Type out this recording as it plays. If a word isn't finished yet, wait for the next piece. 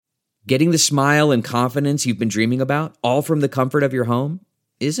Getting the smile and confidence you've been dreaming about, all from the comfort of your home,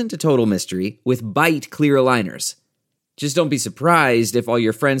 isn't a total mystery with Byte clear aligners. Just don't be surprised if all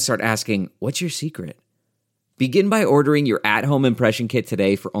your friends start asking, "What's your secret?" Begin by ordering your at-home impression kit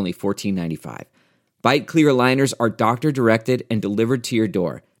today for only $14.95. Byte clear aligners are doctor-directed and delivered to your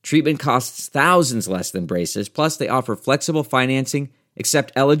door. Treatment costs thousands less than braces, plus they offer flexible financing,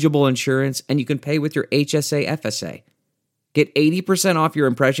 accept eligible insurance, and you can pay with your HSA FSA. Get 80% off your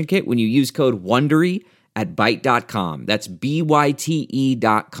impression kit when you use code WONDERY at Byte.com. That's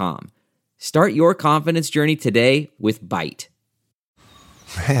BYTE.com. Start your confidence journey today with Byte.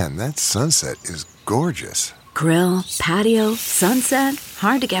 Man, that sunset is gorgeous. Grill, patio, sunset.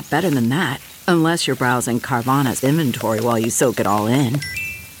 Hard to get better than that. Unless you're browsing Carvana's inventory while you soak it all in.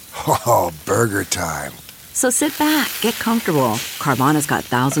 Oh, burger time. So sit back, get comfortable. Carvana's got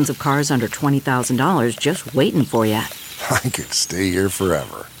thousands of cars under $20,000 just waiting for you. I could stay here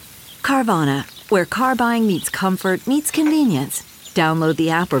forever. Carvana, where car buying meets comfort meets convenience. Download the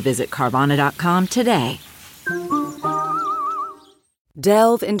app or visit Carvana.com today.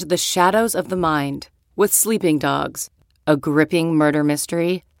 Delve into the shadows of the mind with Sleeping Dogs, a gripping murder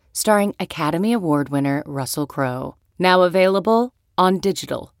mystery starring Academy Award winner Russell Crowe. Now available on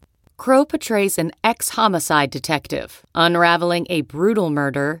digital. Crowe portrays an ex-homicide detective unraveling a brutal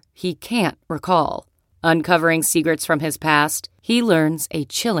murder he can't recall. Uncovering secrets from his past, he learns a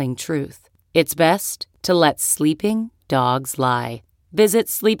chilling truth. It's best to let sleeping dogs lie. Visit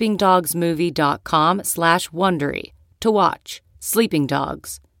sleepingdogsmovie.com/Wondery to watch Sleeping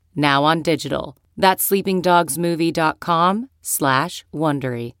Dogs, now on digital. That's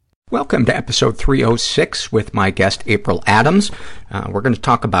sleepingdogsmovie.com/Wondery. Welcome to episode 306 with my guest April Adams. We're going to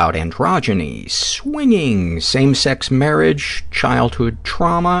talk about androgyny, swinging, same-sex marriage, childhood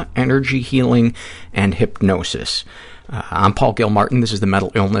trauma, energy healing, and hypnosis. I'm Paul Gilmartin. This is the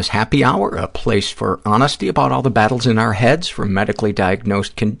Mental Illness Happy Hour, a place for honesty about all the battles in our heads, from medically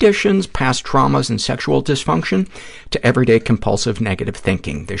diagnosed conditions, past traumas, and sexual dysfunction, to everyday compulsive negative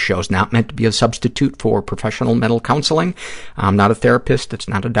thinking. This show's not meant to be a substitute for professional mental counseling. I'm not a therapist. It's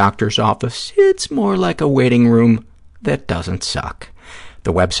not a doctor's office. It's more like a waiting room that doesn't suck.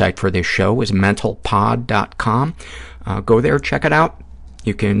 The website for this show is mentalpod.com. Go there, check it out.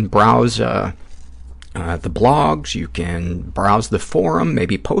 You can browse the blogs, you can browse the forum,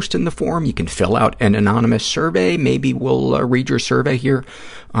 maybe post in the forum, you can fill out an anonymous survey, maybe we'll read your survey here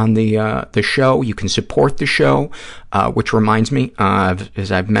on the show. You can support the show, which reminds me, as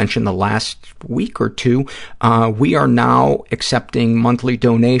I've mentioned the last week or two, we are now accepting monthly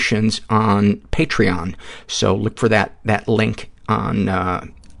donations on Patreon, so look for that link on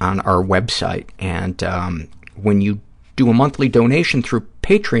our website, and when you do a monthly donation through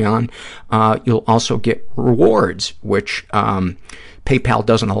Patreon, you'll also get rewards, which PayPal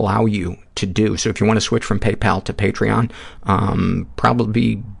doesn't allow you to do. So if you want to switch from PayPal to Patreon,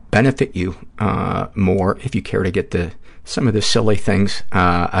 probably benefit you more if you care to get some of the silly things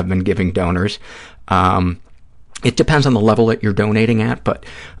I've been giving donors. It depends on the level that you're donating at, but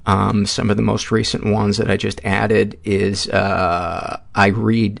some of the most recent ones that I just added is I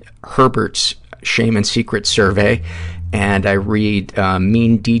read Herbert's Shame and Secret survey, and I read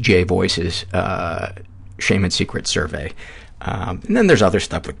Mean DJ Voice's Shame and Secret survey. And then there's other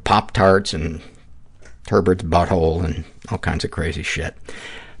stuff like Pop-Tarts and Herbert's Butthole and all kinds of crazy shit.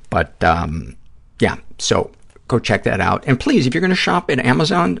 But, yeah, so go check that out. And please, if you're going to shop at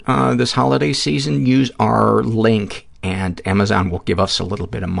Amazon this holiday season, use our link, and Amazon will give us a little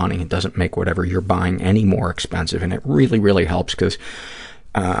bit of money. It doesn't make whatever you're buying any more expensive, and it really, really helps because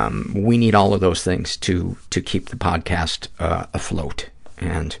we need all of those things to keep the podcast afloat.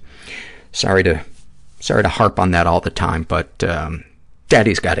 And sorry to harp on that all the time, but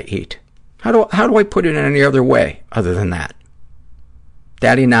Daddy's got to eat. How do I put it in any other way other than that?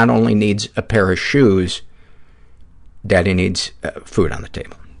 Daddy not only needs a pair of shoes, Daddy needs food on the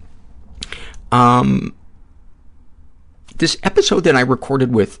table. This episode that I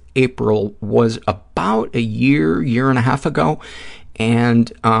recorded with April was about a year and a half ago.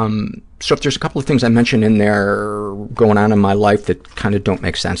 And so if there's a couple of things I mentioned in there going on in my life that kind of don't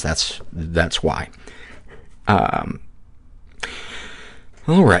make sense, that's why. All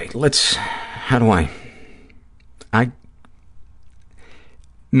right,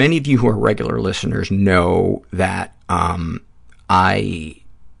 many of you who are regular listeners know that I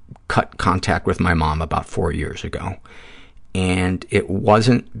cut contact with my mom about 4 years ago. And it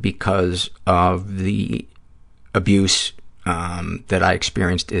wasn't because of the abuse that I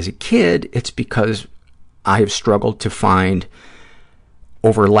experienced as a kid. It's because I have struggled to find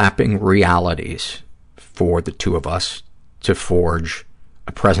overlapping realities for the two of us to forge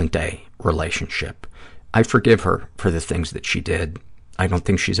a present-day relationship. I forgive her for the things that she did. I don't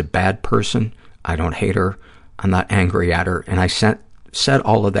think she's a bad person. I don't hate her. I'm not angry at her. And I said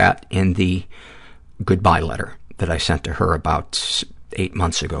all of that in the goodbye letter that I sent to her about 8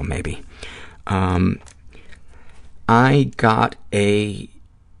 months ago, maybe. I got a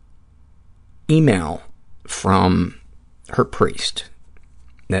email from her priest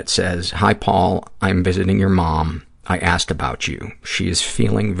that says, "Hi, Paul, I'm visiting your mom. I asked about you. She is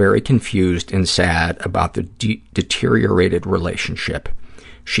feeling very confused and sad about the deteriorated relationship.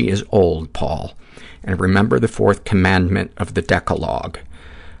 She is old, Paul. And remember the 4th commandment of the Decalogue.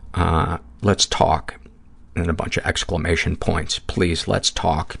 Let's talk." And a bunch of exclamation points. Please, let's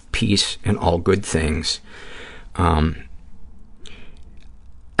talk. Peace and all good things. I've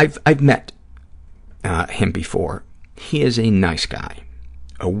met him before. He is a nice guy,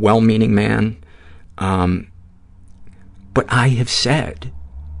 a well-meaning man. But I have said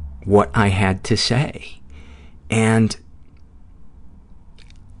what I had to say. And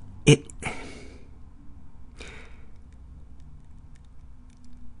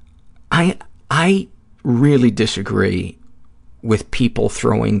I really disagree with people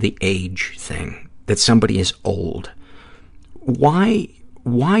throwing the age thing, that somebody is old. Why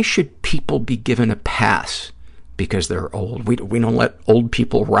should people be given a pass because they're old? We don't let old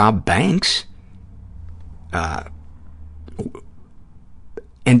people rob banks.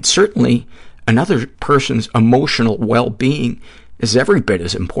 And certainly another person's emotional well-being is every bit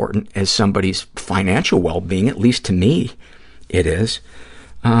as important as somebody's financial well-being, at least to me it is.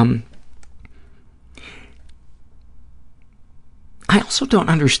 I also don't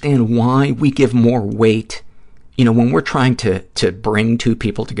understand why we give more weight, when we're trying to bring two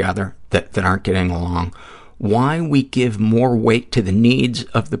people together that aren't getting along, why we give more weight to the needs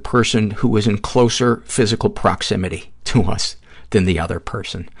of the person who is in closer physical proximity to us than the other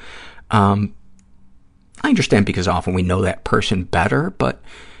person. I understand because often we know that person better, but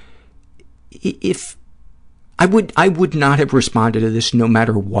if I would not have responded to this no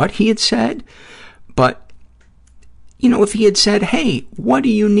matter what he had said, but if he had said, "Hey, what do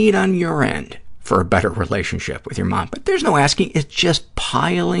you need on your end for a better relationship with your mom?" But there's no asking. It's just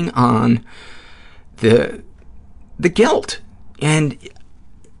piling on the guilt. And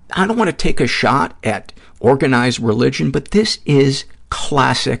I don't want to take a shot at organized religion, but this is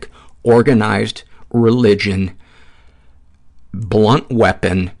classic organized religion, blunt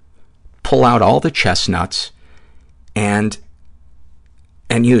weapon, pull out all the chestnuts and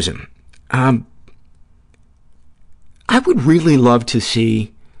use them. I would really love to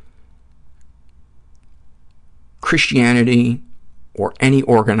see Christianity or any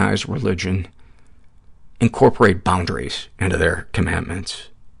organized religion incorporate boundaries into their commandments.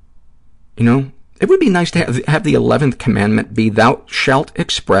 It would be nice to have the 11th commandment be, "Thou shalt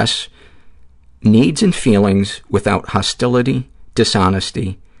express needs and feelings without hostility,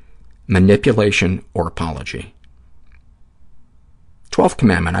 dishonesty, manipulation, or apology." 12th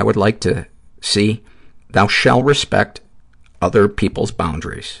commandment, I would like to see, "Thou shalt respect other people's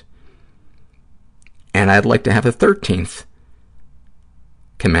boundaries." And I'd like to have a 13th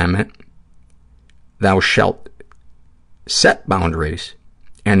commandment, "Thou shalt set boundaries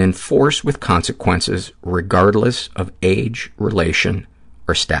and enforce with consequences regardless of age, relation,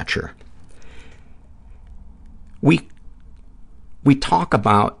 or stature." We talk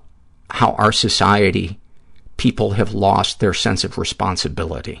about how our society, people have lost their sense of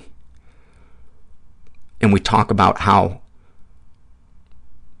responsibility. And we talk about how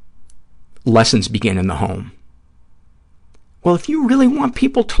lessons begin in the home. Well, if you really want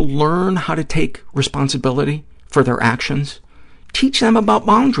people to learn how to take responsibility for their actions, teach them about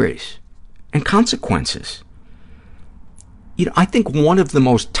boundaries and consequences. I think one of the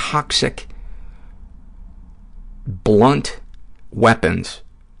most toxic, blunt weapons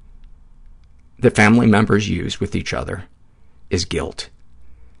that family members use with each other is guilt.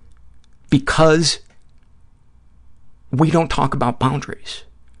 Because we don't talk about boundaries.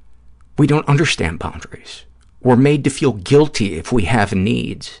 We don't understand boundaries. We're made to feel guilty if we have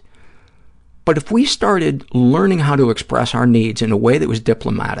needs. But if we started learning how to express our needs in a way that was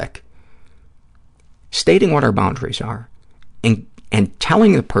diplomatic, stating what our boundaries are, and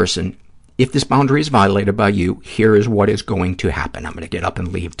telling the person, if this boundary is violated by you, here is what is going to happen. I'm going to get up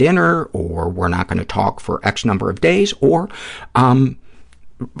and leave dinner, or we're not going to talk for X number of days, or our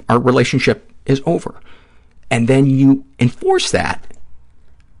relationship is over. And then you enforce that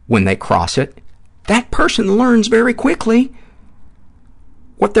when they cross it. That person learns very quickly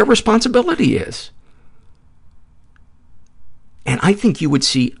what their responsibility is. And I think you would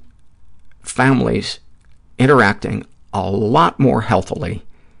see families interacting a lot more healthily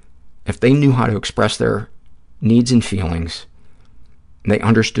if they knew how to express their needs and feelings, they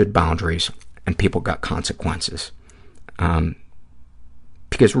understood boundaries, and people got consequences.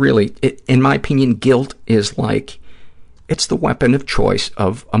 Because really, in my opinion, guilt is like, it's the weapon of choice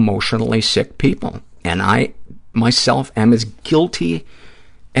of emotionally sick people. And I, myself, am as guilty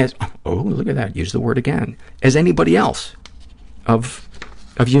as, oh, look at that, use the word again, as anybody else of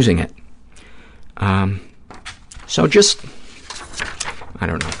using it. So just, I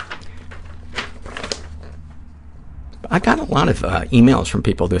don't know. I got a lot of emails from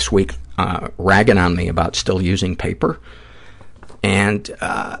people this week ragging on me about still using paper. And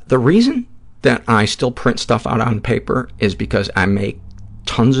the reason that I still print stuff out on paper is because I make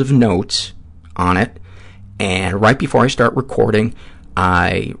tons of notes on it. And right before I start recording,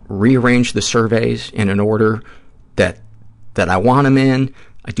 I rearrange the surveys in an order that I want them in.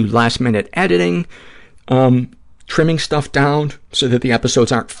 I do last-minute editing, trimming stuff down so that the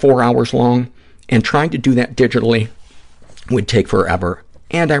episodes aren't 4 hours long. And trying to do that digitally would take forever,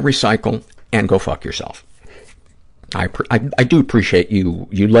 and I recycle, and go fuck yourself. I do appreciate you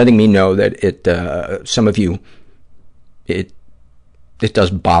letting me know that it some of you it does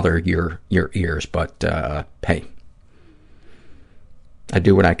bother your ears, but hey, I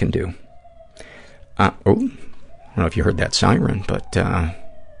do what I can do. I don't know if you heard that siren, but that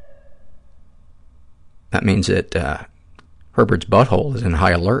means that Herbert's butthole is in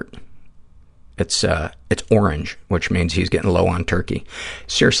high alert. It's orange, which means he's getting low on turkey.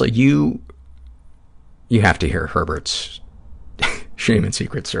 Seriously, you have to hear Herbert's Shame and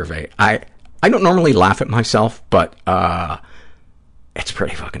Secret survey. I don't normally laugh at myself, but it's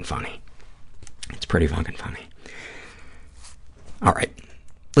pretty fucking funny. It's pretty fucking funny. All right,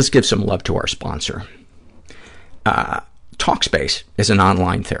 let's give some love to our sponsor. Talkspace is an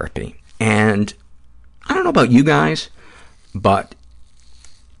online therapy, and I don't know about you guys, but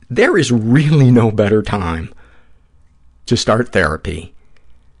there is really no better time to start therapy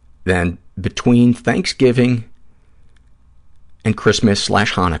than between Thanksgiving and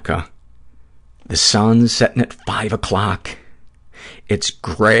Christmas/Hanukkah. The sun's setting at 5 o'clock. It's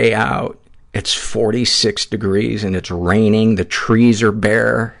gray out. It's 46 degrees and it's raining. The trees are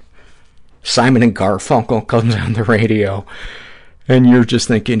bare. Simon and Garfunkel comes on the radio. And you're just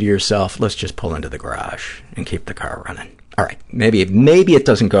thinking to yourself, let's just pull into the garage and keep the car running. All right, maybe it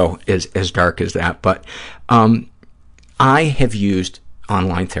doesn't go as dark as that, but I have used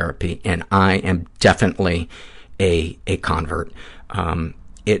online therapy, and I am definitely a convert.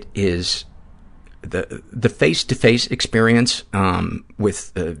 It is the face-to-face experience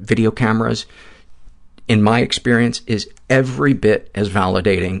with video cameras, in my experience, is every bit as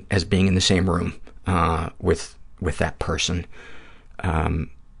validating as being in the same room with that person.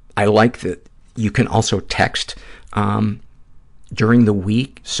 I like that you can also text during the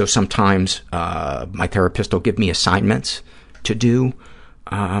week. So sometimes my therapist will give me assignments to do.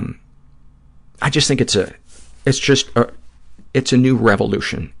 I just think it's a new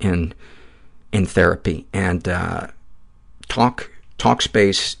revolution in therapy. And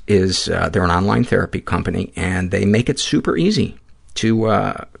Talkspace is they're an online therapy company, and they make it super easy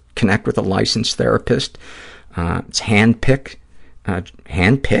to connect with a licensed therapist. It's handpicked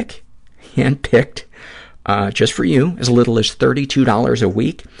just for you, as little as $32 a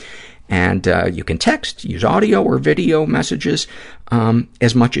week. And you can text, use audio or video messages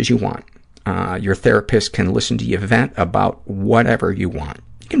as much as you want. Your therapist can listen to you vent about whatever you want.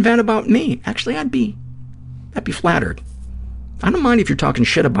 You can vent about me. Actually, I'd be flattered. I don't mind if you're talking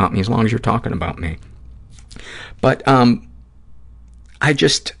shit about me as long as you're talking about me. But I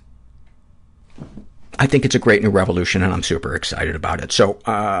think it's a great new revolution, and I'm super excited about it. So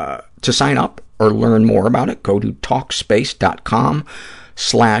to sign up or learn more about it, go to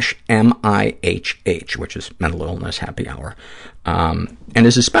Talkspace.com/MIHH, which is Mental Illness Happy Hour. And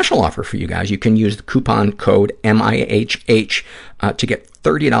as a special offer for you guys, you can use the coupon code MIHH to get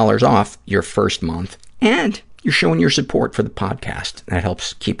 $30 off your first month, and you're showing your support for the podcast. That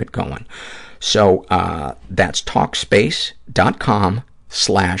helps keep it going. So that's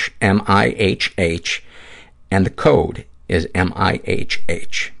Talkspace.com/MIHH, and the code is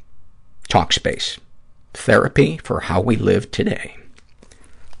MIHH. Talkspace. Therapy for how we live today.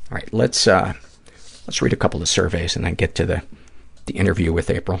 All right, let's read a couple of surveys and then get to the interview with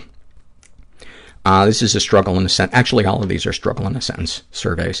April. This is a struggle in a sentence. Actually, all of these are struggle in a sentence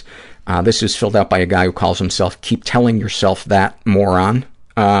surveys. This is filled out by a guy who calls himself Keep Telling Yourself That Moron,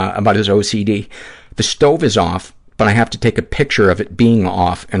 about his OCD. The stove is off, but I have to take a picture of it being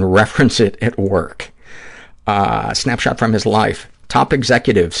off and reference it at work. Snapshot from his life. Top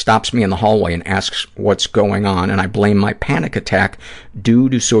executive stops me in the hallway and asks what's going on, and I blame my panic attack due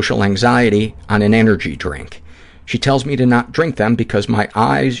to social anxiety on an energy drink. She tells me to not drink them because my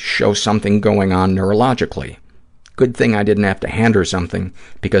eyes show something going on neurologically. Good thing I didn't have to hand her something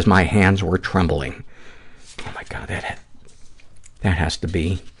because my hands were trembling. Oh my God, that has to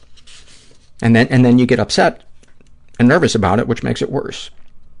be. And then you get upset and nervous about it, which makes it worse.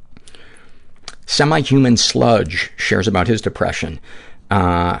 Semi-Human Sludge shares about his depression.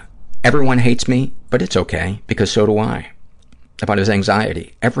 Everyone hates me, but it's okay, because so do I. About his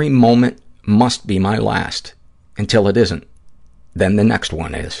anxiety. Every moment must be my last, until it isn't. Then the next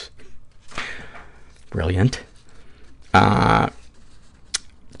one is. Brilliant. Darth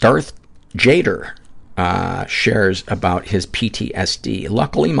Jader shares about his PTSD.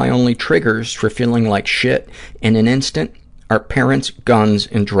 Luckily, my only triggers for feeling like shit in an instant are parents, guns,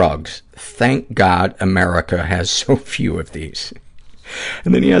 and drugs. Thank God America has so few of these.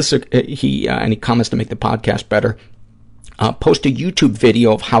 And then he comments to make the podcast better. Post a YouTube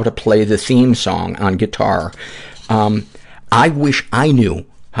video of how to play the theme song on guitar. I wish I knew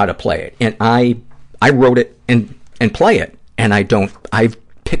how to play it, and I wrote it and play it, and I don't. I've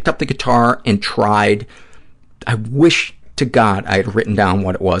picked up the guitar and tried. I wish to God I had written down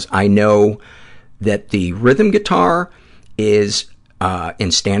what it was. I know that the rhythm guitar is in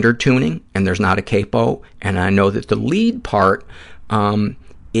standard tuning, and there's not a capo, and I know that the lead part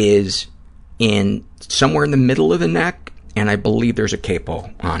is in somewhere in the middle of the neck, and I believe there's a capo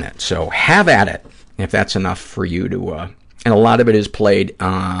on it. So have at it, if that's enough for you to... and a lot of it is played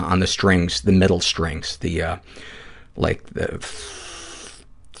on the strings, the middle strings, the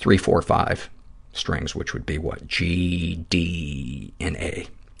 3, 4, 5 strings, which would be what? G, D, and A.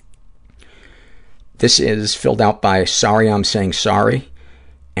 This is filled out by Sorry I'm Saying Sorry.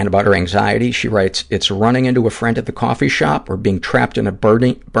 And about her anxiety, she writes, it's running into a friend at the coffee shop or being trapped in a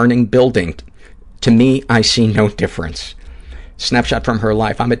burning building. To me, I see no difference. Snapshot from her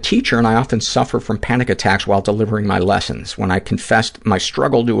life. I'm a teacher, and I often suffer from panic attacks while delivering my lessons. When I confessed my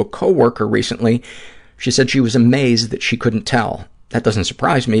struggle to a coworker recently, she said she was amazed that she couldn't tell. That doesn't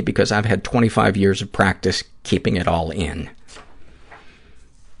surprise me because I've had 25 years of practice keeping it all in.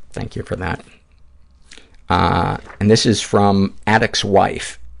 Thank you for that. And this is from Addict's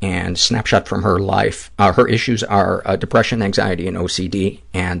Wife, and snapshot from her life. Her issues are depression, anxiety, and OCD,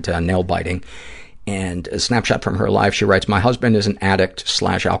 and nail biting. And a snapshot from her life, she writes, my husband is an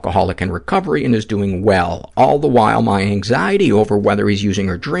addict/alcoholic in recovery and is doing well. All the while, my anxiety over whether he's using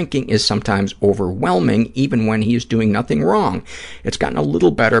or drinking is sometimes overwhelming, even when he is doing nothing wrong. It's gotten a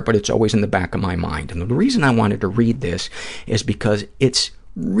little better, but it's always in the back of my mind. And the reason I wanted to read this is because it's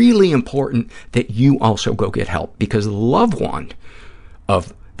really important that you also go get help, because the loved one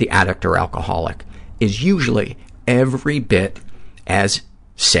of the addict or alcoholic is usually every bit as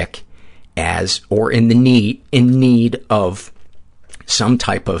sick as, or in need of some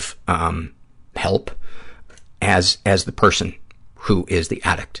type of help as the person who is the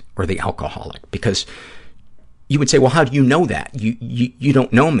addict or the alcoholic. Because you would say, well, how do you know that? You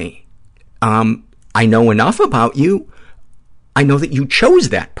don't know me. I know enough about you. I know that you chose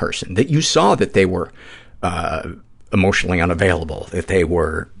that person, that you saw that they were emotionally unavailable, that they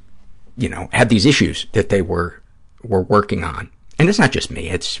were, had these issues that they were working on. And it's not just me.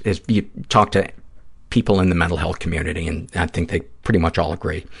 It's you talk to people in the mental health community, and I think they pretty much all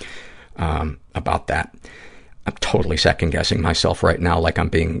agree about that. I'm totally second-guessing myself right now, like I'm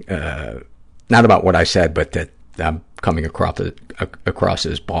being, not about what I said, but that I'm coming across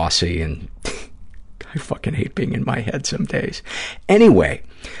as bossy, and I fucking hate being in my head some days. Anyway,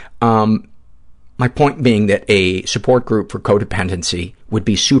 my point being that a support group for codependency would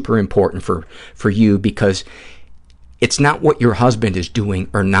be super important for you, because it's not what your husband is doing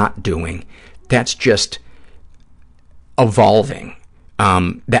or not doing. That's just evolving.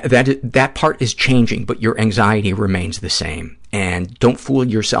 That part is changing, but your anxiety remains the same. And don't fool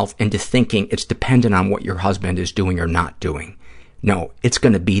yourself into thinking it's dependent on what your husband is doing or not doing. No, it's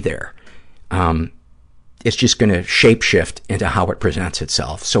going to be there. It's just going to shapeshift into how it presents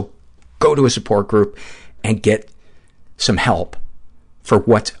itself. So go to a support group and get some help for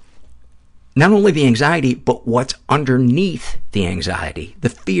what's not only the anxiety, but what's underneath the anxiety, the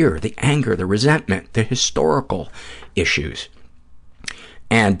fear, the anger, the resentment, the historical issues.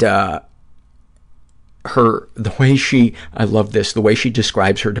 And I love this, the way she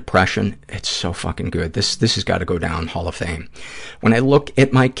describes her depression, it's so fucking good. This has got to go down Hall of Fame. When I look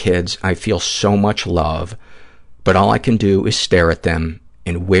at my kids, I feel so much love, but all I can do is stare at them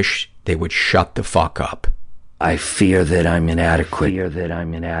and wish they would shut the fuck up. I fear that I'm inadequate.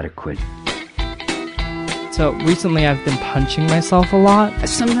 So recently I've been punching myself a lot.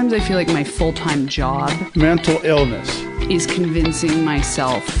 Sometimes I feel like my full-time job, mental illness, is convincing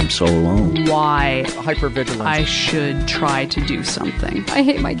myself I'm so alone. Why Hypervigilance. I should try to do something. I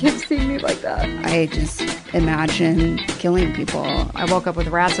hate my kids seeing me like that. I just imagine killing people. I woke up with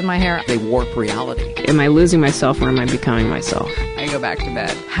rats in my hair. They warp reality. Am I losing myself or am I becoming myself? I go back to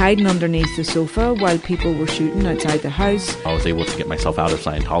bed. Hiding underneath the sofa while people were shooting outside the house. I was able to get myself out of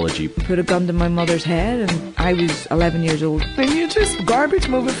Scientology. Put a gun to my mother's head and I was 11 years old. And you're just garbage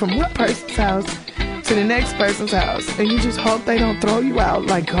moving from one person's house to the next person's house, and you just hope they don't throw you out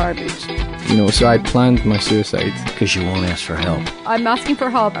like garbage. So I planned my suicide. Because you won't ask for help. I'm asking for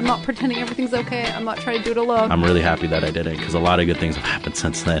help. I'm not pretending everything's okay. I'm not trying to do it alone. I'm really happy that I did it, because a lot of good things have happened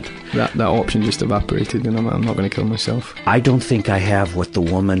since then. That option just evaporated, and I'm not going to kill myself. I don't think I have what the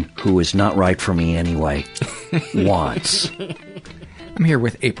woman who is not right for me anyway wants. I'm here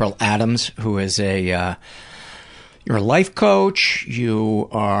with April Adams, who is you're a life coach. You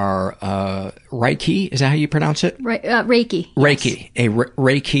are Reiki. Is that how you pronounce it? Reiki. Reiki. Yes. A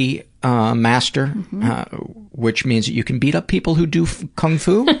Reiki master, which means that you can beat up people who do kung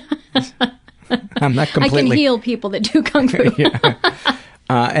fu. I'm not completely. I can heal people that do kung fu. Yeah.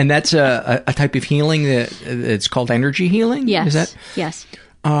 And that's a type of healing it's called energy healing. Yes. Is that? Yes.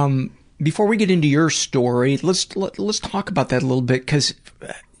 Before we get into your story, let's talk about that a little bit, because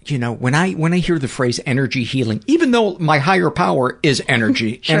when I hear the phrase energy healing, even though my higher power is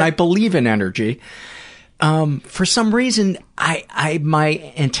energy sure. and I believe in energy, for some reason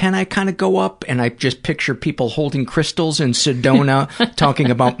my antennae kind of go up and I just picture people holding crystals in Sedona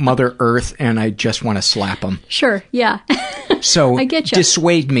talking about Mother Earth, and I just want to slap them. Sure, yeah. So I get you.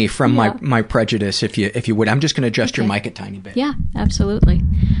 Dissuade me from my prejudice, if you would. I'm just going to adjust your mic a tiny bit. Yeah, absolutely.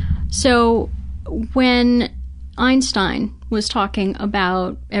 So when Einstein was talking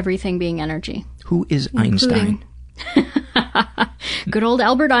about everything being energy. Who is Einstein? Good old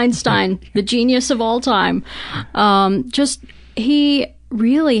Albert Einstein, the genius of all time. He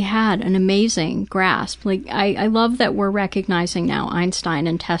really had an amazing grasp. Like, I love that we're recognizing now Einstein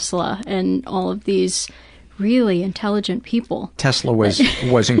and Tesla and all of these really intelligent people. Tesla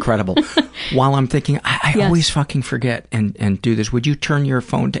was incredible. While I'm thinking, I always fucking forget and do this. Would you turn your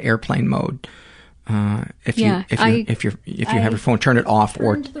phone to airplane mode? If you have your phone, turn it off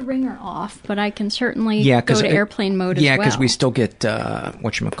or turn the ringer off. But I can certainly go to airplane mode as well. Yeah, because we still get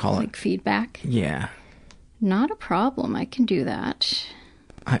whatchamacallit, like feedback. Yeah, not a problem. I can do that.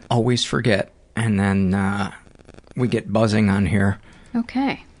 I always forget, and then we get buzzing on here.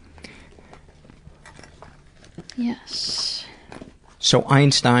 Okay. Yes. So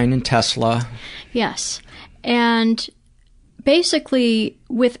Einstein and Tesla. Yes, and basically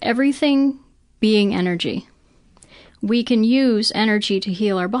with everything being energy, we can use energy to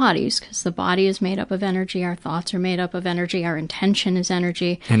heal our bodies, because the body is made up of energy, our thoughts are made up of energy, our intention is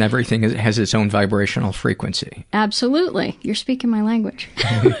energy. And everything has its own vibrational frequency. Absolutely. You're speaking my language.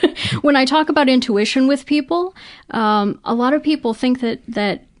 When I talk about intuition with people, a lot of people think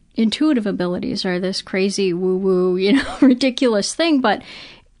that intuitive abilities are this crazy woo-woo, ridiculous thing, but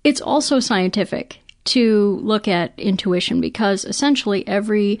it's also scientific to look at intuition, because essentially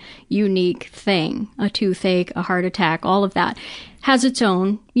every unique thing, a toothache, a heart attack, all of that, has its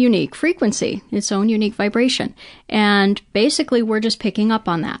own unique frequency, its own unique vibration. And basically we're just picking up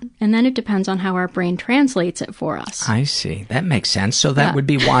on that. And then it depends on how our brain translates it for us. I see. That makes sense. So that would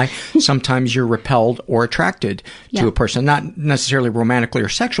be why sometimes you're repelled or attracted to a person, not necessarily romantically or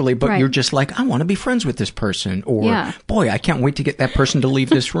sexually, but you're just like, I want to be friends with this person. Or, boy, I can't wait to get that person to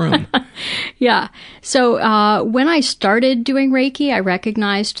leave this room. Yeah. So when I started doing Reiki, I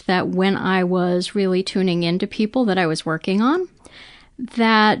recognized that when I was really tuning into people that I was working on,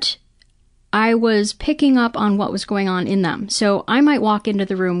 that I was picking up on what was going on in them. So I might walk into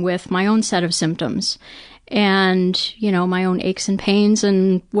the room with my own set of symptoms and, my own aches and pains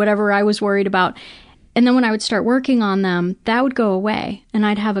and whatever I was worried about. And then when I would start working on them, that would go away and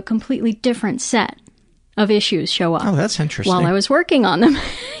I'd have a completely different set of issues show up. Oh, that's interesting. While I was working on them.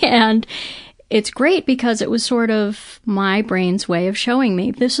 And it's great because it was sort of my brain's way of showing me,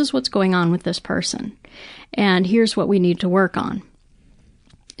 this is what's going on with this person. And here's what we need to work on.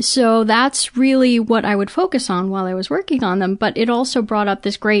 So that's really what I would focus on while I was working on them. But it also brought up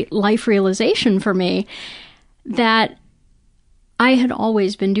this great life realization for me that I had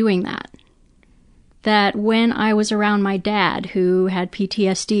always been doing that. That when I was around my dad, who had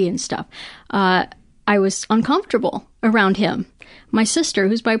PTSD and stuff, I was uncomfortable around him. My sister,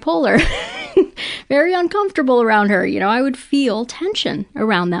 who's bipolar, very uncomfortable around her. I would feel tension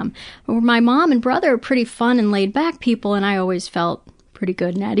around them. My mom and brother are pretty fun and laid back people, and I always felt pretty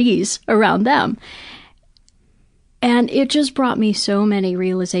good and at ease around them. And it just brought me so many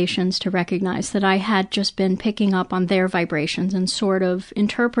realizations to recognize that I had just been picking up on their vibrations and sort of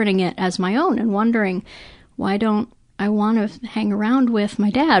interpreting it as my own and wondering, why don't I want to hang around with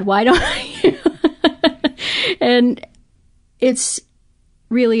my dad? Why don't I? And it's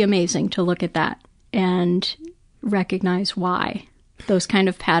really amazing to look at that and recognize why those kind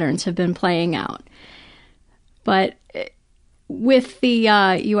of patterns have been playing out. But with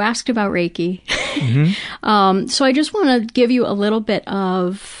the, you asked about Reiki. Mm-hmm. So I just want to give you a little bit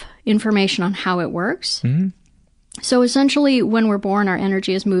of information on how it works. Mm-hmm. So essentially, when we're born, our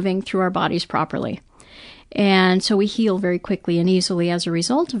energy is moving through our bodies properly. And so we heal very quickly and easily as a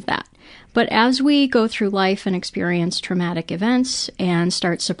result of that. But as we go through life and experience traumatic events and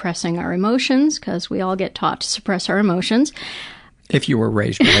start suppressing our emotions, because we all get taught to suppress our emotions. If you were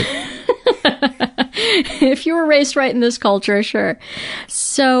raised right. If you were raised right in this culture, sure.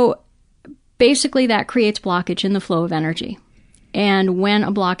 So basically that creates blockage in the flow of energy. And when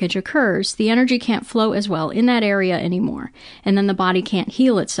a blockage occurs, the energy can't flow as well in that area anymore. And then the body can't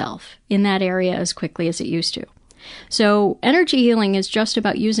heal itself in that area as quickly as it used to. So energy healing is just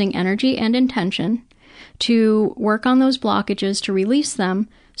about using energy and intention to work on those blockages, to release them,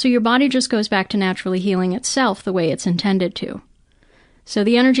 so your body just goes back to naturally healing itself the way it's intended to. So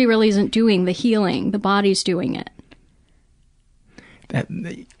the energy really isn't doing the healing, the body's doing it.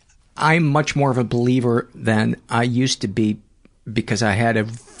 I'm much more of a believer than I used to be, because I had a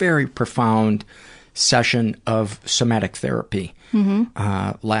very profound session of somatic therapy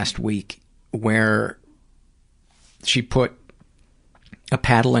last week, where she put a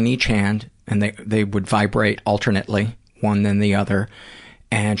paddle in each hand, and they would vibrate alternately, one then the other,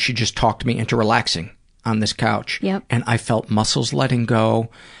 and she just talked me into relaxing on this couch. Yep. And I felt muscles letting go.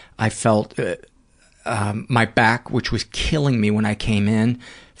 I felt my back, which was killing me when I came in,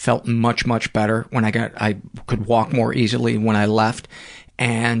 felt much, much better when I could walk more easily when I left.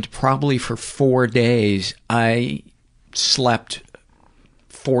 And probably for 4 days, I slept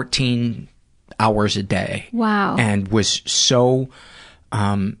 14 hours a day. Wow. And was so,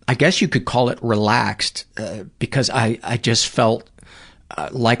 I guess you could call it relaxed, because I just felt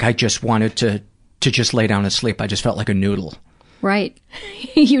like I just wanted to just lay down and sleep. I just felt like a noodle. Right.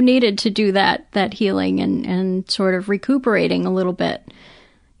 You needed to do that healing and sort of recuperating a little bit.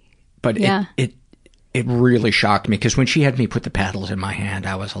 But yeah. It really shocked me, because when she had me put the paddles in my hand,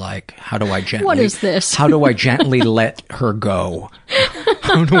 I was like, how do I gently... What is this? How do I gently let her go?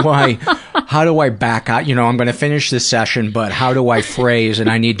 How do I back out? You know, I'm going to finish this session, but how do I phrase, and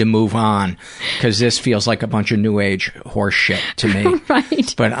I need to move on, because this feels like a bunch of new age horse shit to me.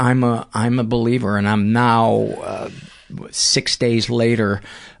 Right. But I'm a believer, and I'm now 6 days later,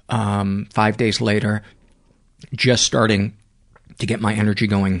 5 days later, just starting to get my energy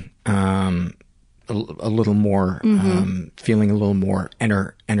going, a little more, feeling a little more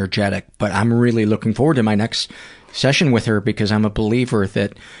energetic. But I'm really looking forward to my next session with her, because I'm a believer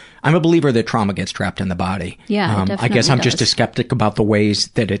that trauma gets trapped in the body. Yeah, I guess I'm just a skeptic about the ways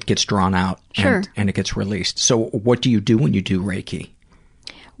that it gets drawn out and it gets released. So what do you do when you do Reiki?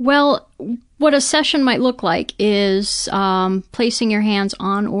 Well, what a session might look like is placing your hands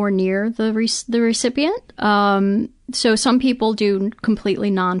on or near the recipient. So some people do completely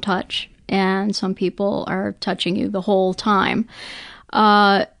non-touch, and some people are touching you the whole time.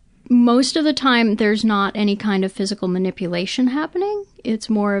 Most of the time, there's not any kind of physical manipulation happening. It's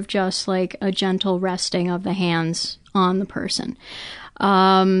more of just like a gentle resting of the hands on the person.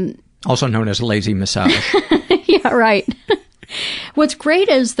 Also known as lazy massage. Yeah, right. What's great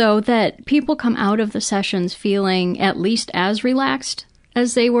is, though, that people come out of the sessions feeling at least as relaxed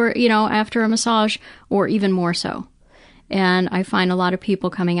as they were, after a massage, or even more so. And I find a lot of people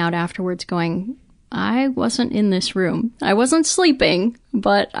coming out afterwards going, I wasn't in this room. I wasn't sleeping,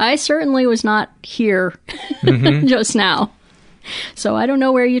 but I certainly was not here just now. So I don't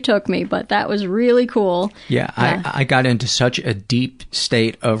know where you took me, but that was really cool. Yeah, I got into such a deep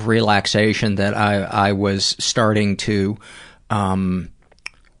state of relaxation that I was starting to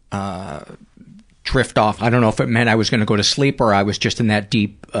drift off. I don't know if it meant I was going to go to sleep or I was just in that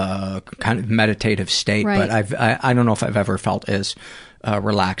deep kind of meditative state. Right. But I don't know if I've ever felt as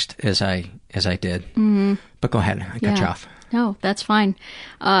relaxed as I did. Mm-hmm. But go ahead, I cut you off. No, that's fine.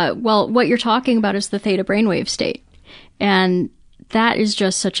 Well, what you're talking about is the theta brainwave state, and that is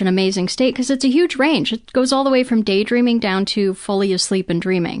just such an amazing state because it's a huge range. It goes all the way from daydreaming down to fully asleep and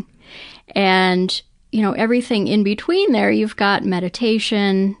dreaming, and everything in between there. You've got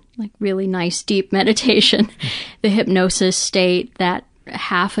meditation, like really nice deep meditation, the hypnosis state, that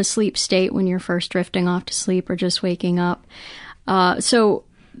half asleep state when you're first drifting off to sleep or just waking up. So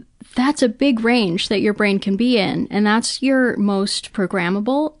that's a big range that your brain can be in, and that's your most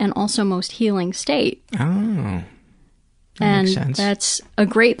programmable and also most healing state. Oh, and makes sense. That's a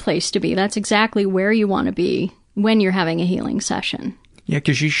great place to be. That's exactly where you want to be when you're having a healing session. Yeah,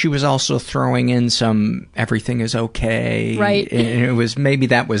 because she was also throwing in some everything is okay. Right. And it was, maybe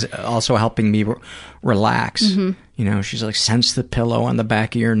that was also helping me relax. Mm-hmm. You know, she's like, sense the pillow on the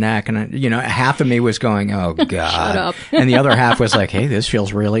back of your neck. And, you know, half of me was going, oh, God. Shut up. And the other half was like, hey, this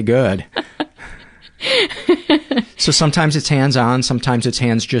feels really good. So sometimes it's hands-on, sometimes it's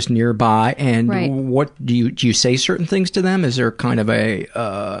hands just nearby. And right. What do you say certain things to them? Is there kind of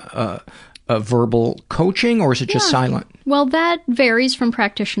a verbal coaching, or is it just silent? Well, that varies from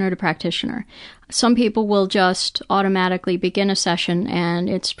practitioner to practitioner. Some people will just automatically begin a session and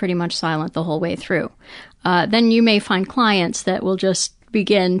it's pretty much silent the whole way through. Then you may find clients that will just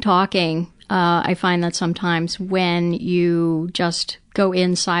begin talking. I find that sometimes when you just go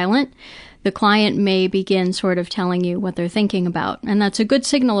in silent, the client may begin sort of telling you what they're thinking about. And that's a good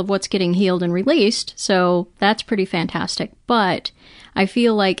signal of what's getting healed and released. So that's pretty fantastic. But I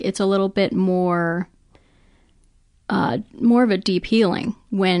feel like it's a little bit more of a deep healing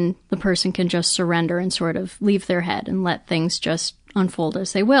when the person can just surrender and sort of leave their head and let things just unfold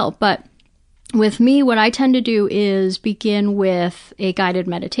as they will. But with me, what I tend to do is begin with a guided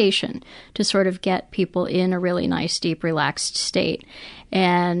meditation to sort of get people in a really nice, deep, relaxed state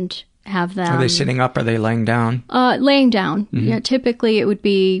and have them... Are they sitting up? Are they laying down? Laying down. Mm-hmm. Yeah, typically it would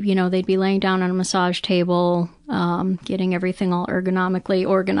be, they'd be laying down on a massage table, getting everything all ergonomically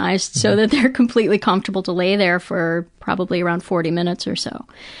organized so that they're completely comfortable to lay there for probably around 40 minutes or so.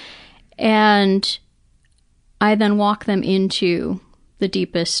 And I then walk them into the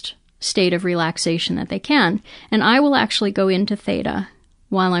deepest state of relaxation that they can. And I will actually go into theta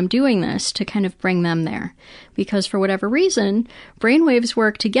while I'm doing this to kind of bring them there. Because for whatever reason, brainwaves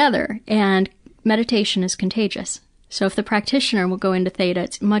work together and meditation is contagious. So if the practitioner will go into theta,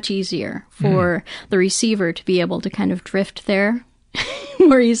 it's much easier for the receiver to be able to kind of drift there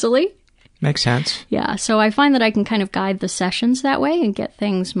more easily. Makes sense. Yeah, so I find that I can kind of guide the sessions that way and get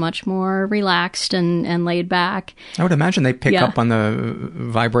things much more relaxed and laid back. I would imagine they pick up on the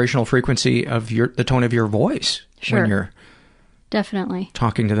vibrational frequency of the tone of your voice when you're definitely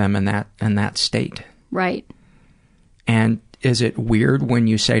talking to them in that state. Right. And is it weird when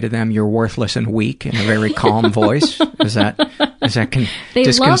you say to them you're worthless and weak in a very calm voice? Is that they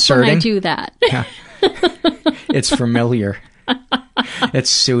disconcerting? Love when I do that. Yeah. It's familiar. It's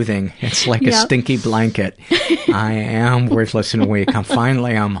soothing. It's like a stinky blanket. I am worthless and weak.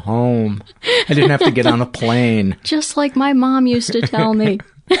 I'm home. I didn't have to get on a plane. Just like my mom used to tell me.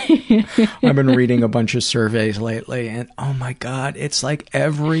 I've been reading a bunch of surveys lately, and oh my God, it's like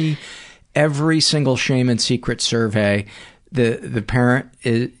every single shame and secret survey, the parent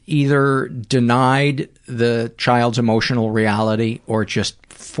is either denied the child's emotional reality or just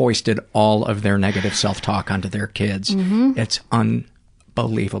foisted all of their negative self-talk onto their kids. Mm-hmm. It's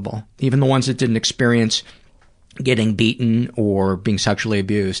unbelievable. Even the ones that didn't experience getting beaten or being sexually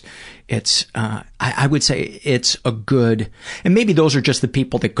abused, it's I would say it's a good, and maybe those are just the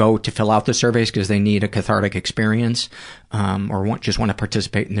people that go to fill out the surveys because they need a cathartic experience or just want to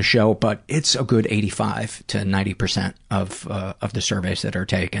participate in the show, but it's a good 85 to 90% of the surveys that are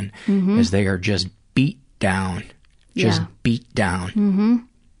taken, as they are just beat down. Beat down. Mm-hmm.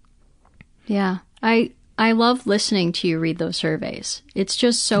 Yeah. I love listening to you read those surveys. It's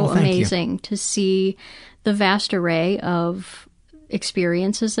just so amazing to see the vast array of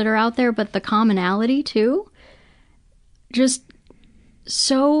experiences that are out there, but the commonality too. Just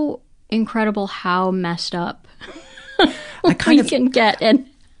so incredible how messed up we can get. And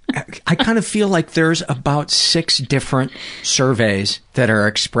I kind of feel like there's about 6 different surveys that are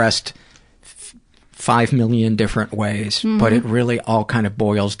expressed 5 million different ways, but it really all kind of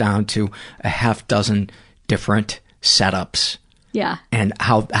boils down to a half dozen different setups. Yeah. And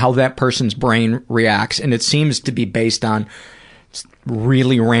how that person's brain reacts. And it seems to be based on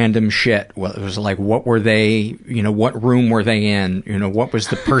really random shit. Well, it was like, what were they, what room were they in? What was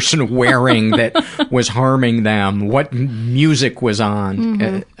the person wearing that was harming them? What music was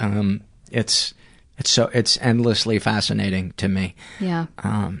on? It's endlessly fascinating to me. Yeah.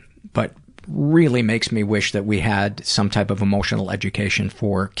 But really makes me wish that we had some type of emotional education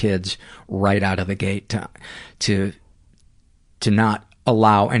for kids right out of the gate to not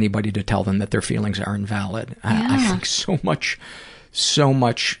allow anybody to tell them that their feelings are invalid. Yeah. I think so much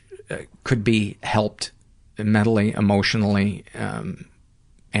could be helped mentally, emotionally,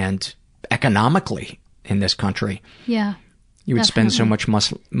 and economically in this country. Yeah. You would spend so much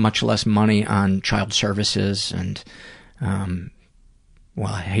less money on child services and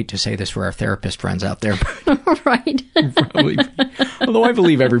well, I hate to say this for our therapist friends out there, but right. probably, although I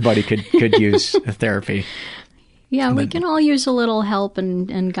believe everybody could use a therapy. Yeah, we can all use a little help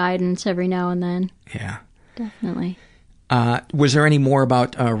and guidance every now and then. Yeah. Definitely. Was there any more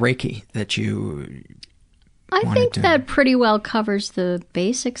about Reiki that you I think that pretty well covers the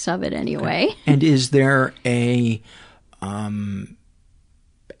basics of it anyway. Okay. And is there a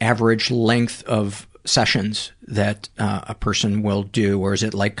average length of sessions that a person will do, or is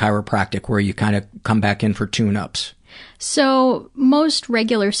it like chiropractic where you kind of come back in for tune-ups? So most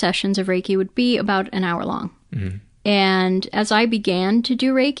regular sessions of Reiki would be about an hour long. Mm-hmm. And as I began to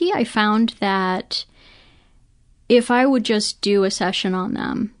do Reiki, I found that if I would just do a session on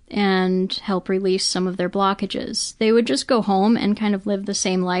them and help release some of their blockages, they would just go home and kind of live the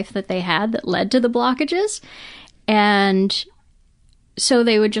same life that they had that led to the blockages. And so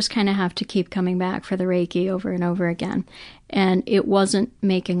they would just kind of have to keep coming back for the Reiki over and over again. And it wasn't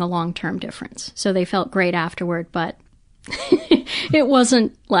making a long-term difference. So they felt great afterward, but it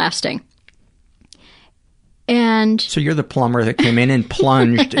wasn't lasting. And so you're the plumber that came in and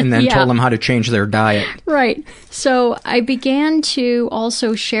plunged and then told them how to change their diet. Right. So I began to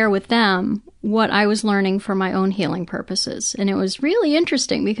also share with them what I was learning for my own healing purposes. And it was really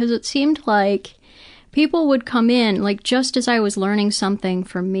interesting because it seemed like people would come in, like just as I was learning something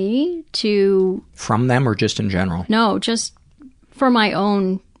for me to... From them or just in general? No, just for my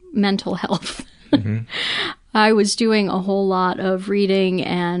own mental health. Mm-hmm. I was doing a whole lot of reading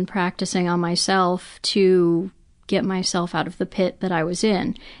and practicing on myself to get myself out of the pit that I was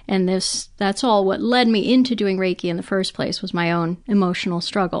in. And that's all what led me into doing Reiki in the first place, was my own emotional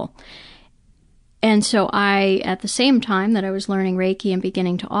struggle. And so at the same time that I was learning Reiki and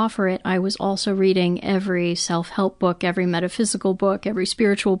beginning to offer it, I was also reading every self-help book, every metaphysical book, every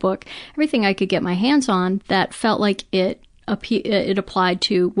spiritual book, everything I could get my hands on that felt like it applied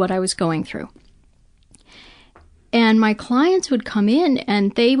to what I was going through. And my clients would come in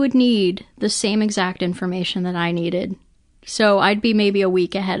and they would need the same exact information that I needed. So I'd be maybe a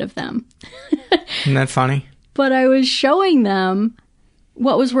week ahead of them. Isn't that funny? But I was showing them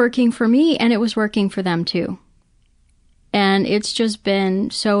what was working for me, and it was working for them too. And it's just been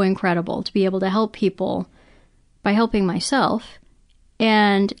so incredible to be able to help people by helping myself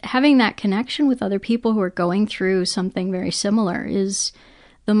and having that connection with other people who are going through something very similar is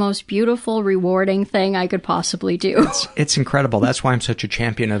the most beautiful, rewarding thing I could possibly do. It's incredible. That's why I'm such a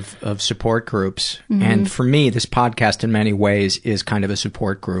champion of support groups. Mm-hmm. And for me, this podcast in many ways is kind of a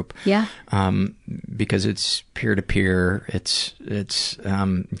support group. Yeah. Because it's peer-to-peer, it's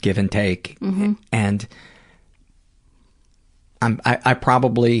give and take. Mm-hmm. And I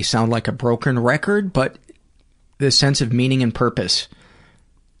probably sound like a broken record, but the sense of meaning and purpose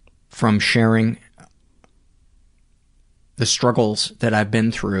from sharing the struggles that I've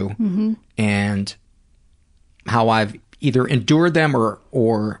been through mm-hmm. and how I've either endured them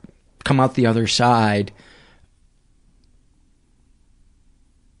or come out the other side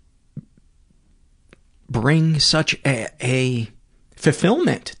bring such a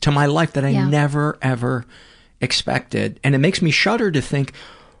fulfillment to my life that I never, ever expected. And it makes me shudder to think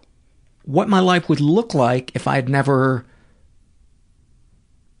what my life would look like if I'd never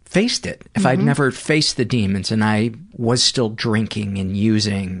faced it, if mm-hmm. I'd never faced the demons and I was still drinking and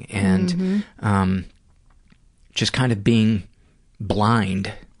using and mm-hmm. Just kind of being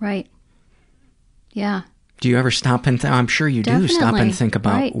blind. Right. Yeah. Do you ever stop and I'm sure you Definitely. Do stop and think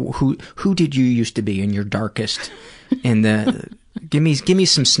about right. who did you used to be in your darkest in the give me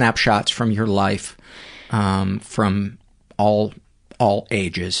some snapshots from your life from all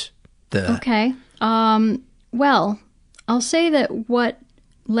ages. Okay. Well, I'll say that what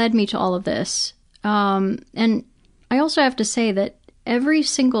led me to all of this. And I also have to say that every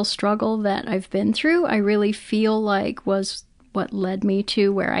single struggle that I've been through, I really feel like was what led me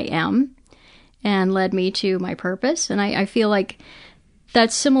to where I am and led me to my purpose. And I feel like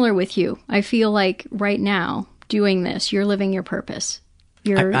that's similar with you. I feel like right now doing this, you're living your purpose.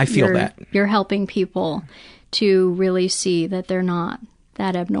 I feel that. You're helping people to really see that they're not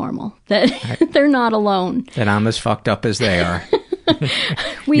that abnormal, that they're not alone. That I'm as fucked up as they are.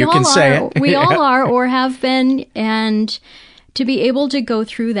 We all are. We all are or have been, and to be able to go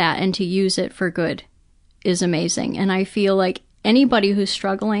through that and to use it for good is amazing. And I feel like anybody who's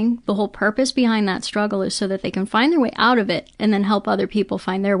struggling, the whole purpose behind that struggle is so that they can find their way out of it and then help other people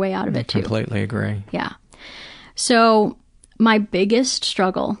find their way out of it too. Completely agree. Yeah. So my biggest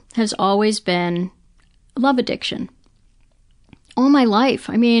struggle has always been love addiction. All my life.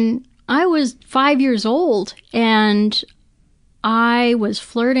 I mean, I was 5 years old and I was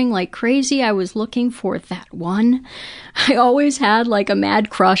flirting like crazy. I was looking for that one. I always had like a mad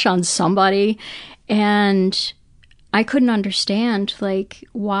crush on somebody, and I couldn't understand like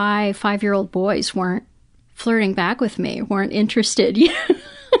why 5-year-old boys weren't flirting back with me, weren't interested.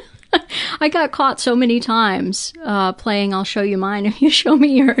 I got caught so many times playing I'll show you mine if you show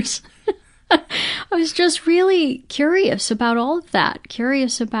me yours. I was just really curious about all of that,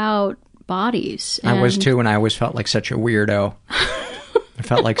 curious about bodies. I was too, and I always felt like such a weirdo. I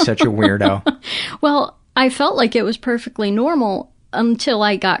felt like such a weirdo. Well, I felt like it was perfectly normal until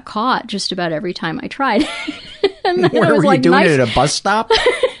I got caught just about every time I tried. Where were you doing it at a bus stop?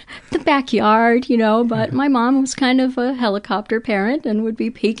 The backyard, but my mom was kind of a helicopter parent and would be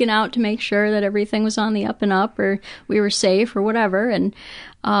peeking out to make sure that everything was on the up and up or we were safe or whatever. And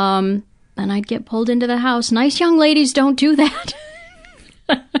I'd get pulled into the house. Nice young ladies don't do that.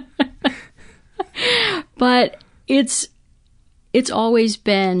 But it's always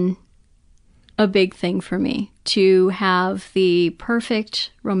been a big thing for me to have the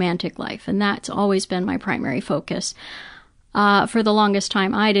perfect romantic life, and that's always been my primary focus. For the longest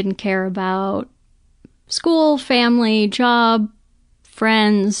time, I didn't care about school, family, job,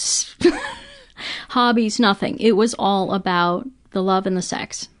 friends, hobbies, nothing. It was all about the love and the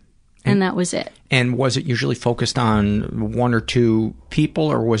sex. And that was it. And was it usually focused on one or two people,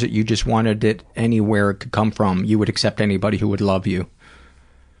 or was it you just wanted it anywhere it could come from? You would accept anybody who would love you?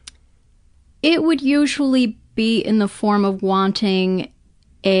 It would usually be in the form of wanting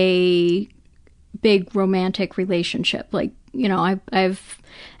a big romantic relationship. Like, I've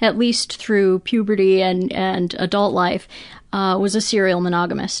at least through puberty and adult life, was a serial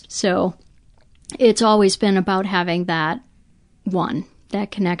monogamist. So it's always been about having that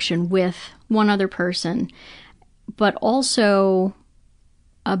connection with one other person, but also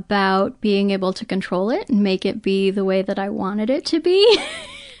about being able to control it and make it be the way that I wanted it to be.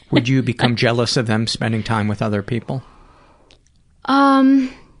 Would you become jealous of them spending time with other people?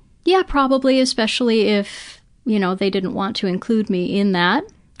 Yeah, probably, especially if, they didn't want to include me in that.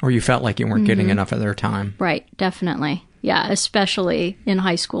 Or you felt like you weren't getting enough of their time. Right, definitely. Yeah, especially in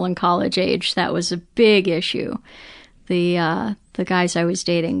high school and college age, that was a big issue. The guys I was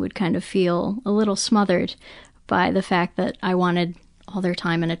dating would kind of feel a little smothered by the fact that I wanted all their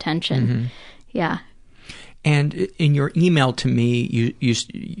time and attention. Mm-hmm. Yeah. And in your email to me,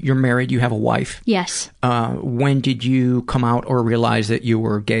 you're married, you have a wife. Yes. When did you come out or realize that you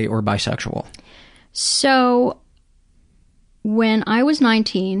were gay or bisexual? So, when I was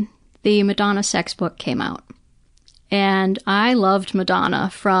 19, the Madonna sex book came out. And I loved Madonna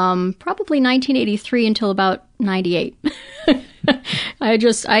from probably 1983 until about 98.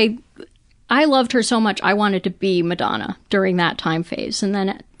 I loved her so much, I wanted to be Madonna during that time phase. And then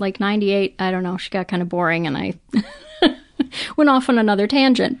at like 98, I don't know, she got kind of boring and I went off on another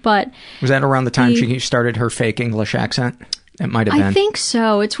tangent. But was that around the time she started her fake English accent? It might have been. I think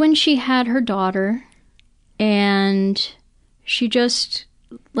so. It's when she had her daughter and she just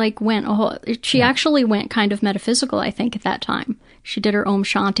actually went kind of metaphysical, I think, at that time. She did her Om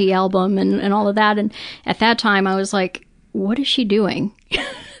Shanti album and all of that. And at that time, I was like, what is she doing?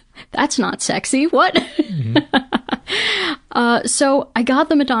 That's not sexy. What? Mm-hmm. So I got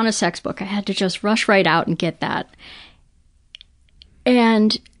the Madonna sex book. I had to just rush right out and get that.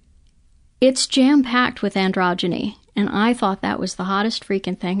 And it's jam-packed with androgyny. And I thought that was the hottest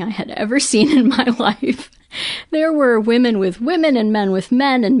freaking thing I had ever seen in my life. There were women with women and men with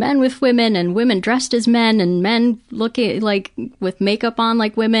men and men with women and women dressed as men and men looking like with makeup on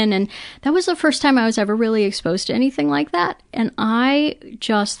like women. And that was the first time I was ever really exposed to anything like that. And I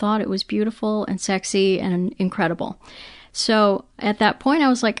just thought it was beautiful and sexy and incredible. So at that point I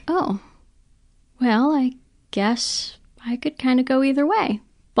was like, oh, well, I guess I could kind of go either way.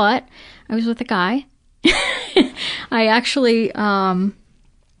 But I was with a guy. I actually, I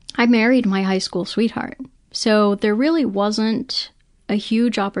married my high school sweetheart. So there really wasn't a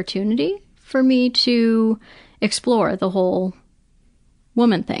huge opportunity for me to explore the whole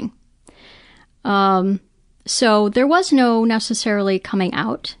woman thing. So there was no necessarily coming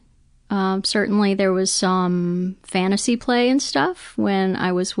out. Certainly there was some fantasy play and stuff. When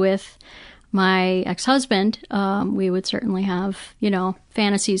I was with my ex-husband, we would certainly have,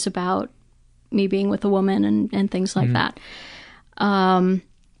 fantasies about me being with a woman and things like that.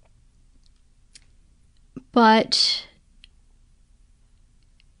 But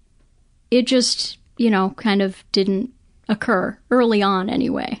it just, kind of didn't occur early on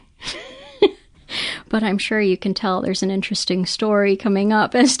anyway. But I'm sure you can tell there's an interesting story coming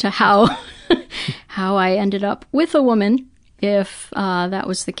up as to how I ended up with a woman, if that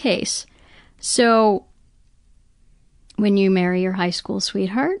was the case. So when you marry your high school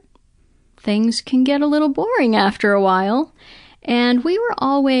sweetheart, things can get a little boring after a while. And we were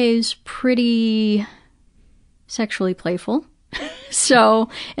always pretty sexually playful,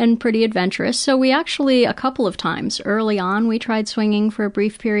 and pretty adventurous. So we actually, a couple of times early on, we tried swinging for a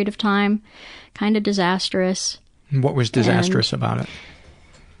brief period of time. Kind of disastrous. What was disastrous about it?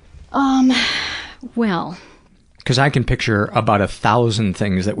 Well, because I can picture about 1,000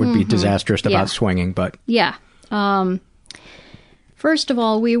 things that would be disastrous about swinging, but... Yeah. First of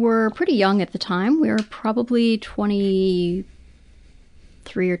all, we were pretty young at the time. We were probably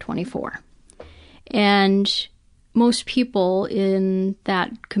 23 or 24. And most people in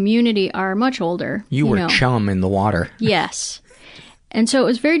that community are much older. You were chum in the water. Yes. And so it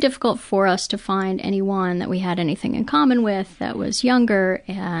was very difficult for us to find anyone that we had anything in common with that was younger.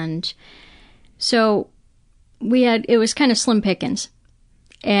 And so it was kind of slim pickings.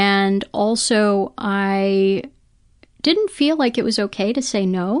 And also I didn't feel like it was okay to say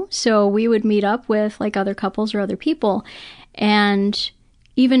no. So we would meet up with like other couples or other people. And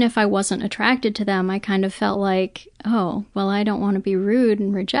even if I wasn't attracted to them, I kind of felt like, oh, well, I don't want to be rude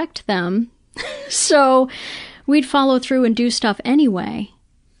and reject them. So we'd follow through and do stuff anyway.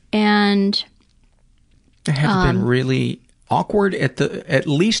 And it had been really awkward, at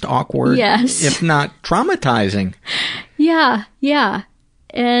least awkward, yes, if not traumatizing. Yeah.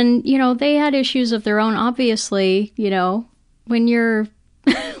 And, they had issues of their own, obviously. When you're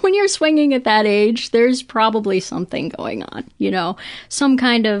swinging at that age, there's probably something going on, some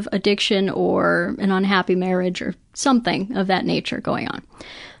kind of addiction or an unhappy marriage or something of that nature going on.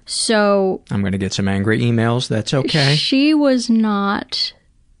 So I'm going to get some angry emails. That's okay. She was not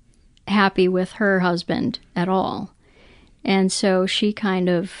happy with her husband at all. And so she kind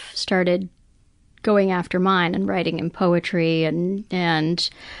of started going after mine and writing him poetry and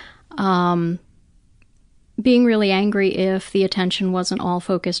being really angry if the attention wasn't all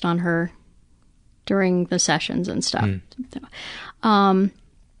focused on her during the sessions and stuff.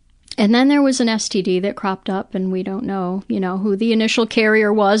 And then there was an STD that cropped up, and we don't know, who the initial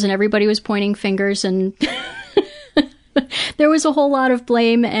carrier was, and everybody was pointing fingers, and there was a whole lot of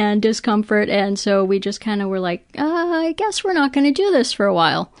blame and discomfort, and so we just kind of were like, I guess we're not going to do this for a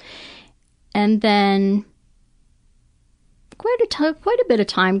while. And then quite a bit of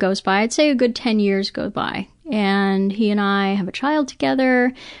time goes by. I'd say a good 10 years go by. And he and I have a child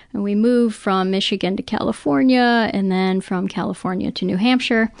together, and we moved from Michigan to California, and then from California to New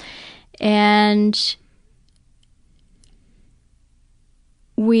Hampshire. And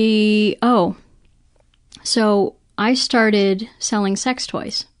so I started selling sex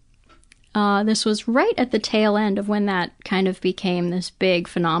toys. This was right at the tail end of when that kind of became this big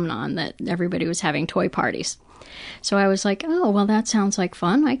phenomenon that everybody was having toy parties. So I was like, oh, well, that sounds like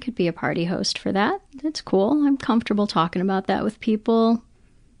fun. I could be a party host for that. That's cool. I'm comfortable talking about that with people.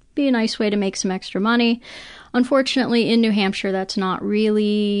 Be a nice way to make some extra money. Unfortunately, in New Hampshire, that's not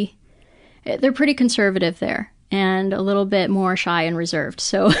really... They're pretty conservative there and a little bit more shy and reserved.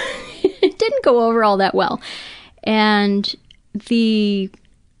 So it didn't go over all that well. And the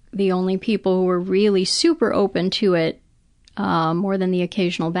only people who were really super open to it, more than the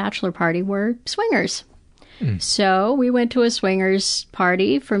occasional bachelor party, were swingers. So we went to a swingers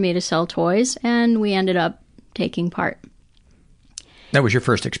party for me to sell toys, and we ended up taking part. That was your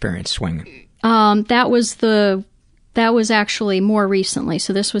first experience swinging? That was actually more recently.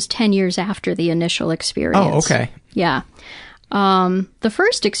 So this was 10 years after the initial experience. Oh, okay. Yeah. The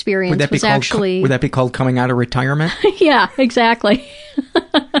first experience was actually... Would that be called coming out of retirement? Yeah, exactly.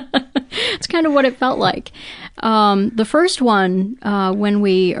 It's kind of what it felt like. The first one, when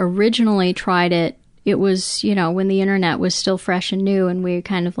we originally tried it, it was, when the internet was still fresh and new, and we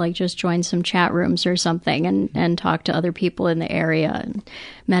kind of like just joined some chat rooms or something and talked to other people in the area and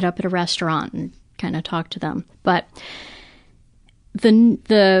met up at a restaurant and kind of talked to them. But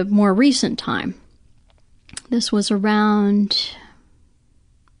the more recent time, this was around,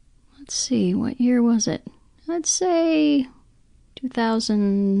 let's see, what year was it? I'd say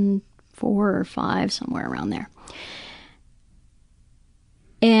 2004 or 5, somewhere around there.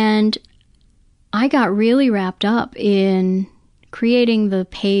 And I got really wrapped up in creating the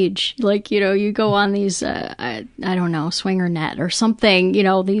page. Like, you go on these, I don't know, SwingerNet or something,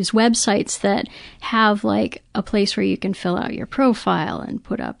 these websites that have like a place where you can fill out your profile and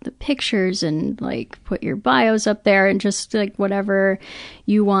put up the pictures and like put your bios up there and just like whatever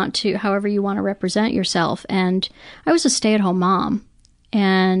you want to, however you want to represent yourself. And I was a stay-at-home mom.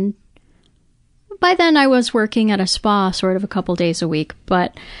 And by then I was working at a spa sort of a couple days a week,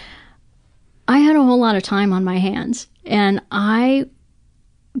 but I had a whole lot of time on my hands, and I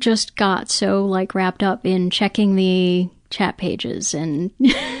just got so like wrapped up in checking the chat pages and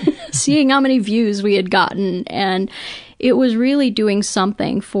seeing how many views we had gotten. And it was really doing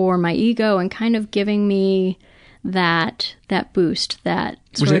something for my ego and kind of giving me that boost, that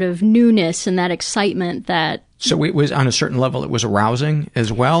sort of newness and that excitement that... So it was, on a certain level, it was arousing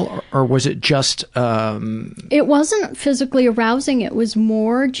as well? Or was it just... It wasn't physically arousing. It was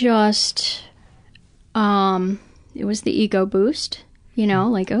more just... it was the ego boost, you know,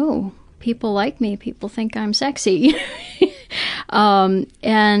 like, oh, people like me. People think I'm sexy.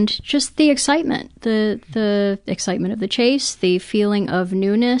 And just the excitement, the excitement of the chase, the feeling of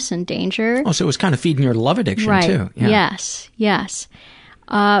newness and danger. Oh, so it was kind of feeding your love addiction, right. too. Yeah. Yes.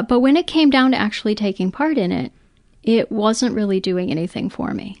 But when it came down to actually taking part in it, it wasn't really doing anything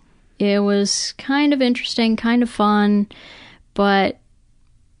for me. It was kind of interesting, kind of fun, but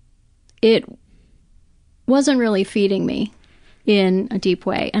it wasn't really feeding me in a deep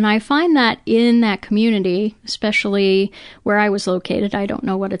way. And I find that in that community, especially where I was located, I don't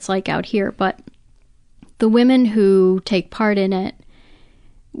know what it's like out here, but the women who take part in it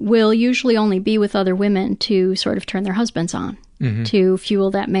will usually only be with other women to sort of turn their husbands on, to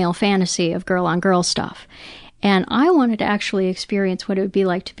fuel that male fantasy of girl-on-girl stuff. And I wanted to actually experience what it would be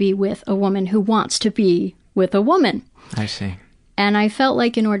like to be with a woman who wants to be with a woman. I see. And I felt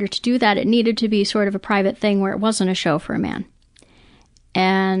like in order to do that, it needed to be sort of a private thing where it wasn't a show for a man.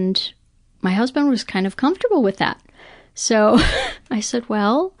 And my husband was kind of comfortable with that. So I said,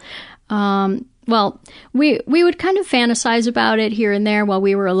 well, we would kind of fantasize about it here and there while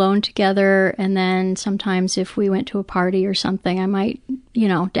we were alone together. And then sometimes if we went to a party or something, I might,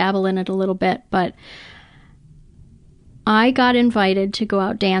 dabble in it a little bit. But I got invited to go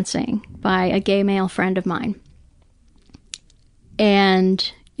out dancing by a gay male friend of mine.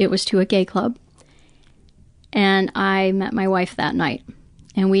 And it was to a gay club. And I met my wife that night.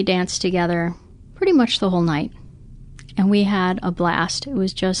 And we danced together pretty much the whole night. And we had a blast. It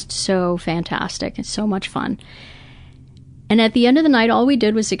was just so fantastic and so much fun. And at the end of the night, all we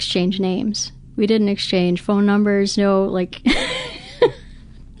did was exchange names. We didn't exchange phone numbers,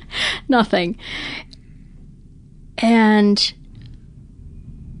 nothing. And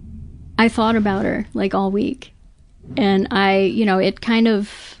I thought about her all week. And it kind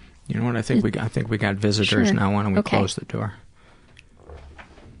of... You know what? I think we got visitors Sure. now. Why don't we Okay. close the door?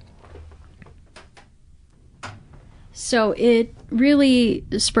 So it really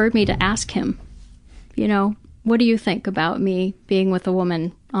spurred me to ask him, what do you think about me being with a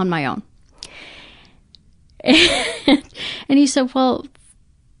woman on my own? And he said, well,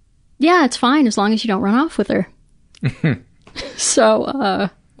 yeah, it's fine as long as you don't run off with her. So,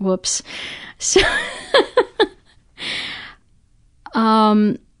 whoops. So,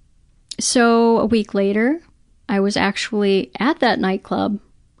 so a week later, I was actually at that nightclub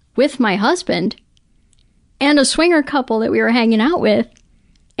with my husband and a swinger couple that we were hanging out with,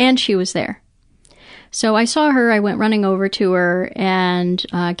 and she was there. So I saw her, I went running over to her and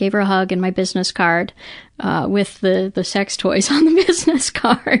gave her a hug and my business card with the sex toys on the business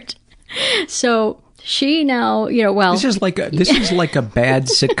card. So she now, This is like a bad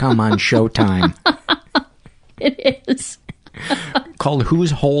sitcom on Showtime. It is. Called Whose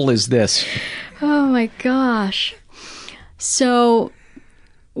Hole Is This? Oh my gosh. So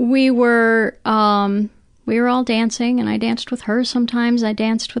we were all dancing, and I danced with her sometimes. I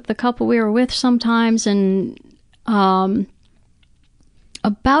danced with the couple we were with sometimes. And about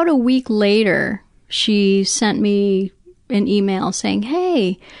a week later, she sent me an email saying,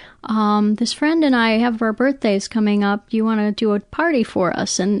 hey, this friend and I have our birthdays coming up. Do you want to do a party for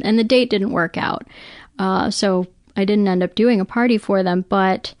us? And the date didn't work out. So I didn't end up doing a party for them.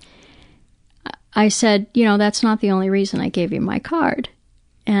 But I said, that's not the only reason I gave you my card.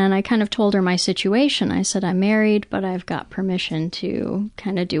 And I kind of told her my situation. I said, I'm married, but I've got permission to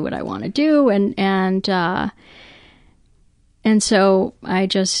kind of do what I want to do. And so I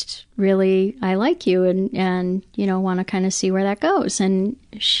just really, I like you and want to kind of see where that goes. And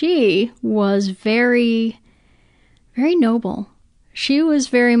she was very, very noble. She was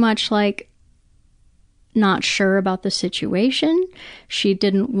very much not sure about the situation. She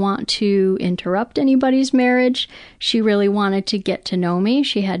didn't want to interrupt anybody's marriage. She really wanted to get to know me.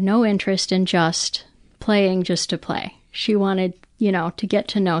 She had no interest in just playing just to play. She wanted, to get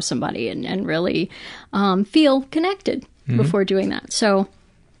to know somebody and really feel connected before doing that. So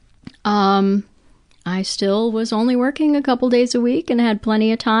I still was only working a couple days a week and had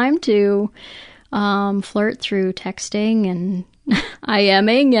plenty of time to flirt through texting and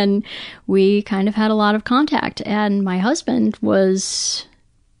IMing, and we kind of had a lot of contact. And my husband was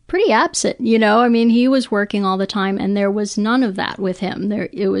pretty absent, you know? I mean, he was working all the time, and there was none of that with him.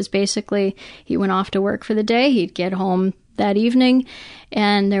 It was basically, he went off to work for the day, he'd get home that evening,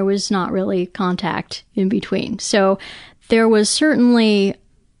 and there was not really contact in between. So there was certainly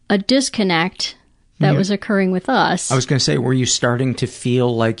a disconnect that was occurring with us. I was going to say, were you starting to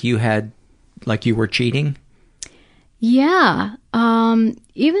feel like you were cheating? Yeah.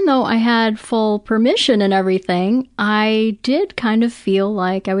 Even though I had full permission and everything, I did kind of feel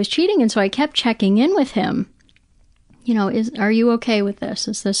like I was cheating. And so I kept checking in with him. You know, are you okay with this?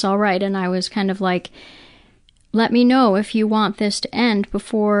 Is this all right? And I was kind of like, let me know if you want this to end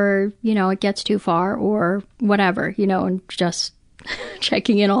before, you know, it gets too far or whatever, you know, and just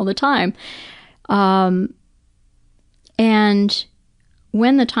checking in all the time. And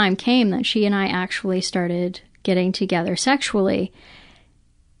when the time came that she and I actually started getting together sexually,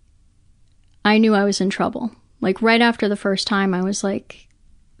 I knew I was in trouble. Like right after the first time, I was like,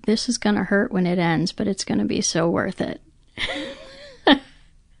 this is going to hurt when it ends, but it's going to be so worth it.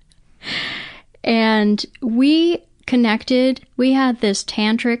 And we connected. We had this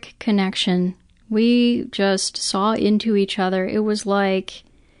tantric connection. We just saw into each other. It was like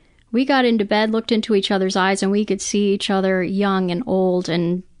we got into bed, looked into each other's eyes, and we could see each other young and old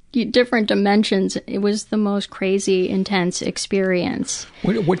and different dimensions. It was the most crazy, intense experience.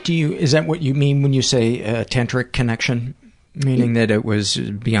 Is that what you mean when you say tantric connection? Meaning that it was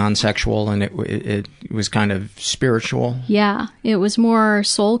beyond sexual and it was kind of spiritual? Yeah, it was more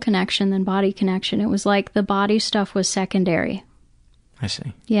soul connection than body connection. It was like the body stuff was secondary. I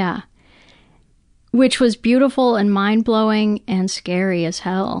see. Yeah. Which was beautiful and mind-blowing and scary as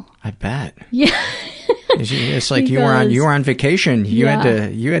hell. I bet. Yeah. It's like you were on vacation. You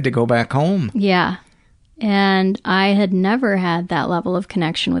had to go back home. Yeah. And I had never had that level of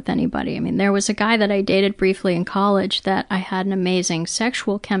connection with anybody. I mean, there was a guy that I dated briefly in college that I had an amazing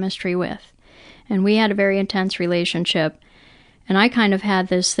sexual chemistry with. And we had a very intense relationship. And I kind of had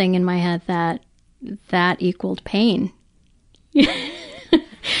this thing in my head that equaled pain.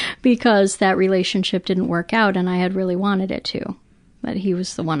 Because that relationship didn't work out and I had really wanted it to. But he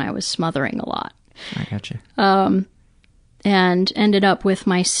was the one I was smothering a lot. I got you. And ended up with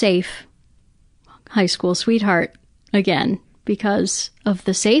my safe high school sweetheart again because of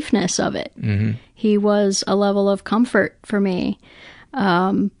the safeness of it. Mm-hmm. He was a level of comfort for me,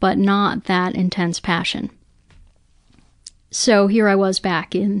 but not that intense passion. So here I was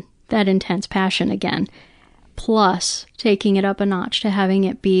back in that intense passion again, plus taking it up a notch to having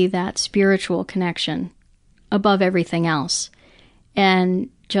it be that spiritual connection above everything else. And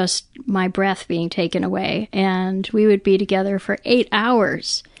just my breath being taken away. And we would be together for 8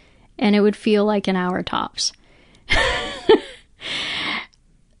 hours. And it would feel like an hour tops.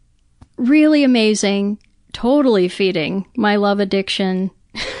 Really amazing, totally feeding my love addiction,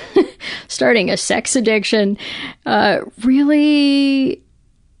 starting a sex addiction. Really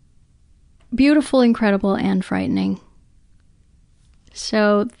beautiful, incredible, and frightening.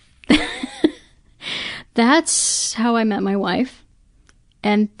 So that's how I met my wife.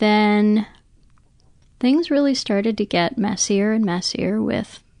 And then things really started to get messier and messier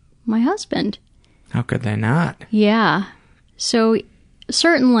with my husband. How could they not? Yeah. So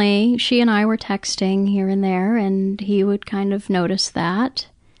certainly she and I were texting here and there, and he would kind of notice that.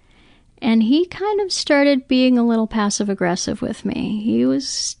 And he kind of started being a little passive-aggressive with me. He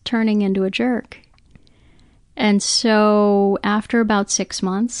was turning into a jerk. And so after about 6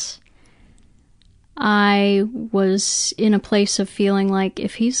 months, I was in a place of feeling like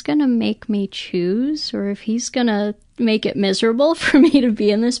if he's going to make me choose, or if he's going to make it miserable for me to be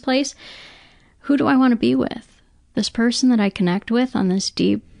in this place, who do I want to be with? This person that I connect with on this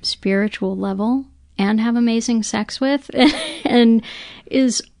deep spiritual level and have amazing sex with and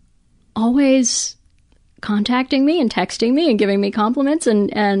is always contacting me and texting me and giving me compliments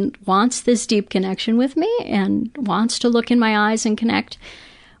and wants this deep connection with me and wants to look in my eyes and connect,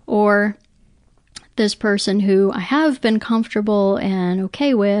 or this person who I have been comfortable and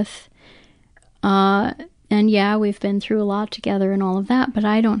okay with, and yeah, we've been through a lot together and all of that, but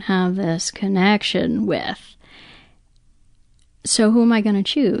I don't have this connection with. So who am I going to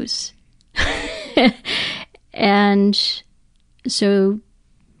choose? And so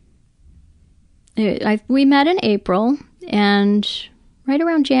we met in April, and right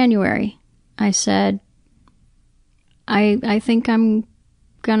around January, I said, I think I'm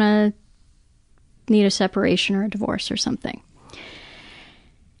going to need a separation or a divorce or something.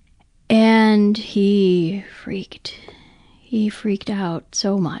 And he freaked out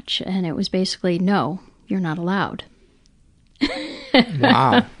so much, and it was basically, no, you're not allowed.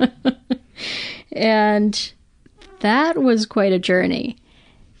 Wow. And that was quite a journey.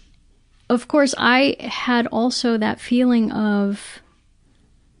 of course, I had also that feeling of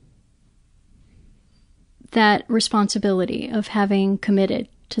that responsibility of having committed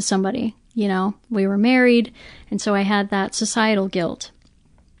to somebody. You know, we were married, and so I had that societal guilt,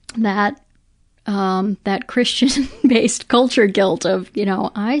 that Christian-based culture guilt of, you know,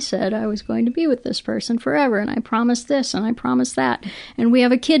 I said I was going to be with this person forever, and I promised this, and I promised that, and we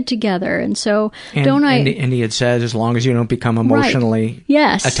have a kid together, and so And he had said, as long as you don't become emotionally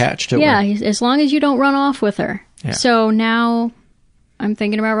attached to her. Yeah, as long as you don't run off with her. Yeah. So now I'm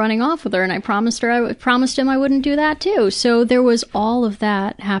thinking about running off with her, and I promised him I wouldn't do that too. So there was all of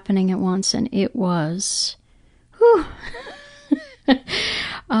that happening at once, and it was, whew.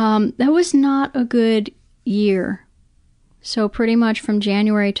 That was not a good year. So pretty much from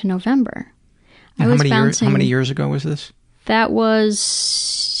January to November. How many years ago was this? That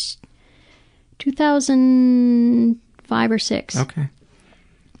was 2005 or 6. Okay.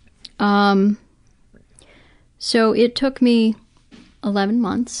 So it took me 11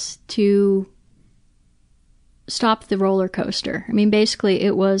 months to stop the roller coaster. I mean, basically,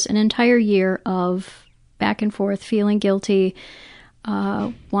 it was an entire year of back and forth, feeling guilty,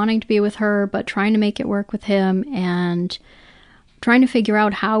 wanting to be with her, but trying to make it work with him, and trying to figure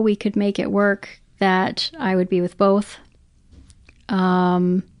out how we could make it work that I would be with both. It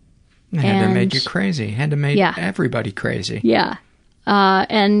had to make you crazy. It had to make everybody crazy. Yeah.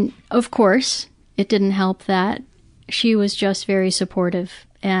 And of course, it didn't help that she was just very supportive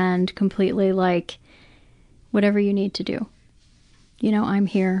and completely like, whatever you need to do. You know, I'm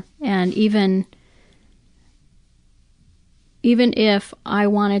here. And even if I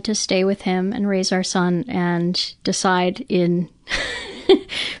wanted to stay with him and raise our son and decide in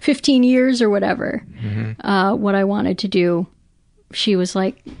 15 years or whatever, what I wanted to do, she was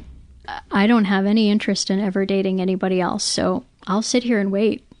like, I don't have any interest in ever dating anybody else, so I'll sit here and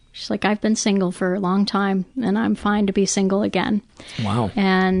wait. She's like, I've been single for a long time, and I'm fine to be single again. Wow.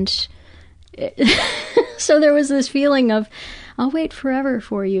 And so there was this feeling of, I'll wait forever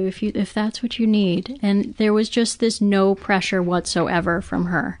for you if that's what you need. And there was just this no pressure whatsoever from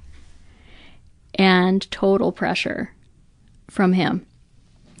her. And total pressure from him.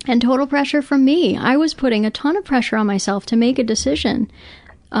 And total pressure from me. I was putting a ton of pressure on myself to make a decision.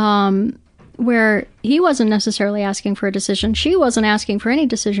 Where he wasn't necessarily asking for a decision. She wasn't asking for any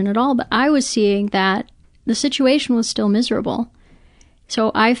decision at all, but I was seeing that the situation was still miserable.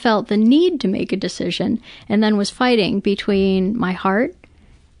 So I felt the need to make a decision, and then was fighting between my heart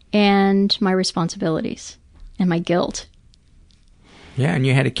and my responsibilities and my guilt. Yeah, and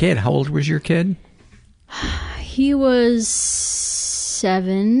you had a kid. How old was your kid? He was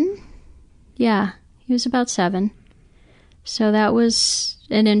 7. Yeah, he was about 7. So that was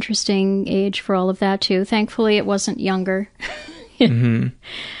an interesting age for all of that, too. Thankfully, it wasn't younger.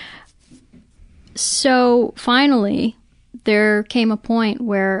 So finally, there came a point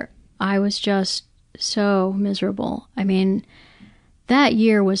where I was just so miserable. I mean, that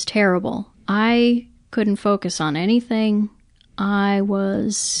year was terrible. I couldn't focus on anything. I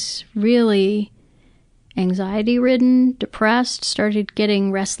was really anxiety-ridden, depressed, started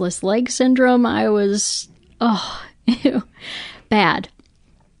getting restless leg syndrome. I was, bad.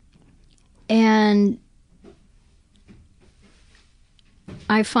 And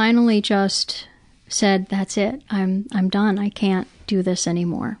I finally just said, that's it. I'm done. I can't do this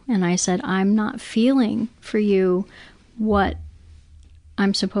anymore. And I said, I'm not feeling for you what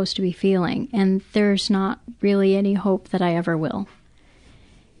I'm supposed to be feeling. And there's not really any hope that I ever will.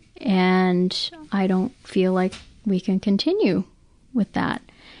 And I don't feel like we can continue with that.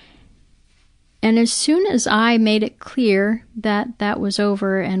 And as soon as I made it clear that that was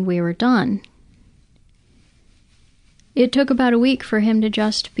over and we were done, it took about a week for him to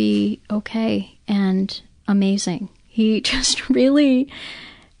just be okay and amazing. He just really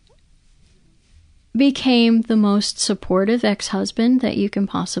became the most supportive ex-husband that you can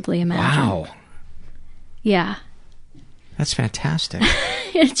possibly imagine. Wow. Yeah. That's fantastic.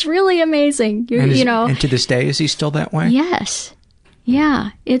 It's really amazing. And to this day, is he still that way? Yes.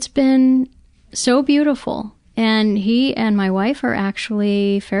 Yeah. It's been so beautiful. And he and my wife are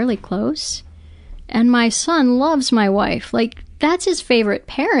actually fairly close. And my son loves my wife. Like, that's his favorite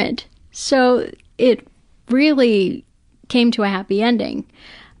parent. So it really came to a happy ending.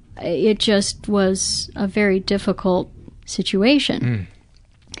 It just was a very difficult situation.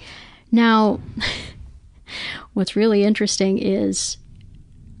 Now, what's really interesting is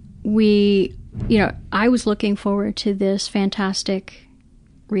I was looking forward to this fantastic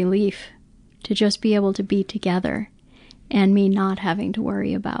relief to just be able to be together and me not having to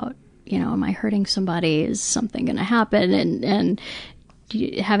worry about, am I hurting somebody? Is something going to happen? And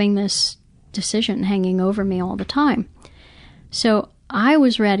having this decision hanging over me all the time. So I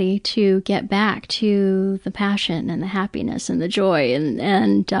was ready to get back to the passion and the happiness and the joy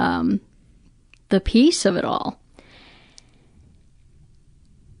and the peace of it all.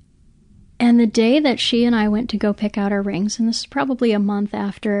 And the day that she and I went to go pick out our rings, and this is probably a month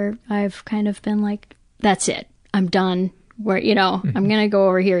after I've kind of been like, that's it, I'm done. I'm going to go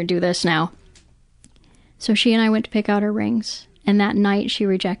over here and do this now. So she and I went to pick out our rings, and that night she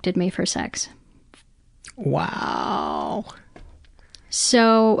rejected me for sex. Wow.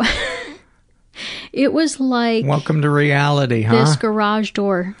 So it was like... Welcome to reality, huh? This garage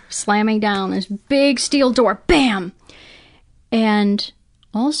door slamming down, this big steel door, bam! And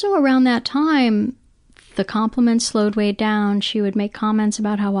also around that time, the compliments slowed way down. She would make comments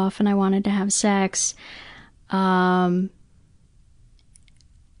about how often I wanted to have sex.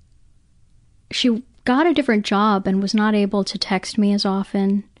 She got a different job and was not able to text me as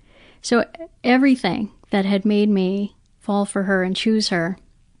often. So everything that had made me fall for her and choose her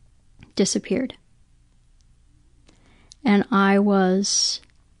disappeared. And I was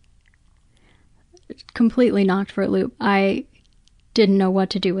completely knocked for a loop. I didn't know what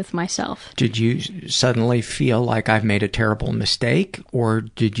to do with myself. Did you suddenly feel like I've made a terrible mistake, or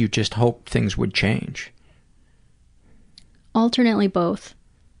did you just hope things would change? Alternately both.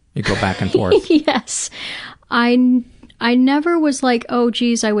 You go back and forth. Yes. I never was like, oh,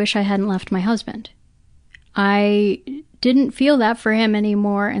 geez, I wish I hadn't left my husband. I didn't feel that for him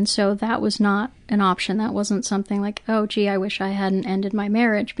anymore, and so that was not an option. That wasn't something like, oh, gee, I wish I hadn't ended my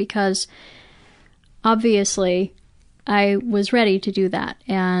marriage, because obviously I was ready to do that.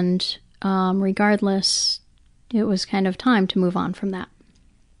 And regardless, it was kind of time to move on from that.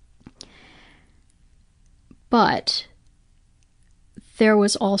 But there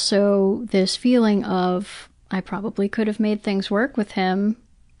was also this feeling of, I probably could have made things work with him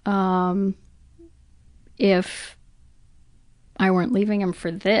if I weren't leaving him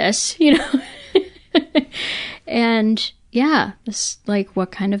for this, And yeah, this, like,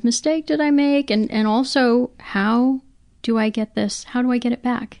 what kind of mistake did I make? And also, how do I get this? How do I get it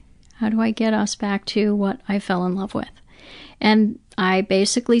back? How do I get us back to what I fell in love with? And I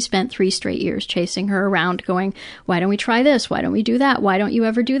basically spent 3 straight years chasing her around going, why don't we try this? Why don't we do that? Why don't you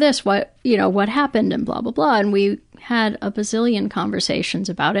ever do this? What happened? And blah, blah, blah. And we had a bazillion conversations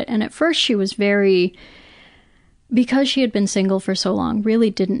about it. And at first she was because she had been single for so long, really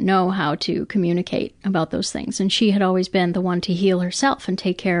didn't know how to communicate about those things. And she had always been the one to heal herself and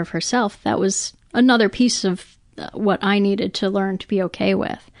take care of herself. That was another piece of what I needed to learn to be okay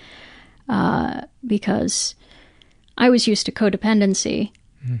with. Because I was used to codependency,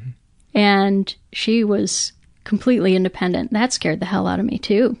 and she was completely independent. That scared the hell out of me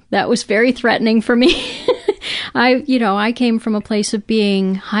too. That was very threatening for me. I came from a place of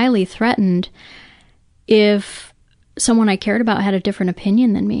being highly threatened if someone I cared about had a different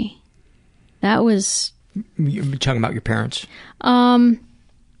opinion than me. That was... You're talking about your parents?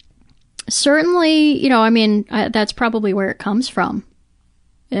 Certainly, that's probably where it comes from.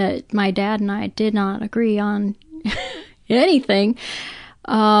 My dad and I did not agree on anything.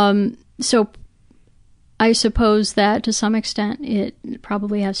 So I suppose that to some extent it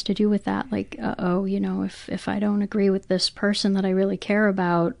probably has to do with that. Like, if I don't agree with this person that I really care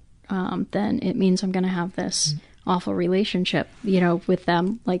about, then it means I'm going to have this awful relationship, with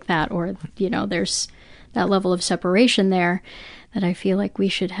them like that. Or, there's that level of separation there that I feel like we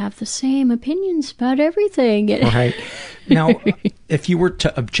should have the same opinions about everything. Right. Now, if you were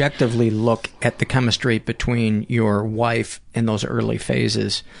to objectively look at the chemistry between your wife in those early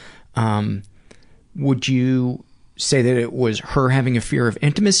phases, would you say that it was her having a fear of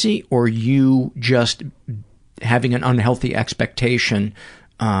intimacy, or you just having an unhealthy expectation,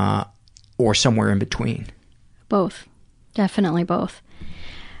 or somewhere in between? Both. Definitely both.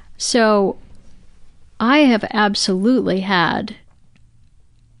 So I have absolutely had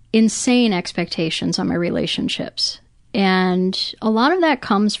insane expectations on my relationships. And a lot of that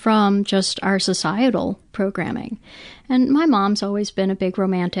comes from just our societal programming. And my mom's always been a big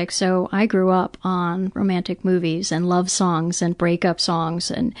romantic, so I grew up on romantic movies and love songs and breakup songs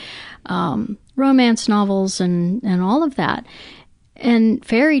and romance novels and all of that. And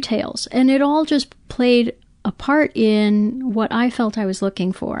fairy tales. And it all just played a part in what I felt I was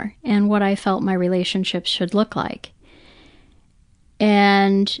looking for and what I felt my relationships should look like.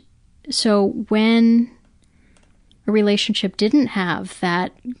 And so when a relationship didn't have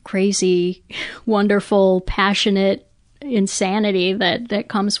that crazy, wonderful, passionate insanity that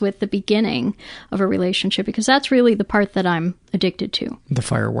comes with the beginning of a relationship, because that's really the part that I'm addicted to. The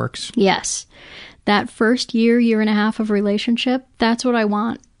fireworks. Yes. That first year and a half of relationship, that's what I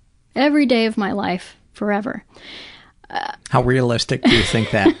want. every day of my life, forever. How realistic do you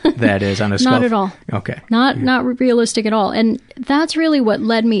think that is on a scale? Not at all. Okay. Not realistic at all. And that's really what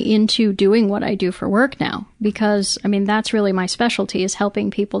led me into doing what I do for work now. Because, I mean, that's really my specialty, is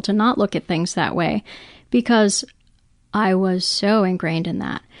helping people to not look at things that way. Because I was so ingrained in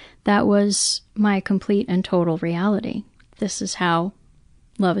that. That was my complete and total reality. This is how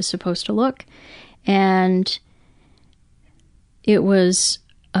love is supposed to look. And it was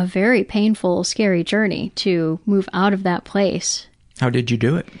a very painful, scary journey to move out of that place. How did you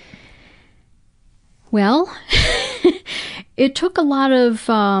do it? Well, it took a lot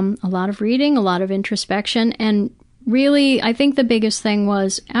of reading, a lot of introspection, and really, I think the biggest thing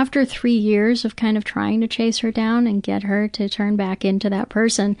was after 3 years of kind of trying to chase her down and get her to turn back into that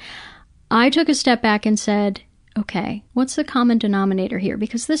person, I took a step back and said, okay, what's the common denominator here?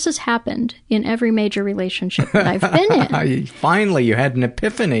 Because this has happened in every major relationship that I've been in. Finally, you had an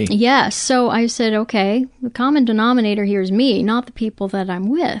epiphany. Yes. So I said, okay, the common denominator here is me, not the people that I'm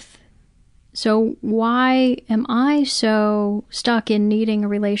with. So why am I so stuck in needing a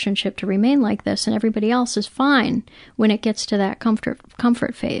relationship to remain like this, and everybody else is fine when it gets to that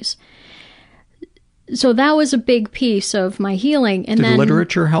comfort phase? So that was a big piece of my healing. And did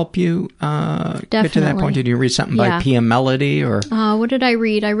literature help you get to that point? Did you read something by P.M. Melody? Or what did I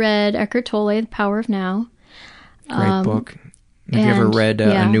read? I read Eckhart Tolle, The Power of Now. Great book. Have you ever read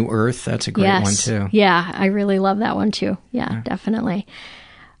A New Earth? That's a great one, too. Yeah, I really love that one, too. Yeah, definitely.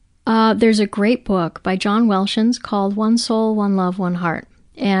 There's a great book by John Welshons called One Soul, One Love, One Heart.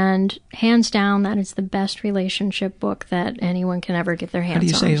 And hands down, that is the best relationship book that anyone can ever get their hands on. How do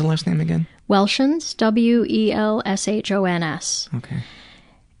you say his last name again? Welshons, Welshons. Okay.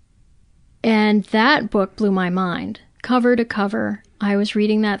 And that book blew my mind. Cover to cover, I was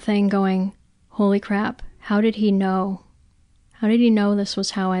reading that thing going, holy crap, how did he know? How did he know this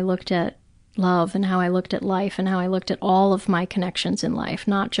was how I looked at love and how I looked at life and how I looked at all of my connections in life,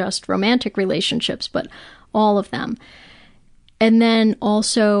 not just romantic relationships, but all of them. And then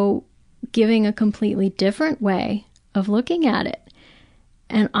also giving a completely different way of looking at it.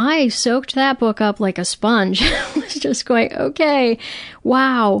 And I soaked that book up like a sponge. I was just going, okay,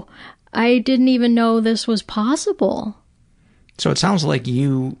 wow, I didn't even know this was possible. So it sounds like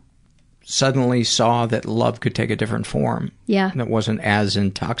you suddenly saw that love could take a different form. Yeah. That wasn't as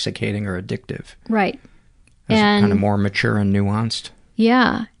intoxicating or addictive. Right. It was kind of more mature and nuanced.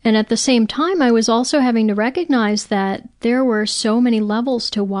 Yeah. And at the same time, I was also having to recognize that there were so many levels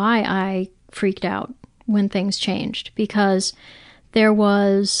to why I freaked out when things changed. Because there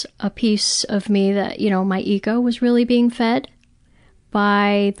was a piece of me that, my ego was really being fed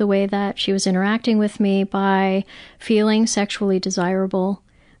by the way that she was interacting with me, by feeling sexually desirable,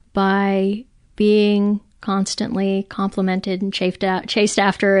 by being constantly complimented and chased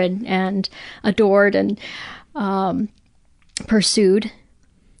after and adored and pursued.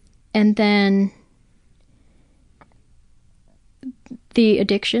 And then the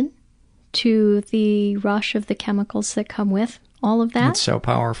addiction to the rush of the chemicals that come with all of that. It's so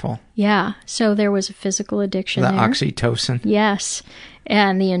powerful. Yeah. So there was a physical addiction the there. Oxytocin. Yes.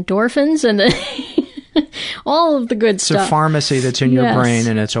 And the endorphins and the all of the good stuff. It's a pharmacy that's in your brain,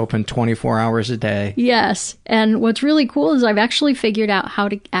 and it's open 24 hours a day. Yes. And what's really cool is I've actually figured out how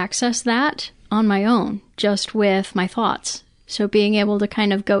to access that on my own, just with my thoughts. So being able to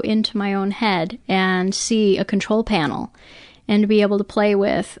kind of go into my own head and see a control panel and to be able to play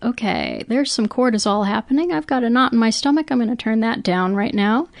with, okay, there's some cortisol happening. I've got a knot in my stomach. I'm going to turn that down right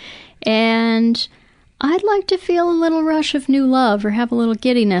now. And I'd like to feel a little rush of new love or have a little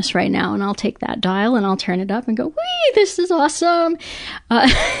giddiness right now. And I'll take that dial and I'll turn it up and go, whee, this is awesome.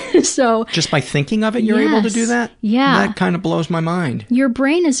 So just by thinking of it, you're able to do that? Yeah. That kind of blows my mind. Your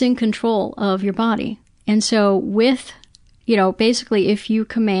brain is in control of your body. And so with, basically if you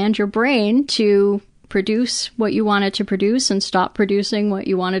command your brain to produce what you want it to produce and stop producing what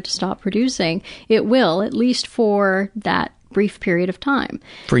you want it to stop producing, it will, at least for that brief period of time.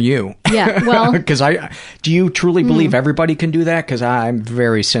 For you. Yeah, well. Because do you truly believe everybody can do that? Because I'm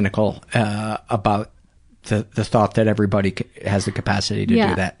very cynical about the thought that everybody has the capacity to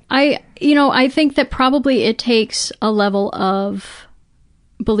do that. I think that probably it takes a level of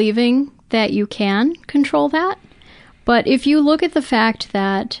believing that you can control that. But if you look at the fact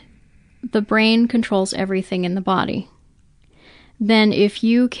that the brain controls everything in the body, then if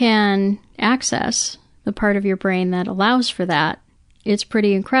you can access the part of your brain that allows for that, it's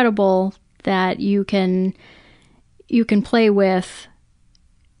pretty incredible that you can play with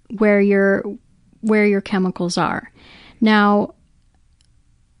where your chemicals are. Now,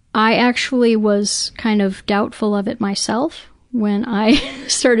 I actually was kind of doubtful of it myself when I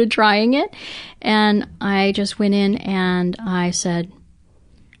started trying it. And I just went in and I said,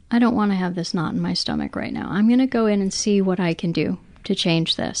 I don't want to have this knot in my stomach right now. I'm going to go in and see what I can do to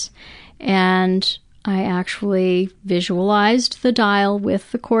change this. And I actually visualized the dial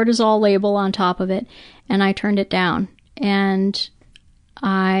with the cortisol label on top of it, and I turned it down. And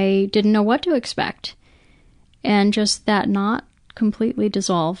I didn't know what to expect. And just that knot completely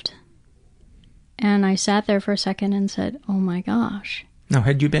dissolved. And I sat there for a second and said, oh my gosh. Now,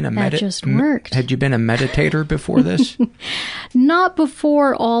 had you been a that just worked. Had you been a meditator before this? Not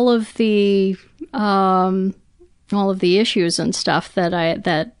before all of the issues and stuff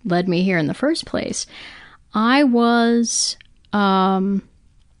that led me here in the first place. I was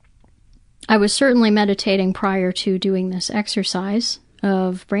certainly meditating prior to doing this exercise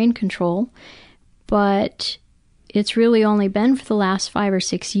of brain control, but it's really only been for the last 5 or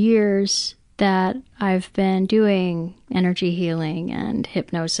 6 years that I've been doing energy healing and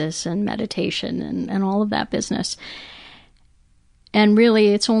hypnosis and meditation and all of that business. And really,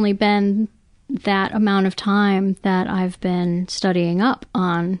 it's only been that amount of time that I've been studying up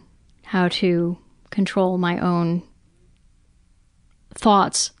on how to control my own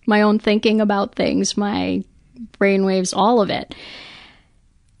thoughts, my own thinking about things, my brainwaves, all of it.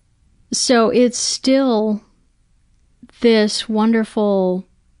 So it's still this wonderful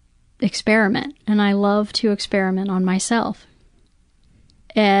experiment, and I love to experiment on myself.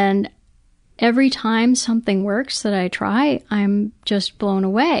 And every time something works that I try, I'm just blown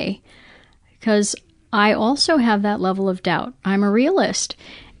away, because I also have that level of doubt. I'm a realist.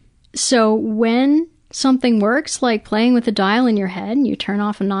 So when something works, like playing with a dial in your head and you turn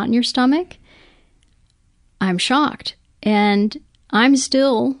off a knot in your stomach, I'm shocked. And I'm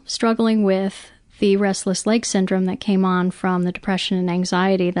still struggling with the restless leg syndrome that came on from the depression and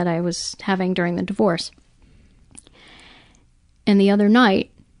anxiety that I was having during the divorce. And the other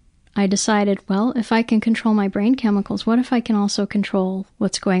night, I decided, well, if I can control my brain chemicals, what if I can also control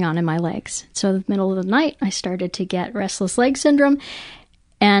what's going on in my legs? So in the middle of the night, I started to get restless leg syndrome,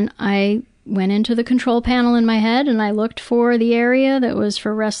 and I went into the control panel in my head, and I looked for the area that was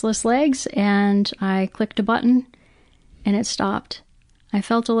for restless legs, and I clicked a button, and it stopped. I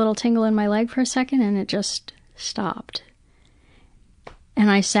felt a little tingle in my leg for a second, and it just stopped.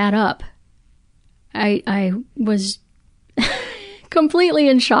 And I sat up. I was completely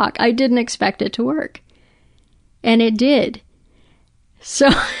in shock. I didn't expect it to work. And it did. So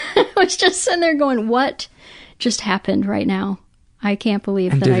I was just sitting there going, what just happened right now? I can't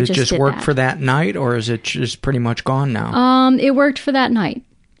believe that I just did that. Did it just work for that night, or is it just pretty much gone now? It worked for that night.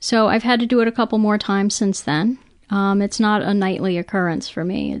 So I've had to do it a couple more times since then. It's not a nightly occurrence for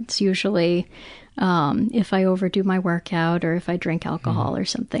me. It's usually if I overdo my workout or if I drink alcohol or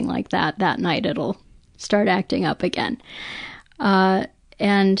something like that, that night it'll start acting up again.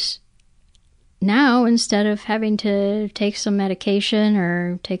 And now, instead of having to take some medication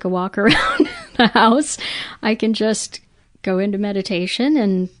or take a walk around the house, I can just go into meditation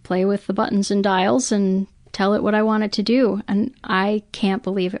and play with the buttons and dials and tell it what I want it to do. And I can't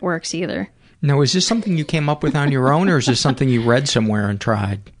believe it works either. Now, is this something you came up with on your own, or is this something you read somewhere and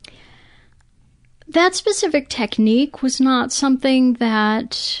tried? That specific technique was not something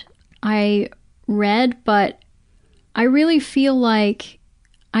that I read, but I really feel like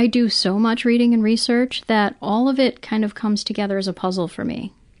I do so much reading and research that all of it kind of comes together as a puzzle for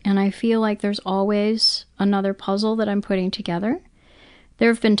me. And I feel like there's always another puzzle that I'm putting together. There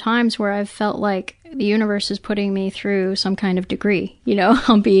have been times where I've felt like the universe is putting me through some kind of degree. You know,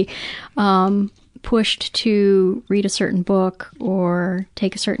 I'll be pushed to read a certain book or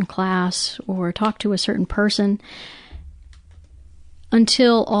take a certain class or talk to a certain person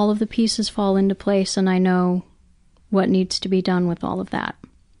until all of the pieces fall into place and I know what needs to be done with all of that.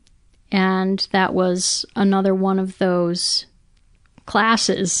 And that was another one of those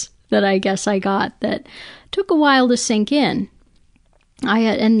classes that I guess I got that took a while to sink in.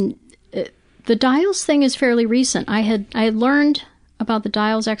 The dials thing is fairly recent. I had learned about the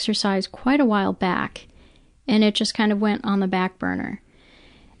dials exercise quite a while back, and it just kind of went on the back burner.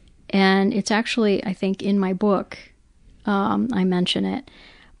 And it's actually, I think, in my book, I mention it.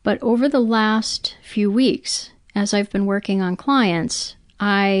 But over the last few weeks, as I've been working on clients,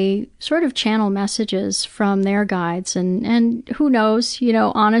 I sort of channel messages from their guides, and who knows, you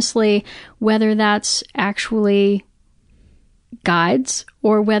know, honestly, whether that's actually guides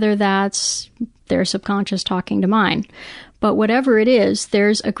or whether that's their subconscious talking to mine. But whatever it is,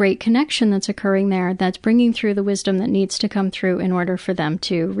 there's a great connection that's occurring there that's bringing through the wisdom that needs to come through in order for them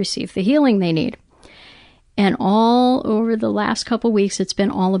to receive the healing they need. And all over the last couple weeks, it's been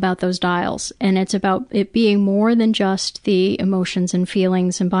all about those dials. And it's about it being more than just the emotions and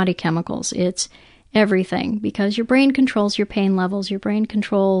feelings and body chemicals. It's everything, because your brain controls your pain levels. Your brain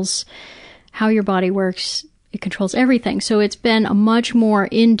controls how your body works. It controls everything. So it's been a much more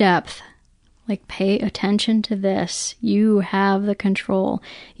in-depth, like, pay attention to this. You have the control.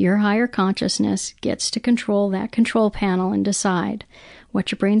 Your higher consciousness gets to control that control panel and decide what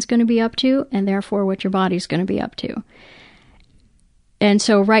your brain's going to be up to, and therefore what your body's going to be up to. And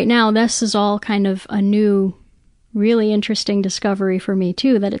so right now, this is all kind of a new, really interesting discovery for me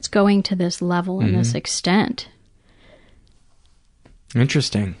too, that it's going to this level and this extent.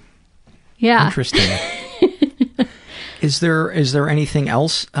 Interesting. Yeah. Interesting. Is there anything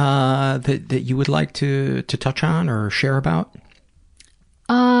else that you would like to touch on or share about?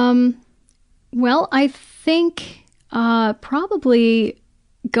 Well, I think probably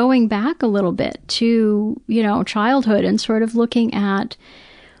going back a little bit to, childhood and sort of looking at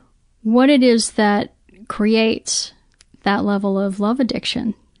what it is that creates that level of love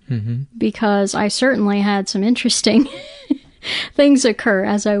addiction. Mm-hmm. Because I certainly had some interesting things occur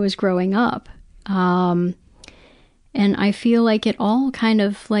as I was growing up. And I feel like it all kind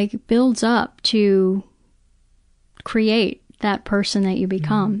of like builds up to create that person that you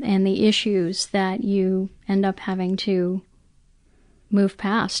become and the issues that you end up having to move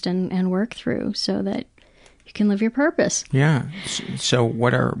past and work through so that you can live your purpose. Yeah. So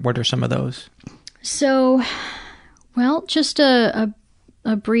what are some of those? So, well, just a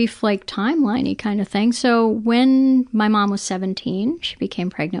brief like timeline-y kind of thing. So when my mom was 17, she became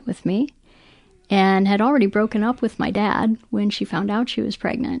pregnant with me and had already broken up with my dad when she found out she was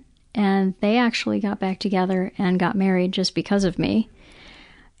pregnant. And they actually got back together and got married just because of me.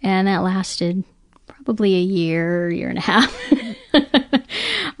 And that lasted probably a year and a half.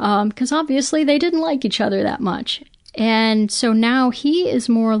 Because obviously they didn't like each other that much. And so now he is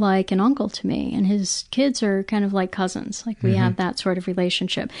more like an uncle to me, and his kids are kind of like cousins. Like we have that sort of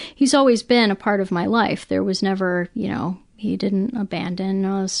relationship. He's always been a part of my life. There was never, he didn't abandon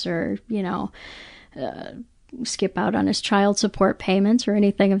us or, skip out on his child support payments or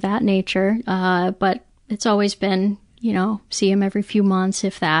anything of that nature. But it's always been, see him every few months,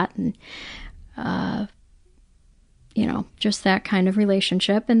 if that, and, just that kind of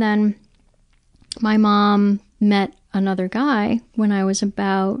relationship. And then my mom met another guy when I was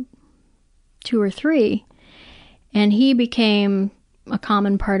about 2 or 3, and he became a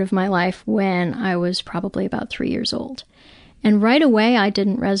common part of my life when I was probably about 3 years old. And right away, I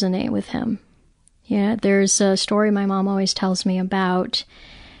didn't resonate with him. Yeah, there's a story my mom always tells me about.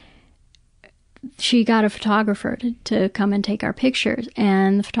 She got a photographer to come and take our pictures,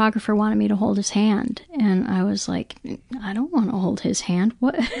 and the photographer wanted me to hold his hand. And I was like, I don't want to hold his hand.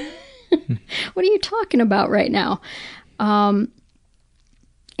 What? What are you talking about right now?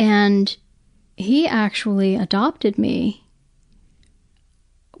 And he actually adopted me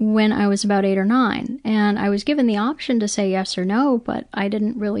when I was about 8 or 9. And I was given the option to say yes or no, but I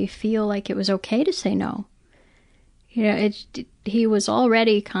didn't really feel like it was okay to say no. He was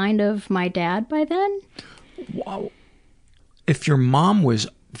already kind of my dad by then. Wow. If your mom was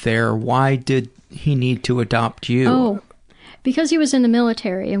there, why did he need to adopt you? Oh, because he was in the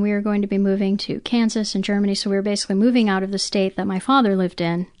military and we were going to be moving to Kansas and Germany. So we were basically moving out of the state that my father lived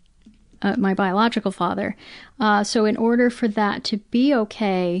in, my biological father. So in order for that to be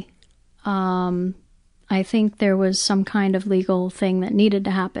okay, I think there was some kind of legal thing that needed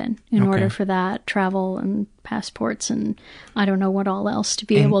to happen in order for that travel and passports and I don't know what all else to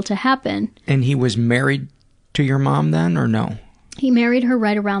be able to happen. And he was married to your mom then, or no? He married her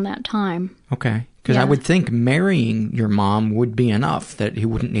right around that time. Okay. Because I would think marrying your mom would be enough, that he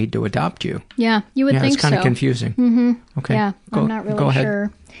wouldn't need to adopt you. Yeah, you would think so. Yeah, it's kind of confusing. Mm-hmm. Okay. Yeah, I'm not really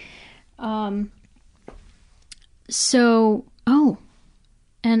sure. And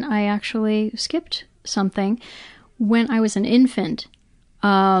I actually skipped something. When I was an infant,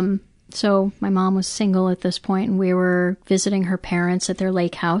 so my mom was single at this point, and we were visiting her parents at their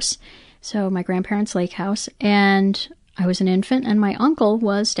lake house, so my grandparents' lake house, and I was an infant, and my uncle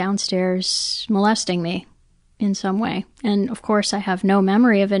was downstairs molesting me in some way. And of course, I have no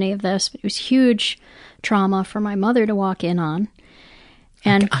memory of any of this, but it was huge trauma for my mother to walk in on.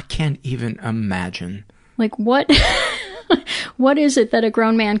 And I can't even imagine. Like, what what is it that a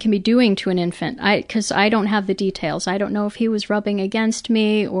grown man can be doing to an infant? Because I don't have the details. I don't know if he was rubbing against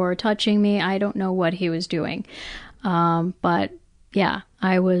me or touching me. I don't know what he was doing. But yeah,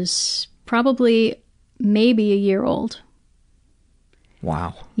 I was probably maybe a year old.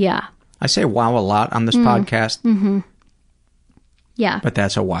 Wow. Yeah. I say wow a lot on this podcast. Mm-hmm. Yeah. But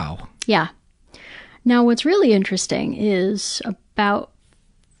that's a wow. Yeah. Now, what's really interesting is about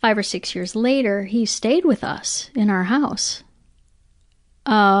 5 or 6 years later, he stayed with us in our house.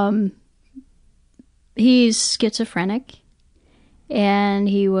 He's schizophrenic, and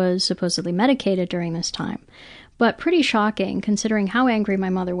he was supposedly medicated during this time. But pretty shocking, considering how angry my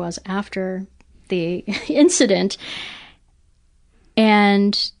mother was after the incident,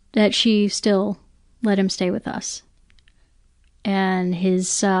 and that she still let him stay with us. And his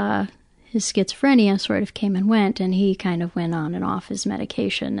schizophrenia sort of came and went, and he kind of went on and off his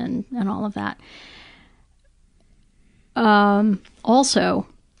medication and all of that. Also,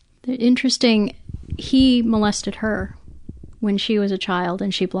 interesting, he molested her when she was a child,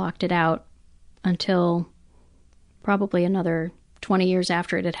 and she blocked it out until probably another 20 years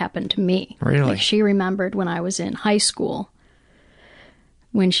after it had happened to me. Really? Like, she remembered when I was in high school,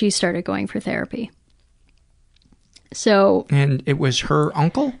 when she started going for therapy. So. And it was her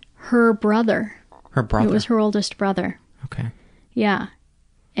uncle? Her brother. Her brother? It was her oldest brother. Okay. Yeah.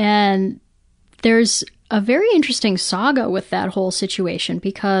 And there's a very interesting saga with that whole situation,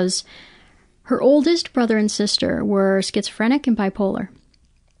 because her oldest brother and sister were schizophrenic and bipolar.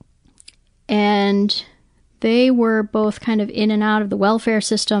 And they were both kind of in and out of the welfare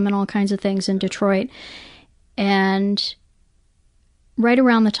system and all kinds of things in Detroit. And right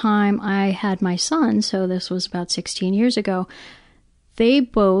around the time I had my son, so this was about 16 years ago, they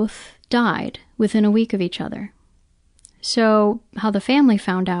both died within a week of each other. So how the family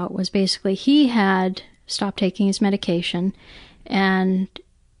found out was basically he had stopped taking his medication and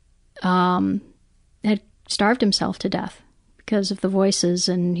had starved himself to death because of the voices,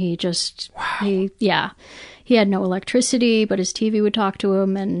 and he just, he had no electricity, but his TV would talk to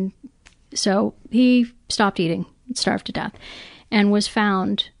him, and so he stopped eating, starved to death, and was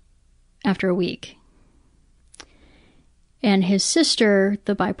found after a week. And his sister,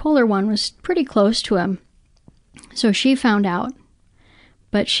 the bipolar one, was pretty close to him, so she found out,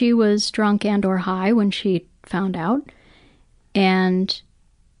 but she was drunk and or high when she found out, and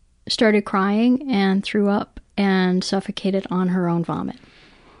started crying and threw up and suffocated on her own vomit.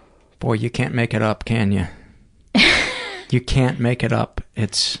 Boy, you can't make it up, can you? You can't make it up.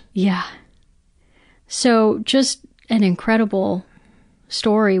 It's... Yeah. So just an incredible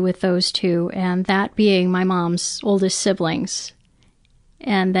story with those two, and that being my mom's oldest siblings,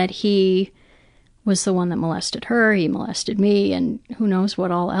 and that he was the one that molested her, he molested me, and who knows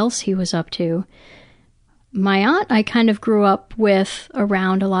what all else he was up to. My aunt, I kind of grew up with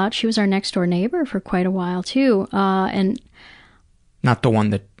around a lot. She was our next door neighbor for quite a while too, and not the one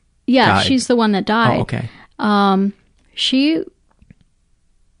that died. She's the one that died. Oh, okay.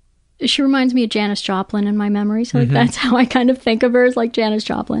 She reminds me of Janis Joplin in my memories. Like, that's how I kind of think of her, as like Janis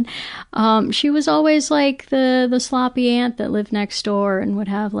Joplin. She was always like the sloppy aunt that lived next door and would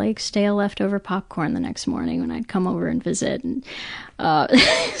have like stale leftover popcorn the next morning when I'd come over and visit. And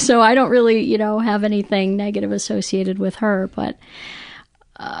so I don't really, have anything negative associated with her. But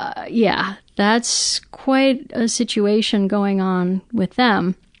yeah, that's quite a situation going on with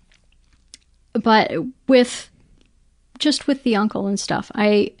them. But with the uncle and stuff,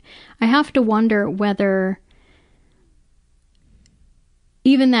 I have to wonder whether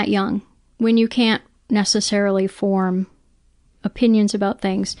even that young, when you can't necessarily form opinions about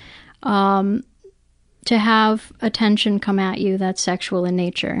things, to have attention come at you that's sexual in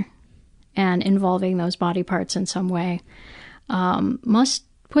nature and involving those body parts in some way, must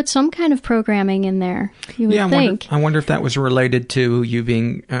put some kind of programming in there, you would think. I wonder if that was related to you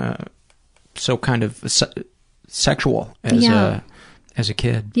being so kind of sexual as a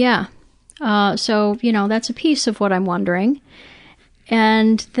kid. Yeah. So, that's a piece of what I'm wondering.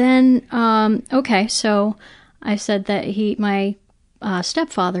 And then, so I said that my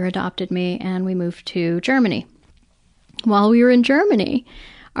stepfather adopted me, and we moved to Germany. While we were in Germany,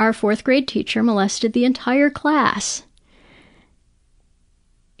 our 4th grade teacher molested the entire class.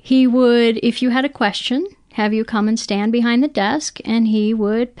 He would, if you had a question, have you come and stand behind the desk, and he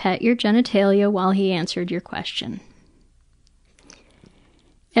would pet your genitalia while he answered your question.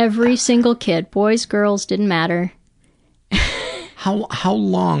 Every single kid, boys, girls, didn't matter. How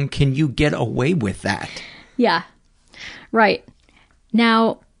long can you get away with that? Yeah, right.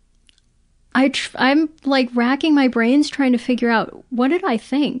 Now, I'm like racking my brains trying to figure out, what did I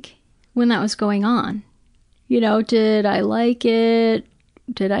think when that was going on? Did I like it?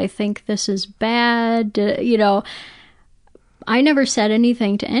 Did I think this is bad? I never said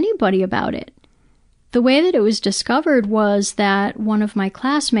anything to anybody about it. The way that it was discovered was that one of my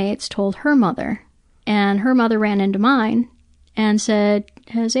classmates told her mother, and her mother ran into mine and said,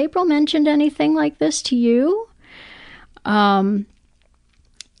 "Has April mentioned anything like this to you?" And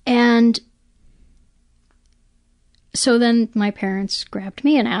So then my parents grabbed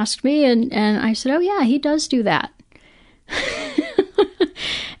me and asked me, and I said, oh yeah, he does do that.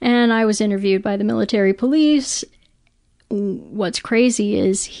 And I was interviewed by the military police. What's crazy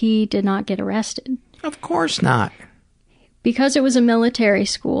is he did not get arrested. Of course not. Because it was a military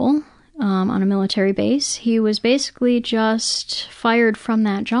school, on a military base, he was basically just fired from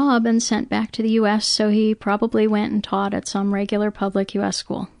that job and sent back to the U.S., so he probably went and taught at some regular public U.S.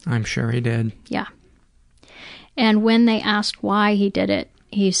 school. I'm sure he did. Yeah. And when they asked why he did it,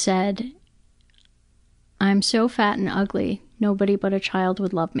 he said, I'm so fat and ugly, nobody but a child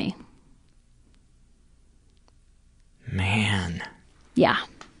would love me. Man. Yeah.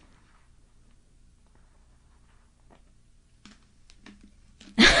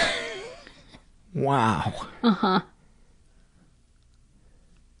 Wow. Uh-huh.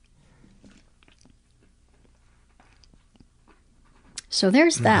 So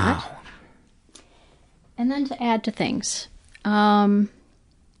there's that. Wow. And then to add to things,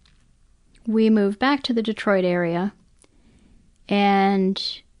 we moved back to the Detroit area,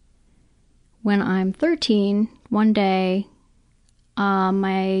 and when I'm 13, one day,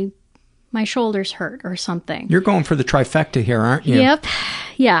 my shoulders hurt or something. You're going for the trifecta here, aren't you? Yep.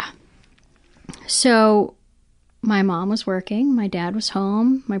 Yeah. So my mom was working, my dad was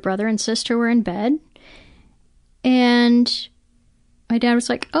home, my brother and sister were in bed, and my dad was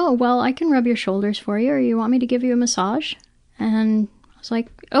like, oh, well, I can rub your shoulders for you, or you want me to give you a massage? And I was like,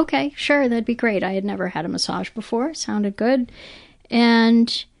 okay, sure, that'd be great. I had never had a massage before. Sounded good.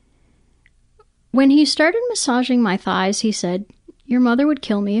 And when he started massaging my thighs, he said, your mother would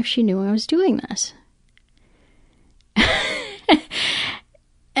kill me if she knew I was doing this.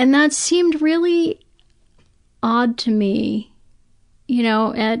 And that seemed really odd to me. You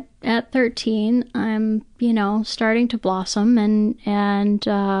know, at 13, I'm, starting to blossom and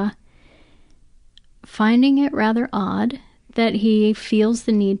finding it rather odd that he feels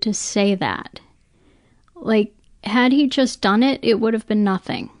the need to say that. Like, had he just done it, it would have been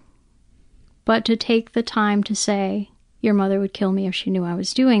nothing. But to take the time to say, your mother would kill me if she knew I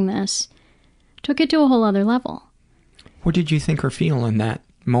was doing this, took it to a whole other level. What did you think or feel in that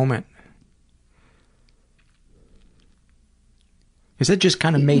moment? Because it just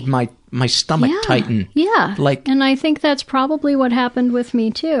kind of made my stomach tighten. Yeah, like, and I think that's probably what happened with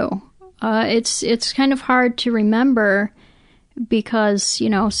me too. It's kind of hard to remember because,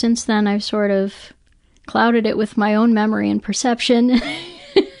 since then I've sort of clouded it with my own memory and perception.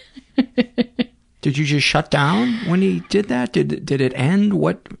 Did you just shut down when he did that? Did it end?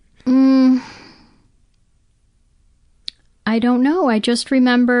 What? I don't know. I just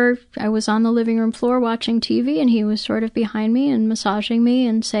remember I was on the living room floor watching TV and he was sort of behind me and massaging me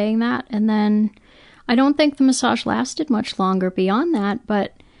and saying that. And then I don't think the massage lasted much longer beyond that,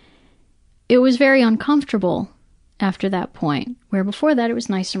 but it was very uncomfortable after that point, where before that it was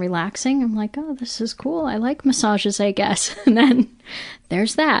nice and relaxing. I'm like, oh, this is cool. I like massages, I guess. And then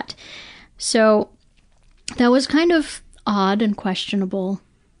there's that. So that was kind of odd and questionable.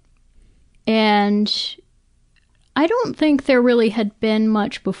 And I don't think there really had been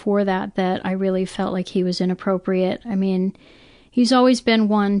much before that I really felt like he was inappropriate. I mean, he's always been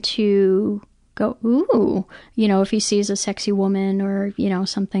one to go, ooh, if he sees a sexy woman or,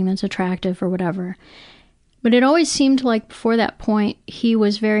 something that's attractive or whatever. But it always seemed like before that point, he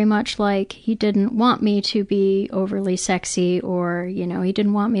was very much like he didn't want me to be overly sexy or, he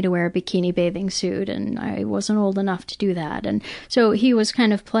didn't want me to wear a bikini bathing suit and I wasn't old enough to do that. And so he was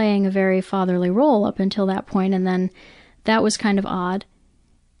kind of playing a very fatherly role up until that point, and then that was kind of odd.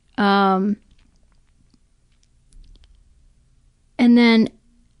 And then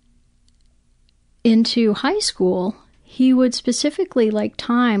into high school, he would specifically like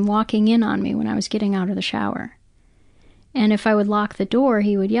time walking in on me when I was getting out of the shower. And if I would lock the door,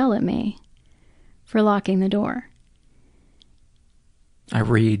 he would yell at me for locking the door. I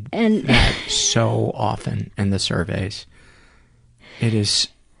read that so often in the surveys. It is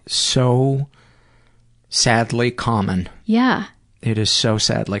so sadly common. Yeah. It is so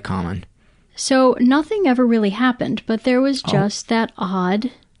sadly common. So nothing ever really happened, but there was just that odd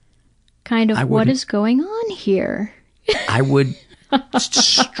kind of what is going on here? I would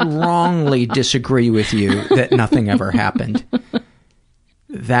strongly disagree with you that nothing ever happened.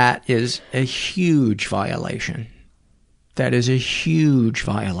 That is a huge violation. That is a huge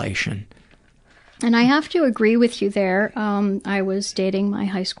violation. And I have to agree with you there. I was dating my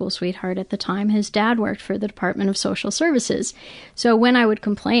high school sweetheart at the time. His dad worked for the Department of Social Services. So when I would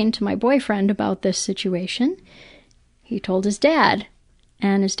complain to my boyfriend about this situation, he told his dad.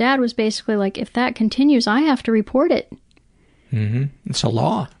 And his dad was basically like, if that continues, I have to report it. Mm-hmm. It's a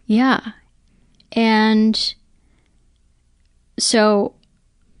law. Yeah. And So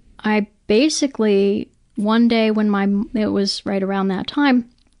I basically, one day when it was right around that time,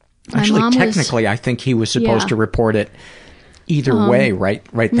 actually, technically, I think he was supposed to report it either way, right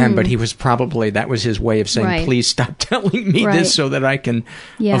then, but he was probably, that was his way of saying, please stop telling me this so that I can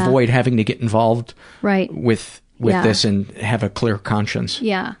avoid having to get involved with this and have a clear conscience.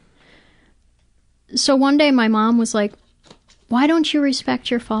 Yeah. So one day my mom was like, why don't you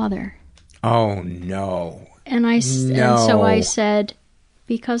respect your father? Oh, no. And so I said,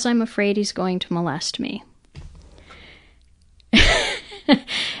 because I'm afraid he's going to molest me.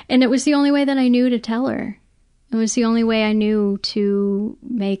 And it was the only way that I knew to tell her. It was the only way I knew to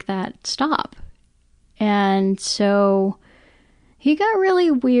make that stop. And so he got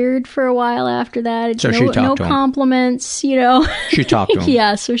really weird for a while after that. So she talked to him. No compliments, you know. She talked to him.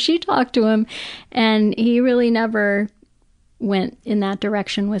 Yeah, so she talked to him. And he really never went in that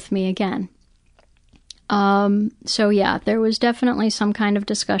direction with me again. So yeah, there was definitely some kind of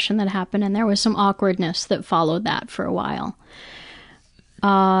discussion that happened, and there was some awkwardness that followed that for a while.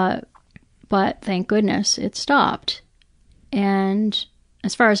 But thank goodness it stopped. And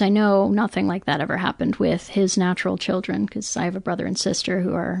as far as I know, nothing like that ever happened with his natural children, because I have a brother and sister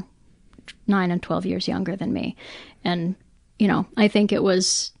who are 9 and 12 years younger than me. And, you know, I think it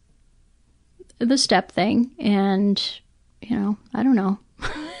was the step thing, and, you know, I don't know.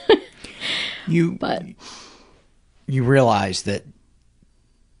 You realize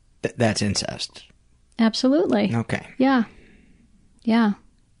that's incest. Absolutely. Okay. Yeah. Yeah.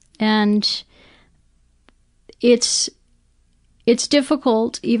 And it's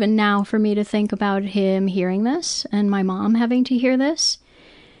difficult even now for me to think about him hearing this and my mom having to hear this.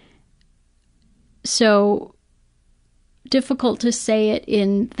 So difficult to say it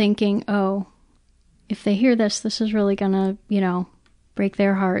in thinking, oh, if they hear this, this is really going to, you know, break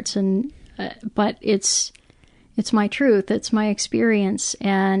their hearts. And but it's my truth, it's my experience,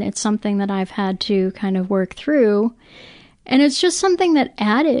 and it's something that I've had to kind of work through. And it's just something that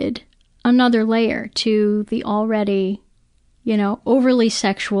added another layer to the already, you know, overly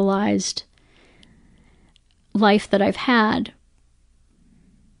sexualized life that I've had,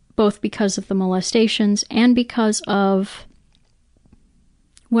 both because of the molestations and because of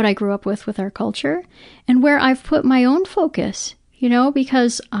what I grew up with our culture, and where I've put my own focus, you know,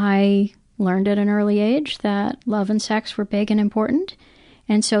 because I learned at an early age that love and sex were big and important,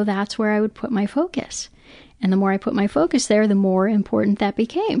 and so that's where I would put my focus. And the more I put my focus there, the more important that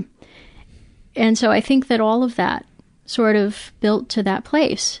became. And so I think that all of that sort of built to that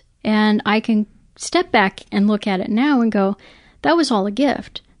place. And I can step back and look at it now and go, that was all a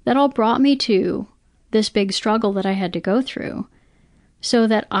gift. That all brought me to this big struggle that I had to go through, so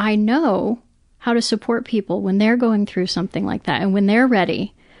that I know how to support people when they're going through something like that, and when they're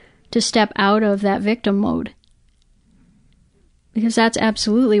ready to step out of that victim mode. Because that's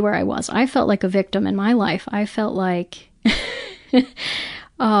absolutely where I was. I felt like a victim in my life. I felt like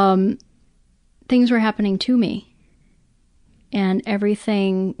things were happening to me, and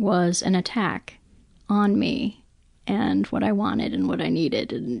everything was an attack on me and what I wanted and what I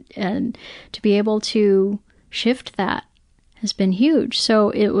needed. And to be able to shift that has been huge. So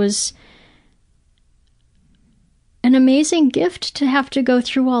it was an amazing gift to have to go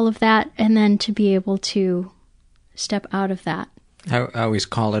through all of that, and then to be able to step out of that. I always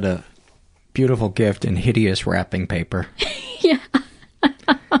call it a beautiful gift in hideous wrapping paper. Yeah.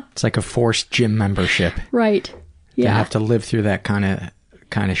 It's like a forced gym membership. Right. Yeah. To have to live through that kind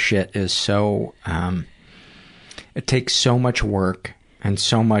of shit is so, it takes so much work and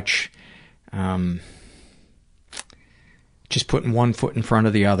so much, just putting one foot in front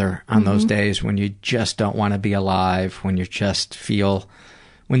of the other on those days when you just don't want to be alive, when you just feel,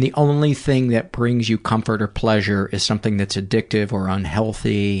 when the only thing that brings you comfort or pleasure is something that's addictive or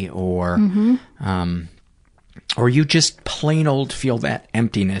unhealthy, or you just plain old feel that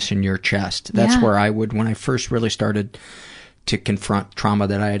emptiness in your chest. That's where I would, when I first really started to confront trauma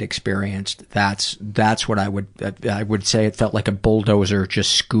that I had experienced, that's what I would say it felt like a bulldozer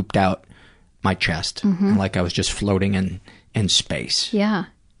just scooped out my chest, and like I was just floating in space. Yeah.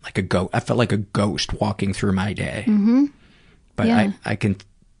 Like I felt like a ghost walking through my day. But I can,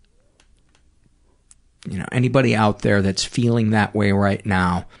 you know, anybody out there that's feeling that way right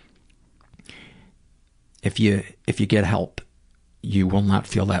now, if you get help, you will not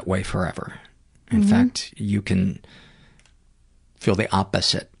feel that way forever. In fact, you can feel the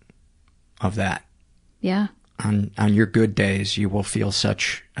opposite of that. Yeah. On your good days, you will feel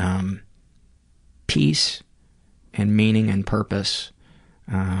such peace and meaning and purpose.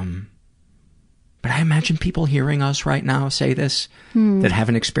 But I imagine people hearing us right now say this, that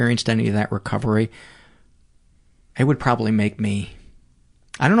haven't experienced any of that recovery, it would probably make me,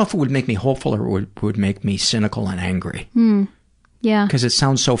 I don't know if it would make me hopeful or would make me cynical and angry. Yeah. Because it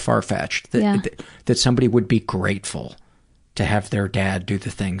sounds so far-fetched that somebody would be grateful to have their dad do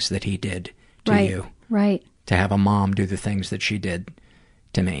the things that he did to you. Right. To have a mom do the things that she did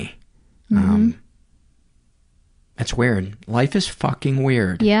to me. It's weird. Life is fucking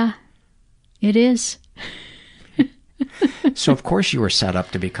weird. Yeah, it is. So, of course, you were set up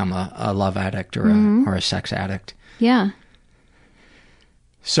to become a love addict or a sex addict. Yeah.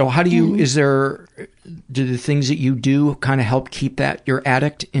 So how do you, do the things that you do kind of help keep your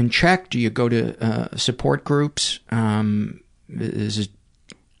addict in check? Do you go to support groups?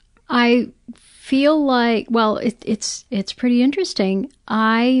 I feel like, well, it's pretty interesting.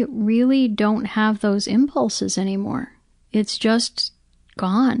 I really don't have those impulses anymore. It's just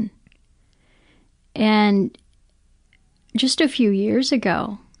gone. And just a few years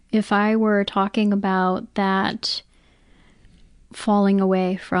ago, if I were talking about that falling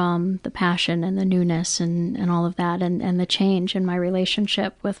away from the passion and the newness and all of that and the change in my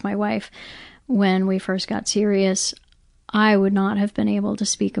relationship with my wife when we first got serious, I would not have been able to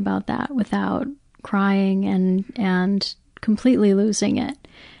speak about that without crying and completely losing it,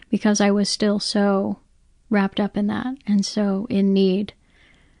 because I was still so wrapped up in that and so in need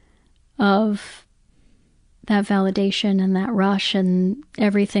of that validation and that rush and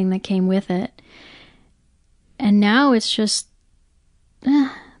everything that came with it. And now it's just,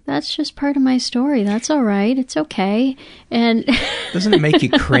 that's just part of my story. That's all right. It's okay. And doesn't it make you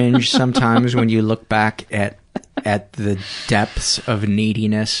cringe sometimes when you look back at the depths of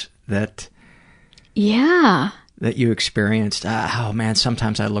neediness that you experienced? Oh man,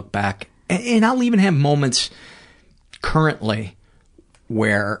 sometimes I look back and I'll even have moments currently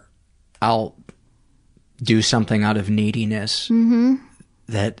where I'll do something out of neediness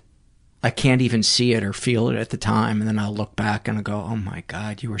that I can't even see it or feel it at the time. And then I'll look back and I'll go, oh my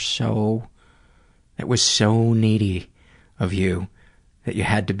God, it was so needy of you that you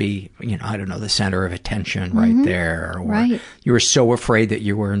had to be, I don't know, the center of attention right there. Or you were so afraid that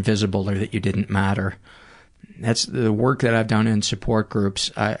you were invisible or that you didn't matter. That's the work that I've done in support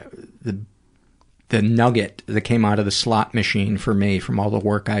groups. The nugget that came out of the slot machine for me from all the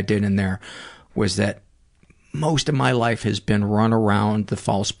work I did in there was that most of my life has been run around the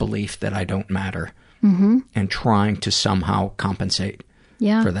false belief that I don't matter and trying to somehow compensate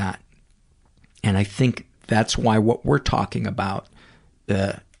for that. And I think that's why what we're talking about,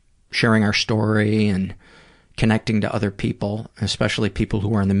 sharing our story and connecting to other people, especially people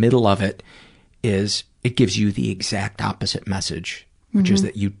who are in the middle of it, is it gives you the exact opposite message, which is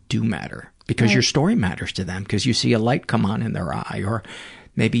that you do matter because your story matters to them, because you see a light come on in their eye, or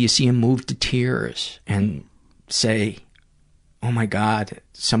maybe you see them move to tears and say, oh my God,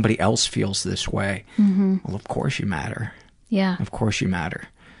 somebody else feels this way. Well, of course you matter. Yeah. Of course you matter.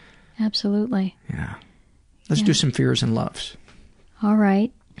 Absolutely. Yeah. Let's do some fears and loves. All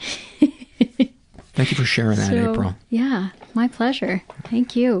right. Thank you for sharing that, April. Yeah, my pleasure.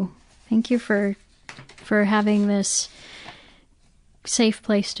 Thank you. Thank you for having this safe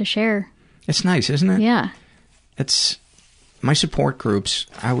place to share. It's nice, isn't it? Yeah. It's my support groups,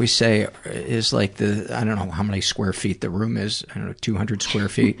 I always say, is like I don't know how many square feet the room is. I don't know, 200 square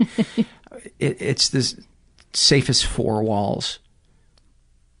feet. It's the safest four walls.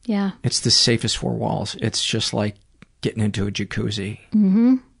 Yeah. It's the safest four walls. It's just like getting into a jacuzzi.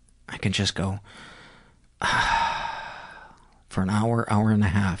 I can just go for an hour and a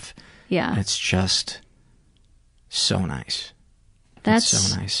half. Yeah. It's just so nice. It's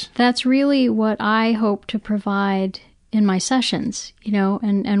so nice. That's really what I hope to provide in my sessions,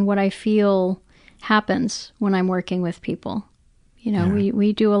 and what I feel happens when I'm working with people.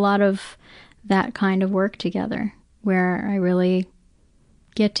 We do a lot of that kind of work together, where I really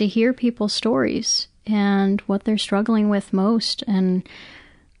get to hear people's stories and what they're struggling with most and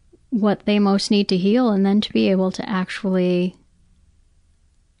what they most need to heal, and then to be able to actually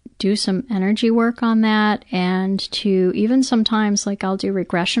do some energy work on that, and to even sometimes, like, I'll do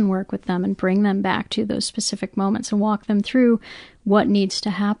regression work with them and bring them back to those specific moments and walk them through what needs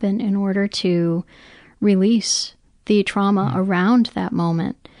to happen in order to release the trauma around that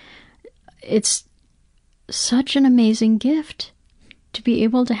moment. It's such an amazing gift to be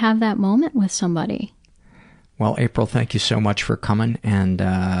able to have that moment with somebody. Well, April, thank you so much for coming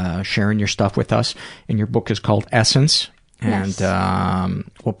and sharing your stuff with us. And your book is called Essence. And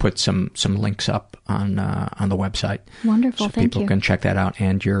we'll put some links up on the website. Wonderful, so thank you. People can check that out,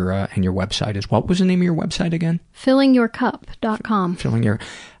 and your website is, what was the name of your website again? FillingYourCup.com.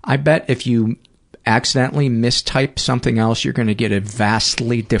 I bet if you accidentally mistype something else, you're going to get a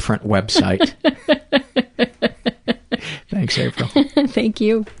vastly different website. Thanks, April. Thank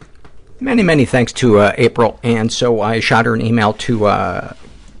you. Many, many thanks to April. And so I shot her an email to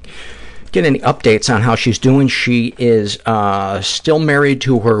get any updates on how she's doing. She is still married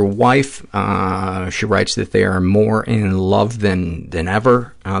to her wife. She writes that they are more in love than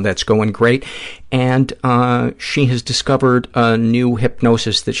ever. That's going great. And she has discovered a new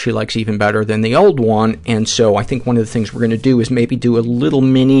hypnosis that she likes even better than the old one. And so I think one of the things we're going to do is maybe do a little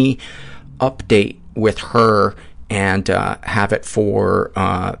mini update with her and have it for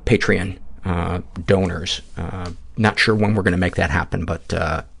Patreon donors. Not sure when we're going to make that happen, but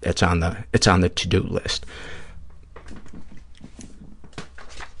it's on the to-do list.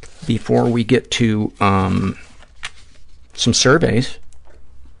 Before we get to some surveys,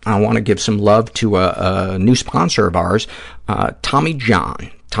 I want to give some love to a new sponsor of ours, Tommy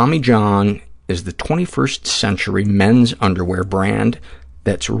John. Tommy John is the 21st century men's underwear brand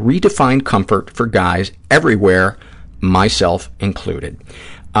that's redefined comfort for guys everywhere, myself included.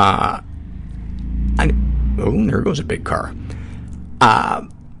 Oh, there goes a big car. I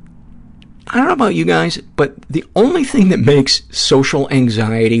don't know about you guys, but the only thing that makes social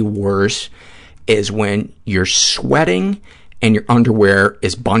anxiety worse is when you're sweating and your underwear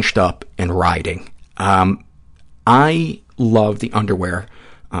is bunched up and riding. I love the underwear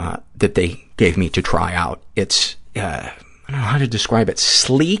that they gave me to try out. It's, I don't know how to describe it,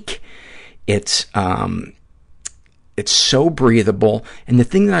 sleek. It's so breathable. And the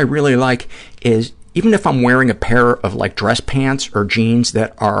thing that I really like is even if I'm wearing a pair of like dress pants or jeans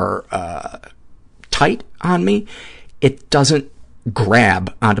that are tight on me, it doesn't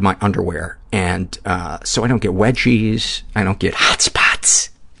grab onto my underwear. And so I don't get wedgies. I don't get hot spots.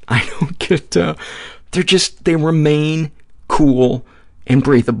 I don't get, they remain cool and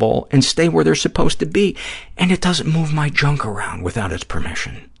breathable and stay where they're supposed to be. And it doesn't move my junk around without its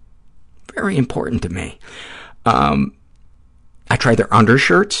permission. Very important to me. I tried their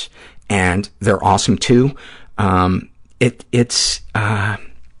undershirts, and they're awesome too. First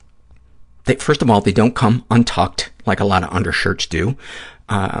of all, they don't come untucked like a lot of undershirts do.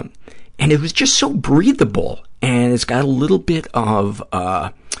 And it was just so breathable, and it's got a little bit of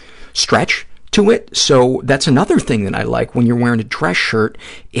stretch to it. So that's another thing that I like when you're wearing a dress shirt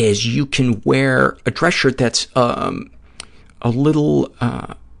is you can wear a dress shirt that's a little...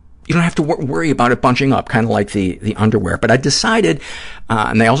 you don't have to worry about it bunching up, kind of like the underwear. But I decided,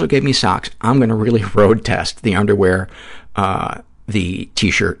 and they also gave me socks, I'm going to really road test the underwear, the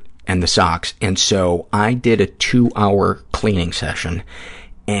T-shirt, and the socks. And so I did a 2-hour cleaning session.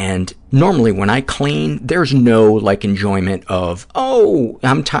 And normally when I clean, there's no like enjoyment of, oh,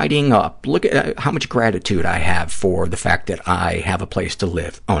 I'm tidying up. Look at how much gratitude I have for the fact that I have a place to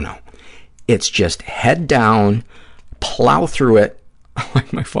live. Oh, no. It's just head down, plow through it,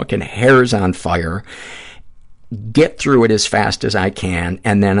 like my fucking hair's on fire, get through it as fast as I can,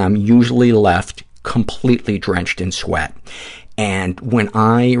 and then I'm usually left completely drenched in sweat. And when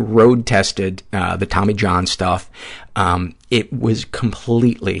I road tested the Tommy John stuff, it was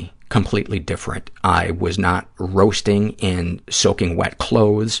completely different. I was not roasting in soaking wet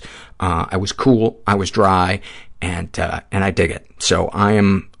clothes. I was cool, I was dry, and I dig it. So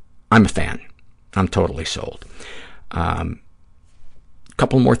I'm a fan. I'm totally sold.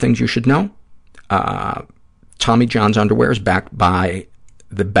 Couple more things you should know. Tommy John's underwear is backed by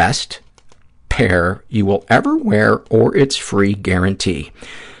the best pair you will ever wear or its free guarantee.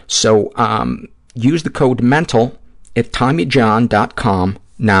 So use the code MENTAL at TommyJohn.com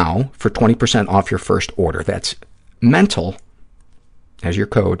now for 20% off your first order. That's MENTAL as your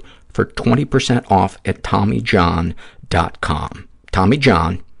code for 20% off at TommyJohn.com. Tommy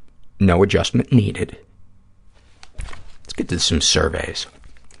John, no adjustment needed. Let's get to some surveys.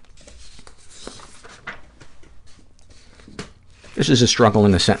 This is a struggle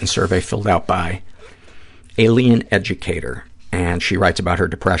in a sentence survey filled out by Alien Educator, and she writes about her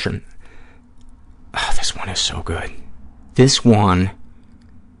depression. Oh, this one is so good. This one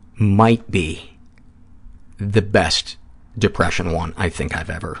might be the best depression one I think I've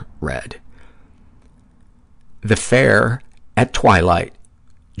ever read. The fair at twilight,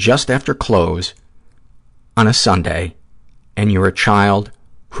 just after close, on a Sunday, and you're a child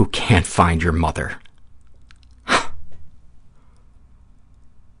who can't find your mother.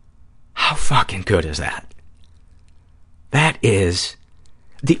 How fucking good is that? That is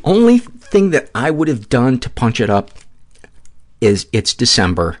the only thing that I would have done to punch it up is it's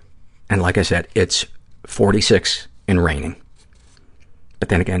December, and like I said, it's 46 and raining. But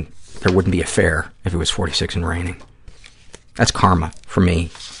then again, there wouldn't be a fair if it was 46 and raining. That's karma for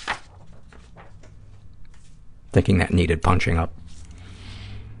me. Thinking that needed punching up.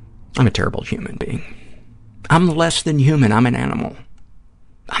 I'm a terrible human being. I'm less than human. I'm an animal.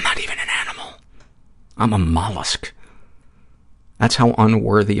 I'm not even an animal. I'm a mollusk. That's how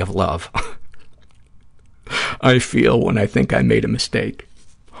unworthy of love I feel when I think I made a mistake.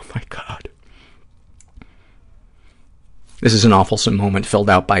 Oh, my God. This is an awfulsome moment filled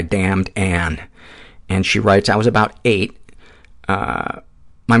out by Damned Anne. And she writes, I was about 8.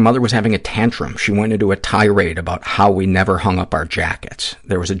 My mother was having a tantrum. She went into a tirade about how we never hung up our jackets.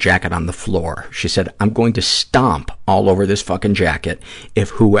 There was a jacket on the floor. She said, I'm going to stomp all over this fucking jacket if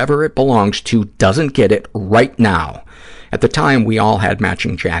whoever it belongs to doesn't get it right now. At the time, we all had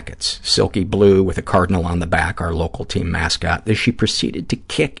matching jackets, silky blue with a cardinal on the back, our local team mascot. As she proceeded to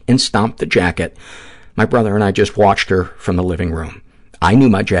kick and stomp the jacket, my brother and I just watched her from the living room. I knew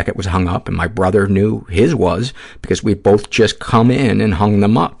my jacket was hung up, and my brother knew his was because we both just come in and hung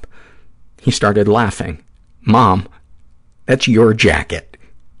them up. He started laughing. Mom, that's your jacket.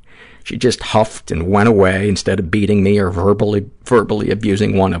 She just huffed and went away instead of beating me or verbally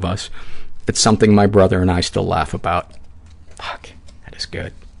abusing one of us. It's something my brother and I still laugh about. Fuck, that is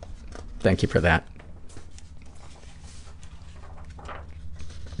good. Thank you for that.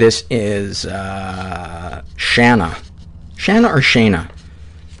 This is Shanna. Shanna or Shana,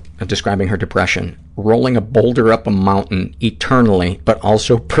 describing her depression. Rolling a boulder up a mountain eternally, but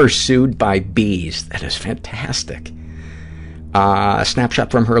also pursued by bees. That is fantastic. A snapshot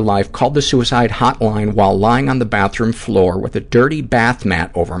from her life. Called the suicide hotline while lying on the bathroom floor with a dirty bath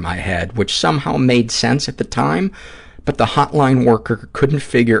mat over my head, which somehow made sense at the time, but the hotline worker couldn't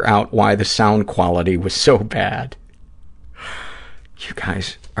figure out why the sound quality was so bad. You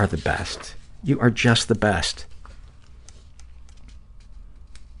guys are the best. You are just the best.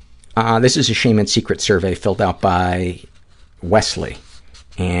 This is a Shame and Secret survey filled out by Wesley,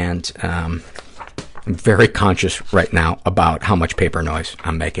 and I'm very conscious right now about how much paper noise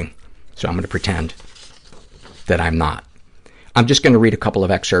I'm making, so I'm going to pretend that I'm not. I'm just going to read a couple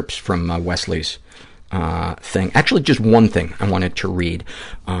of excerpts from Wesley's thing. Actually, just one thing I wanted to read.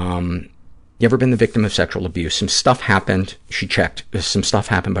 You ever been the victim of sexual abuse? Some stuff happened. She checked. Some stuff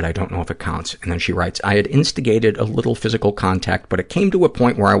happened, but I don't know if it counts. And then she writes, I had instigated a little physical contact, but it came to a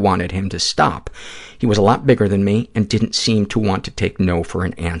point where I wanted him to stop. He was a lot bigger than me and didn't seem to want to take no for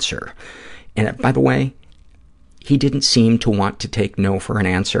an answer. And by the way, he didn't seem to want to take no for an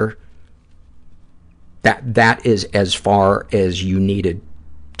answer. That is as far as you needed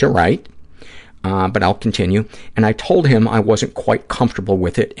to write. But I'll continue. And I told him I wasn't quite comfortable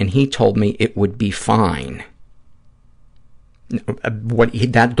with it, and he told me it would be fine.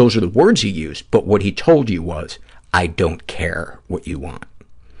 Those are the words he used, but what he told you was, I don't care what you want.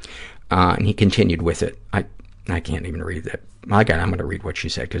 And he continued with it. I can't even read that. I'm going to read what she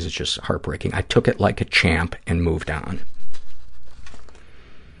said because it's just heartbreaking. I took it like a champ and moved on.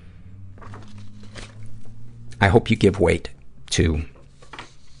 I hope you give weight to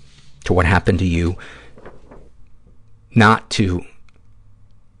what happened to you, not to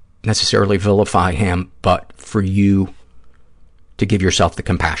necessarily vilify him, but for you to give yourself the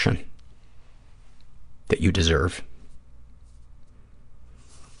compassion that you deserve.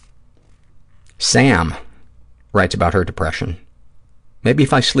 Sam writes about her depression. Maybe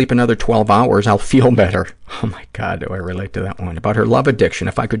if I sleep another 12 hours, I'll feel better. Oh, my God, do I relate to that one. About her love addiction.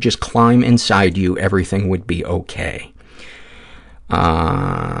 If I could just climb inside you, everything would be okay.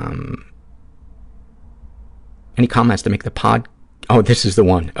 Any comments to make the pod? Oh, this is the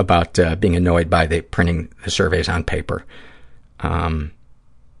one about being annoyed by the printing the surveys on paper. And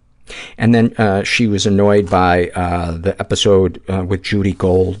then she was annoyed by the episode with Judy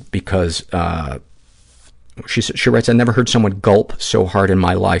Gold because she writes, I never heard someone gulp so hard in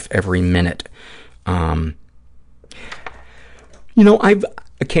my life every minute. I've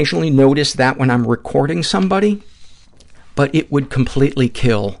occasionally noticed that when I'm recording somebody, but it would completely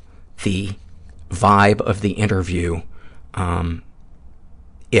kill the vibe of the interview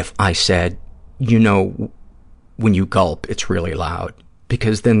if I said, when you gulp, it's really loud,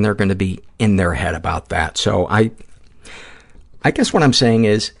 because then they're going to be in their head about that. So I guess what I'm saying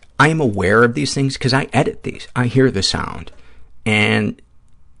is I am aware of these things because I edit these. I hear the sound. And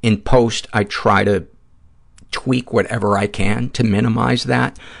in post, I try to tweak whatever I can to minimize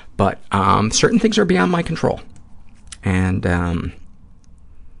that. But certain things are beyond my control. And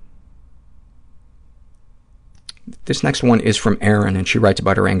this next one is from Erin, and she writes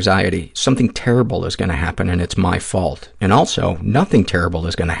about her anxiety. Something terrible is going to happen, and it's my fault. And also, nothing terrible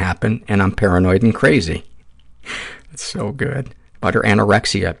is going to happen, and I'm paranoid and crazy. It's so good. About her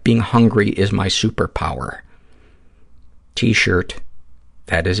anorexia. Being hungry is my superpower. T-shirt.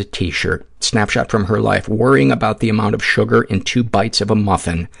 That is a T-shirt. Snapshot from her life. Worrying about the amount of sugar in 2 bites of a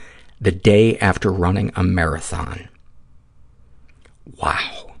muffin. the day after running a marathon.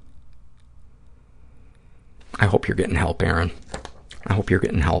 Wow. I hope you're getting help, Aaron. I hope you're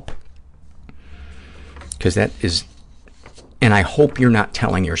getting help. Because that is, and I hope you're not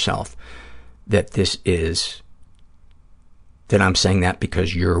telling yourself that this is, that I'm saying that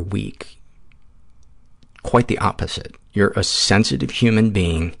because you're weak. Quite the opposite. You're a sensitive human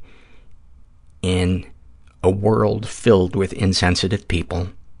being in a world filled with insensitive people.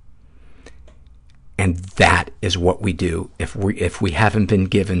 And that is what we do if we haven't been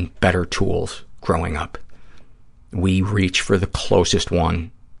given better tools growing up. We reach for the closest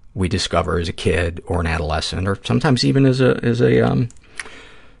one we discover as a kid or an adolescent, or sometimes even as a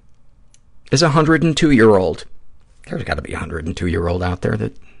 102-year-old. There's got to be a 102-year-old out there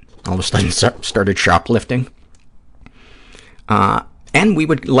that all of a sudden started shoplifting. And we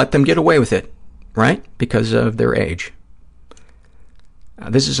would let them get away with it, right? Because of their age.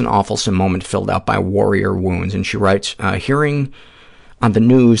 This is an awfulsome moment filled out by Warrior Wounds, and she writes, hearing on the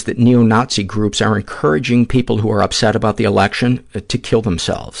news that neo-Nazi groups are encouraging people who are upset about the election to kill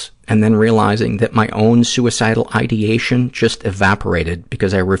themselves, and then realizing that my own suicidal ideation just evaporated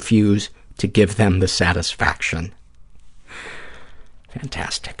because I refuse to give them the satisfaction.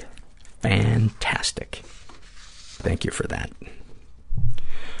 Fantastic. Fantastic. Thank you for that.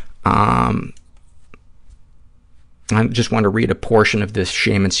 I just want to read a portion of this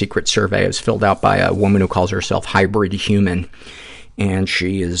Shame and Secret survey. It's filled out by a woman who calls herself Hybrid Human. And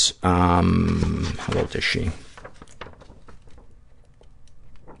she is, how old is she?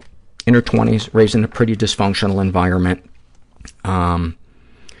 In her 20s, raised in a pretty dysfunctional environment.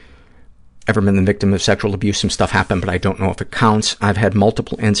 Ever been the victim of sexual abuse? Some stuff happened, but I don't know if it counts. I've had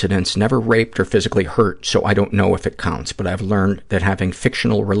multiple incidents, never raped or physically hurt, so I don't know if it counts. But I've learned that having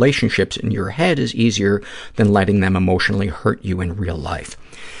fictional relationships in your head is easier than letting them emotionally hurt you in real life.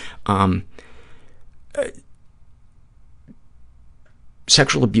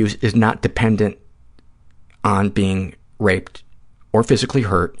 Sexual abuse is not dependent on being raped or physically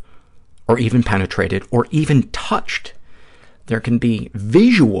hurt or even penetrated or even touched. There can be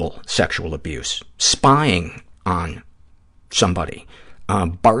visual sexual abuse, spying on somebody,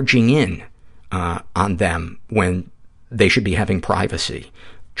 barging in on them when they should be having privacy,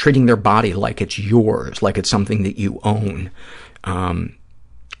 treating their body like it's yours, like it's something that you own.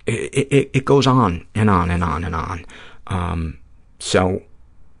 It goes on and on and on and on. So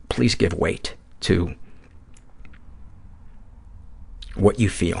please give weight to what you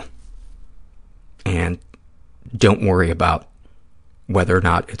feel. And don't worry about whether or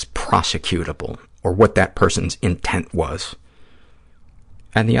not it's prosecutable or what that person's intent was.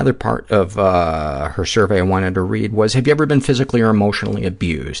 And the other part of her survey I wanted to read was, have you ever been physically or emotionally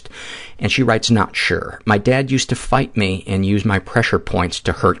abused? And she writes, not sure. My dad used to fight me and use my pressure points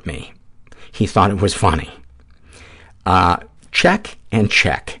to hurt me. He thought it was funny. Check and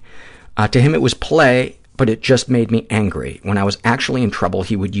check. To him it was play, but it just made me angry. When I was actually in trouble,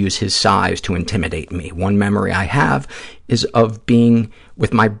 he would use his size to intimidate me. One memory I have is of being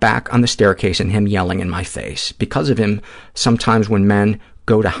with my back on the staircase and him yelling in my face. Because of him, sometimes when men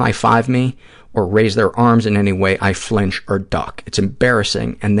go to high-five me or raise their arms in any way, I flinch or duck. It's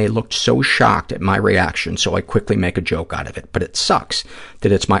embarrassing, and they looked so shocked at my reaction, so I quickly make a joke out of it. But it sucks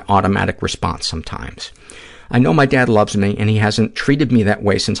that it's my automatic response sometimes. I know my dad loves me, and he hasn't treated me that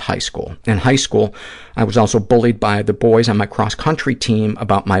way since high school. In high school, I was also bullied by the boys on my cross-country team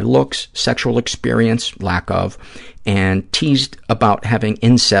about my looks, sexual experience, lack of, and teased about having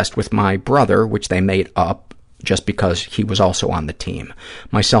incest with my brother, which they made up just because he was also on the team.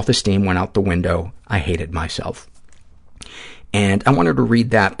 My self-esteem went out the window. I hated myself. And I wanted to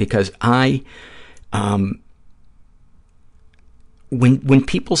read that because when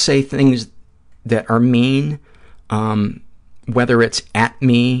people say things that are mean, whether it's at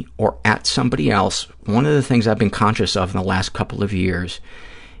me or at somebody else, one of the things I've been conscious of in the last couple of years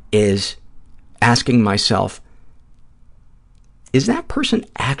is asking myself, is that person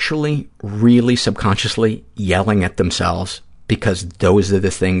actually really subconsciously yelling at themselves because those are the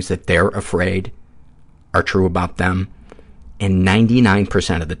things that they're afraid are true about them? And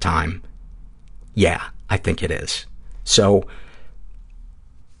 99% of the time, yeah, I think it is. So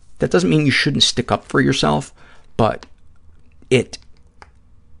that doesn't mean you shouldn't stick up for yourself, but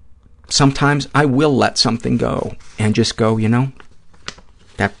sometimes I will let something go and just go, you know,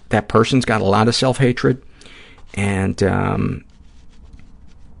 that person's got a lot of self-hatred, and,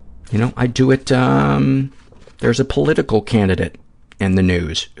 you know, I do it, there's a political candidate in the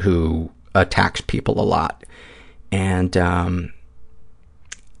news who attacks people a lot, and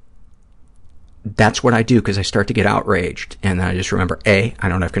that's what I do, because I start to get outraged. And then I just remember, A, I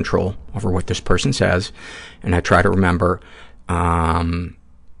don't have control over what this person says. And I try to remember, hurt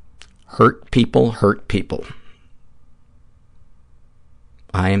people hurt people.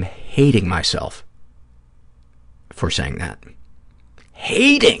 I am hating myself for saying that.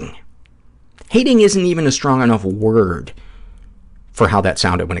 Hating. Hating isn't even a strong enough word for how that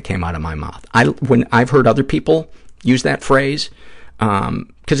sounded when it came out of my mouth. When I've heard other people use that phrase,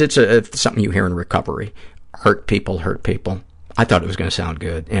 because it's something you hear in recovery, hurt people hurt people. I thought it was going to sound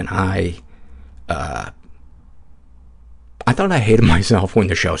good, and I thought I hated myself when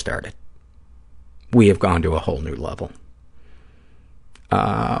the show started. We have gone to a whole new level.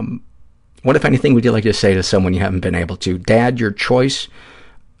 What, if anything, would you like to say to someone you haven't been able to? Dad, your choice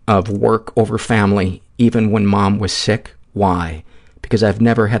of work over family, even when Mom was sick, why? Because I've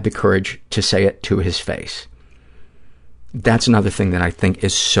never had the courage to say it to his face. That's another thing that I think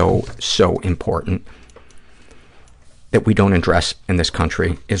is so, so important that we don't address in this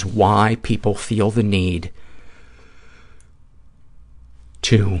country, is why people feel the need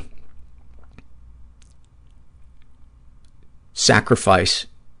to sacrifice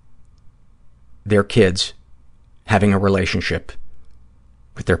their kids having a relationship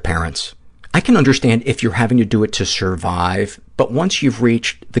with their parents. I can understand if you're having to do it to survive, but once you've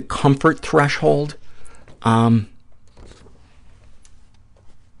reached the comfort threshold,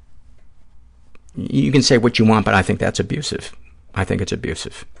 you can say what you want, but I think that's abusive. I think it's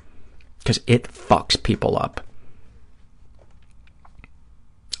abusive because it fucks people up.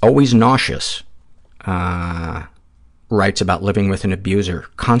 Always Nauseous writes about living with an abuser,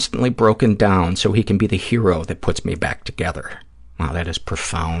 constantly broken down so he can be the hero that puts me back together. Wow, that is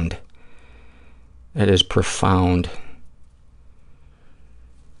profound. That is profound.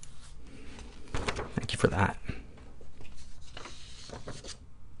 Thank you for that.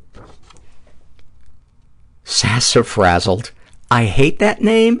 Sassafrazzled. I hate that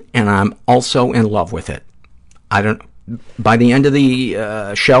name, and I'm also in love with it. By the end of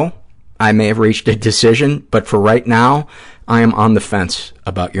the show, I may have reached a decision, but for right now, I am on the fence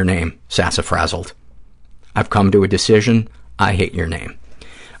about your name, Sassafrazzled. I've come to a decision. I hate your name.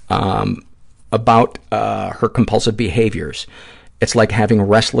 About her compulsive behaviors, it's like having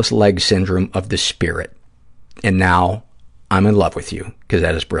restless leg syndrome of the spirit. And now I'm in love with you, because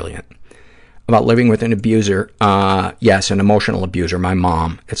that is brilliant. About living with an abuser, yes, an emotional abuser, my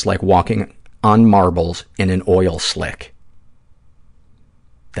mom. It's like walking on marbles in an oil slick.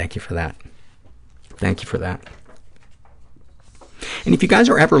 Thank you for that. Thank you for that. And if you guys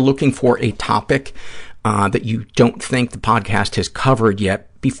are ever looking for a topic that you don't think the podcast has covered yet,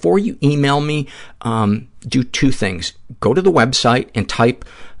 before you email me, do two things. Go to the website and type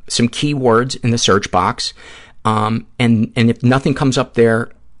some keywords in the search box. And if nothing comes up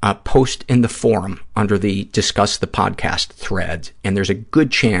there, post in the forum under the Discuss the Podcast thread. And there's a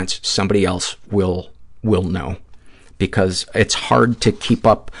good chance somebody else will know, because it's hard to keep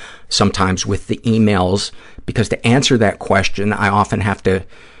up sometimes with the emails, because to answer that question, I often have to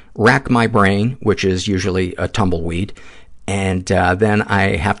rack my brain, which is usually a tumbleweed, and then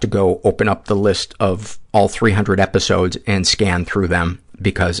I have to go open up the list of all 300 episodes and scan through them,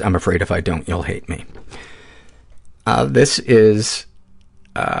 because I'm afraid if I don't, you'll hate me. This is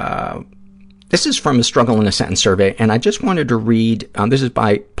from a Struggle in a Sentence survey, and I just wanted to read, this is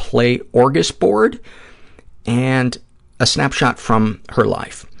by Play Orgasboard, and a snapshot from her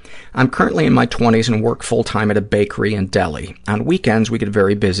life. I'm currently in my 20s and work full-time at a bakery in Delhi. On weekends, we get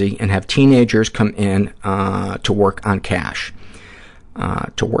very busy and have teenagers come in to work on cash.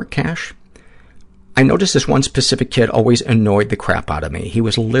 To work cash? I noticed this one specific kid always annoyed the crap out of me. He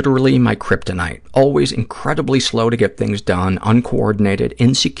was literally my kryptonite, always incredibly slow to get things done, uncoordinated,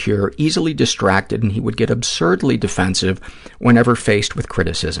 insecure, easily distracted, and he would get absurdly defensive whenever faced with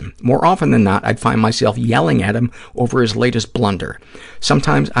criticism. More often than not, I'd find myself yelling at him over his latest blunder.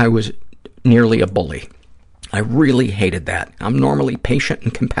 Sometimes I was nearly a bully. I really hated that. I'm normally patient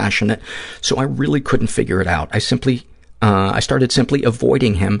and compassionate, so I really couldn't figure it out. I started simply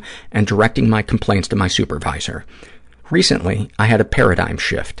avoiding him and directing my complaints to my supervisor. Recently, I had a paradigm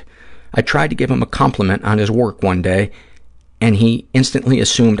shift. I tried to give him a compliment on his work one day, and he instantly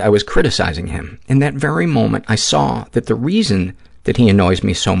assumed I was criticizing him. In that very moment, I saw that the reason that he annoys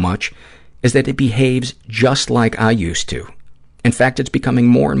me so much is that he behaves just like I used to. In fact, it's becoming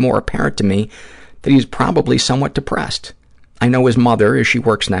more and more apparent to me that he's probably somewhat depressed. I know his mother, as she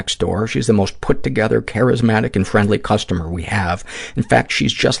works next door. She's the most put-together, charismatic, and friendly customer we have. In fact,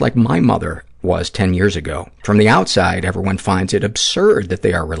 she's just like my mother was 10 years ago. From the outside, everyone finds it absurd that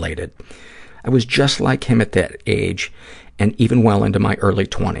they are related. I was just like him at that age, and even well into my early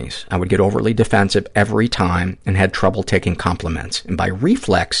 20s. I would get overly defensive every time and had trouble taking compliments. And by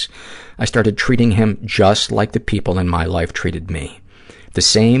reflex, I started treating him just like the people in my life treated me, the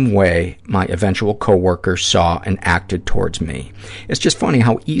same way my eventual coworkers saw and acted towards me. It's just funny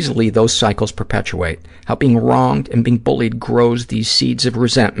how easily those cycles perpetuate, how being wronged and being bullied grows these seeds of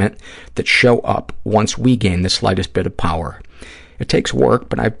resentment that show up once we gain the slightest bit of power. It takes work,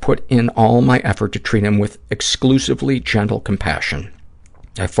 but I put in all my effort to treat him with exclusively gentle compassion.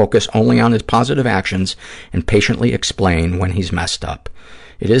 I focus only on his positive actions and patiently explain when he's messed up.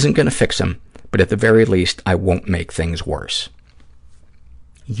 It isn't going to fix him, but at the very least, I won't make things worse.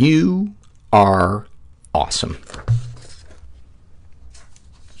 You are awesome.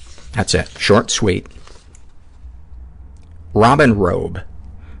 That's it. Short, sweet. Robin Robe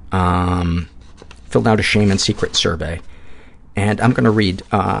filled out a shame and secret survey. And I'm going to read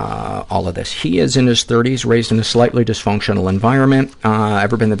all of this. He is in his 30s, raised in a slightly dysfunctional environment.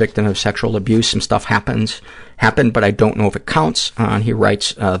 Ever been the victim of sexual abuse? Some stuff happened, but I don't know if it counts. He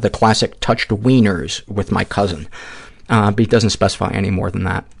writes, the classic touched wieners with my cousin. But he doesn't specify any more than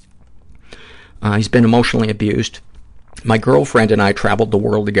that. He's been emotionally abused. My girlfriend and I traveled the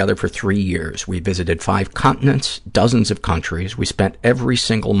world together for 3 years. We visited 5 continents, dozens of countries. We spent every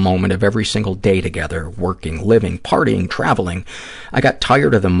single moment of every single day together, working, living, partying, traveling. I got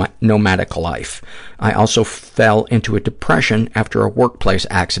tired of the nomadic life. I also fell into a depression after a workplace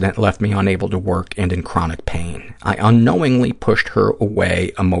accident left me unable to work and in chronic pain. I unknowingly pushed her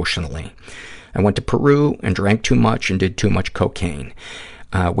away emotionally. I went to Peru and drank too much and did too much cocaine.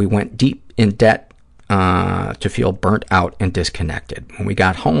 We went deep in debt to feel burnt out and disconnected. When we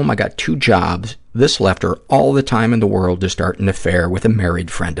got home, I got 2 jobs. This left her all the time in the world to start an affair with a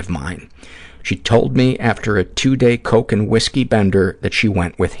married friend of mine. She told me after a 2-day coke and whiskey bender that she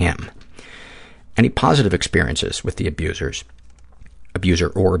went with him. Any positive experiences with the abuser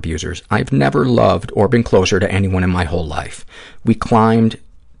or abusers? I've never loved or been closer to anyone in my whole life. We climbed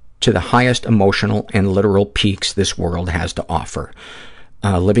to the highest emotional and literal peaks this world has to offer.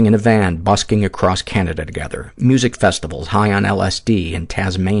 Living in a van, busking across Canada together, music festivals, high on LSD in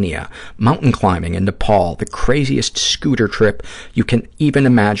Tasmania, mountain climbing in Nepal, the craziest scooter trip you can even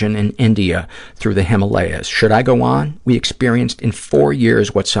imagine in India through the Himalayas. Should I go on? We experienced in 4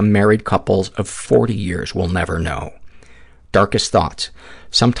 years what some married couples of 40 years will never know. Darkest thoughts.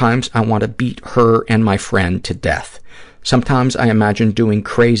 Sometimes I want to beat her and my friend to death. Sometimes I imagine doing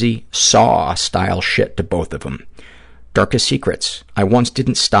crazy Saw-style shit to both of them. Darkest secrets. I once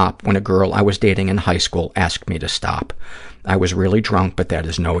didn't stop when a girl I was dating in high school asked me to stop. I was really drunk, but that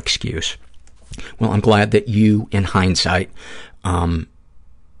is no excuse. Well, I'm glad that you, in hindsight,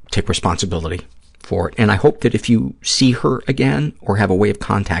 take responsibility for it. And I hope that if you see her again or have a way of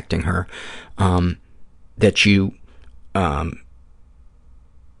contacting her, that you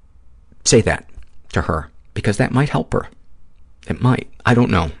say that to her, because that might help her. It might. I don't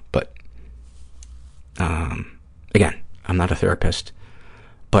know, but again, I'm not a therapist,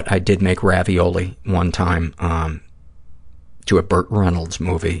 but I did make ravioli one time to a Burt Reynolds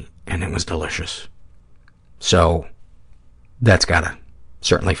movie, and it was delicious. So that's got to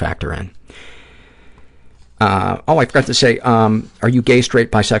certainly factor in. I forgot to say, are you gay,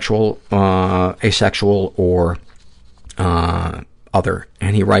 straight, bisexual, asexual, or other?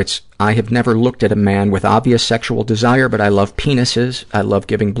 And he writes, I have never looked at a man with obvious sexual desire, but I love penises. I love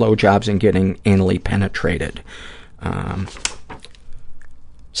giving blowjobs and getting anally penetrated.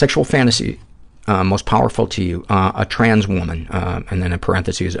 Sexual fantasy, most powerful to you, a trans woman, and then in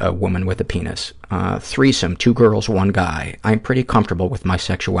parentheses, a woman with a penis. Threesome, 2 girls, 1 guy. I'm pretty comfortable with my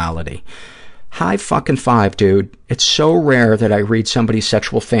sexuality. High fucking five, dude. It's so rare that I read somebody's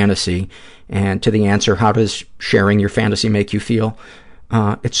sexual fantasy and to the answer, how does sharing your fantasy make you feel?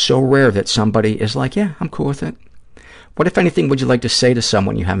 It's so rare that somebody is like, yeah, I'm cool with it. What, if anything, would you like to say to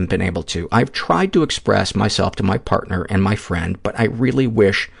someone you haven't been able to? I've tried to express myself to my partner and my friend, but I really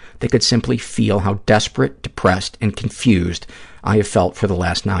wish they could simply feel how desperate, depressed, and confused I have felt for the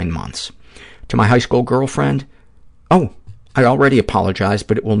last 9 months. To my high school girlfriend, I already apologized,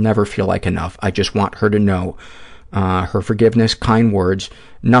 but it will never feel like enough. I just want her to know her forgiveness, kind words.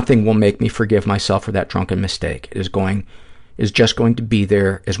 Nothing will make me forgive myself for that drunken mistake. It is just going to be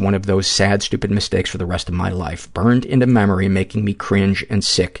there as one of those sad, stupid mistakes for the rest of my life, burned into memory, making me cringe and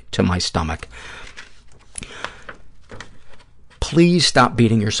sick to my stomach. Please stop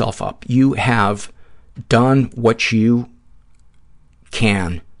beating yourself up. You have done what you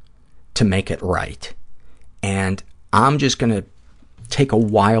can to make it right. And I'm just going to take a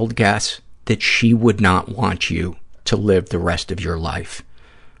wild guess that she would not want you to live the rest of your life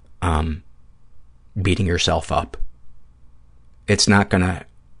beating yourself up It's not going to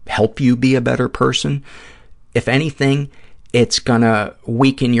help you be a better person. If anything, it's going to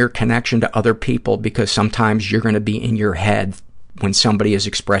weaken your connection to other people, because sometimes you're going to be in your head when somebody is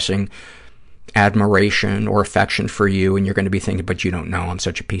expressing admiration or affection for you, and you're going to be thinking, but you don't know, I'm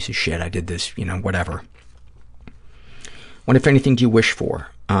such a piece of shit, I did this, whatever. What, if anything, do you wish for?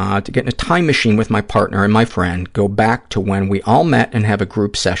 To get in a time machine with my partner and my friend, go back to when we all met and have a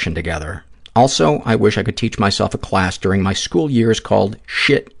group session together. Also, I wish I could teach myself a class during my school years called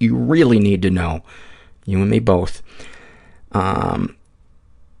Shit You Really Need to Know. You and me both.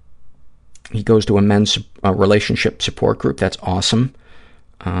 He goes to a men's relationship support group. That's awesome.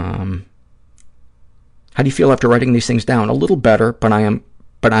 How do you feel after writing these things down? A little better, but I am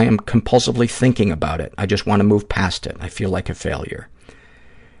compulsively thinking about it. I just want to move past it. I feel like a failure.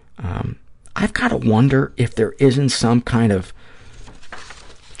 I've got to wonder if there isn't some kind of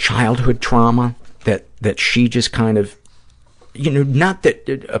childhood trauma that she just kind of, not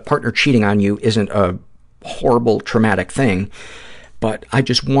that a partner cheating on you isn't a horrible, traumatic thing, but I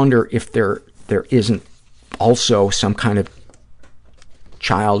just wonder if there isn't also some kind of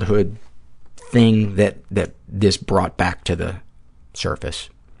childhood thing that this brought back to the surface.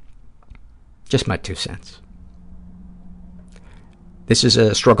 Just my 2 cents. This is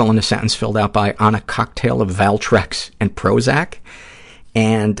a struggle in a sentence filled out by On a Cocktail of Valtrex and Prozac.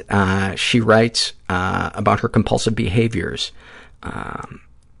 And she writes about her compulsive behaviors.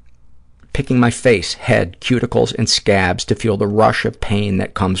 Picking my face, head, cuticles, and scabs to feel the rush of pain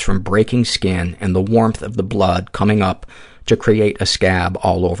that comes from breaking skin and the warmth of the blood coming up to create a scab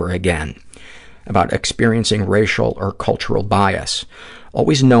all over again. About experiencing racial or cultural bias.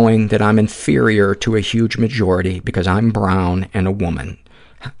 Always knowing that I'm inferior to a huge majority because I'm brown and a woman.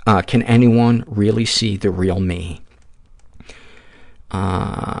 Can anyone really see the real me?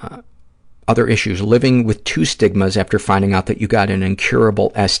 Other issues, living with 2 stigmas after finding out that you got an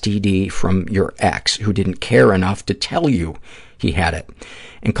incurable STD from your ex who didn't care enough to tell you he had it,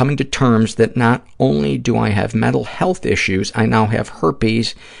 and coming to terms that not only do I have mental health issues, I now have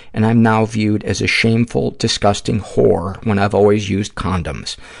herpes, and I'm now viewed as a shameful, disgusting whore when I've always used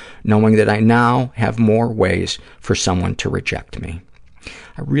condoms, knowing that I now have more ways for someone to reject me.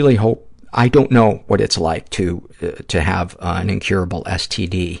 I really hope, I don't know what it's like to have an incurable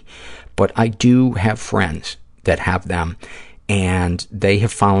STD, but I do have friends that have them, and they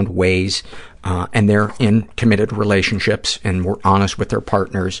have found ways, and they're in committed relationships and were honest with their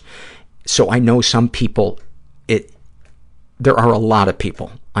partners. So I know some people, there are a lot of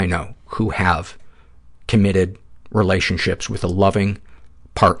people I know who have committed relationships with a loving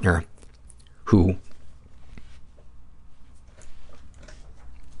partner who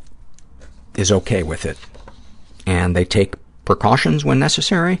is okay with it, and they take precautions when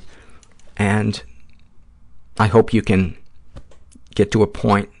necessary. And I hope you can get to a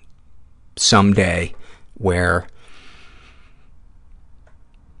point someday where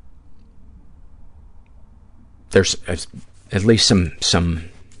there's at least some,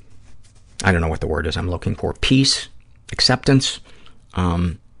 I don't know what the word is I'm looking for, peace, acceptance.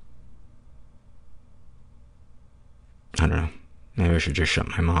 I don't know. Maybe I should just shut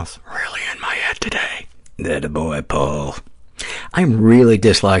my mouth. Really in my head today. That a boy, Paul. I'm really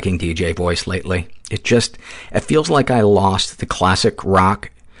disliking DJ voice lately. It feels like I lost the classic rock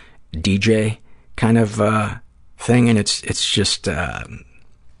DJ kind of thing, and it's just I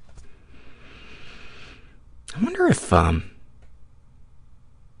wonder if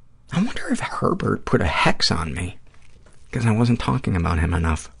Herbert put a hex on me because I wasn't talking about him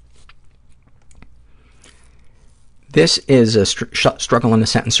enough. This is a struggle in a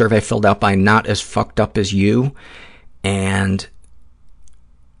sentence survey filled out by Not As Fucked Up As You. And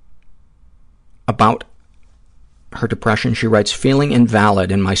about her depression, she writes, feeling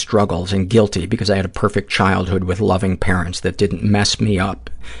invalid in my struggles and guilty because I had a perfect childhood with loving parents that didn't mess me up.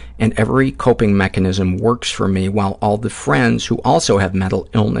 And every coping mechanism works for me, while all the friends who also have mental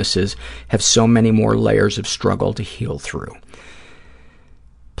illnesses have so many more layers of struggle to heal through.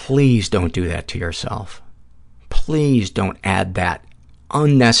 Please don't do that to yourself. Please don't add that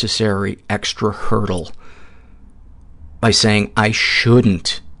unnecessary extra hurdle by saying, I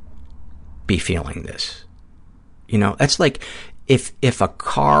shouldn't be feeling this. That's like if a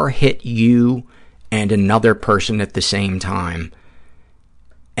car hit you and another person at the same time,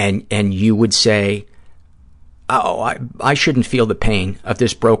 and you would say, oh, I shouldn't feel the pain of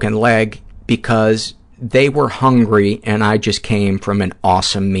this broken leg because they were hungry and I just came from an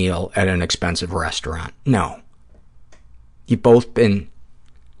awesome meal at an expensive restaurant. No. You're both in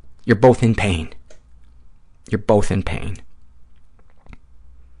pain. You're both in pain.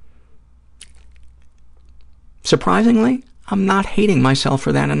 Surprisingly, I'm not hating myself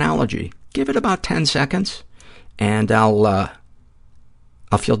for that analogy. Give it about 10 seconds, and I'll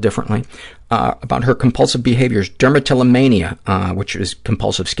feel differently. About her compulsive behaviors, dermatillomania, which is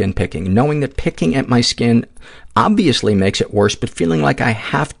compulsive skin picking. Knowing that picking at my skin obviously makes it worse, but feeling like I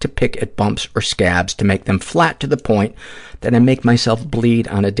have to pick at bumps or scabs to make them flat to the point that I make myself bleed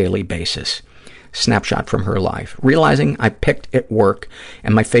on a daily basis. Snapshot from her life. Realizing I picked at work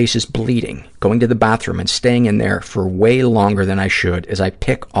and my face is bleeding, going to the bathroom and staying in there for way longer than I should as I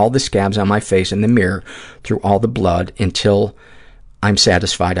pick all the scabs on my face in the mirror through all the blood until I'm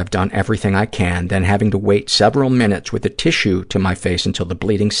satisfied I've done everything I can, then having to wait several minutes with a tissue to my face until the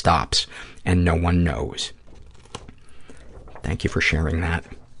bleeding stops and no one knows. Thank you for sharing that.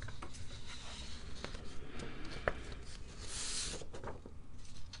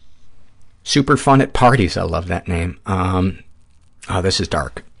 Super fun at parties. I love that name. This is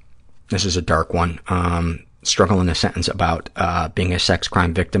dark. This is a dark one. Struggle in a sentence about being a sex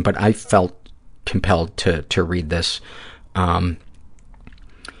crime victim, but I felt compelled to read this.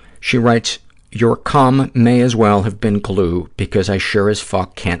 She writes, your cum may as well have been glue because I sure as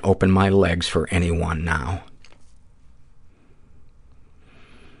fuck can't open my legs for anyone now.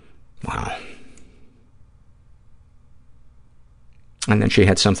 Wow. And then she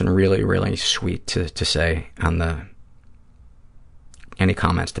had something really, really sweet to say on any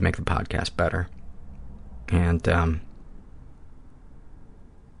comments to make the podcast better. And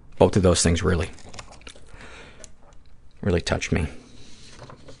both of those things really, really touched me.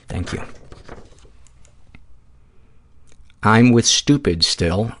 Thank you. I'm with stupid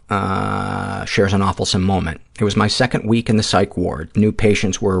still, shares an awfulsome moment. It was my second week in the psych ward. New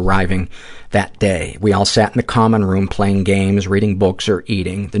patients were arriving that day. We all sat in the common room playing games, reading books, or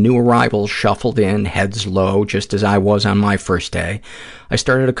eating. The new arrivals shuffled in, heads low, just as I was on my first day. I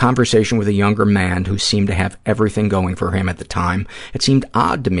started a conversation with a younger man who seemed to have everything going for him at the time. It seemed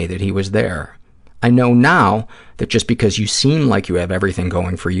odd to me that he was there. I know now that just because you seem like you have everything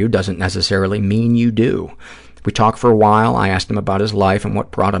going for you doesn't necessarily mean you do. We talked for a while. I asked him about his life and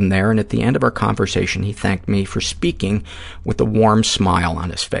what brought him there, and at the end of our conversation, he thanked me for speaking with a warm smile on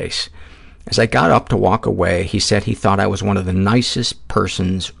his face. As I got up to walk away, he said he thought I was one of the nicest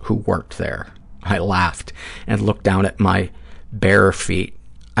persons who worked there. I laughed and looked down at my bare feet.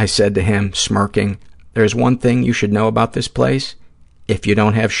 I said to him, smirking, "There's one thing you should know about this place. If you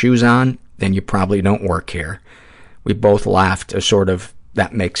don't have shoes on, then you probably don't work here." We both laughed, a sort of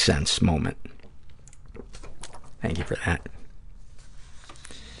that makes sense moment. Thank you for that.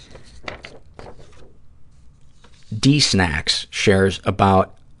 D-Snacks shares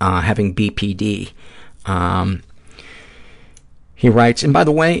about having BPD. He writes, and by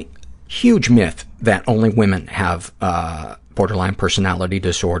the way, huge myth that only women have borderline personality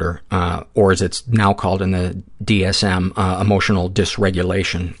disorder, or as it's now called in the DSM, emotional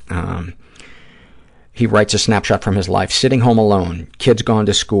dysregulation. He writes a snapshot from his life. Sitting home alone, kids gone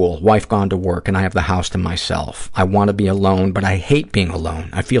to school, wife gone to work, and I have the house to myself. I want to be alone, but I hate being alone.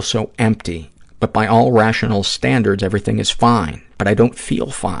 I feel so empty. But by all rational standards, everything is fine. But I don't feel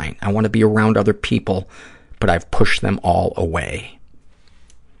fine. I want to be around other people, but I've pushed them all away.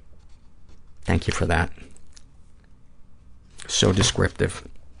 Thank you for that. So descriptive.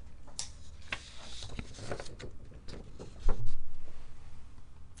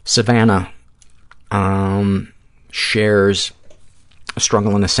 Savannah shares a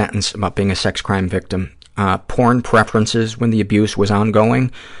struggle in a sentence about being a sex crime victim. Porn preferences when the abuse was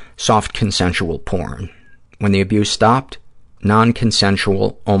ongoing, soft consensual porn. When the abuse stopped,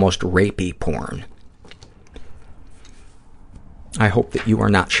 non-consensual, almost rapey porn. I hope that you are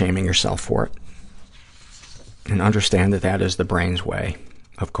not shaming yourself for it. And understand that that is the brain's way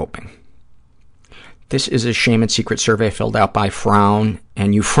of coping. This is a shame and secret survey filled out by Frown,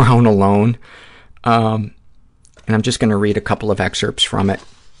 and you frown alone. And I'm just going to read a couple of excerpts from it.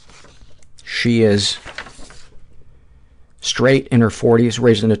 She is straight, in her 40s,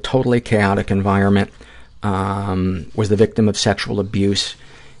 raised in a totally chaotic environment, was the victim of sexual abuse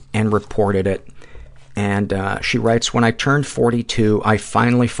and reported it. And she writes, when I turned 42, I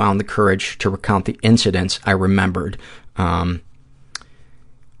finally found the courage to recount the incidents I remembered.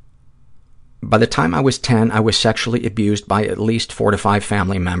 By the time I was 10, I was sexually abused by at least 4 to 5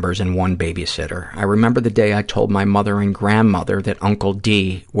 family members and 1 babysitter. I remember the day I told my mother and grandmother that Uncle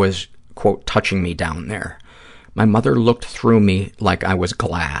D was, quote, touching me down there. My mother looked through me like I was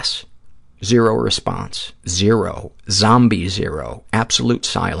glass. 0 response. 0. Zombie 0. Absolute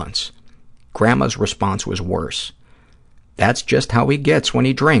silence. Grandma's response was worse. That's just how he gets when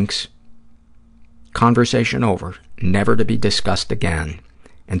he drinks. Conversation over. Never to be discussed again.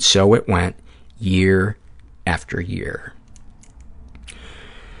 And so it went, year after year.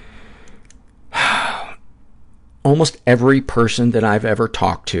 almost every person that I've ever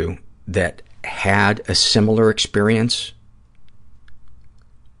talked to that had a similar experience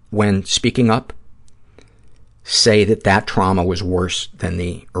when speaking up say that that trauma was worse than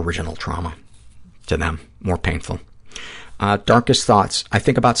the original trauma to them, more painful. Darkest thoughts. I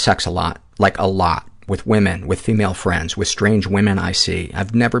think about sex a lot, like a lot, with women, with female friends, with strange women I see.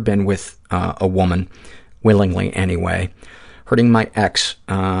 I've never been with a woman, willingly anyway, hurting my ex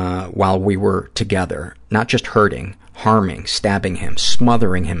while we were together. Not just hurting, harming, stabbing him,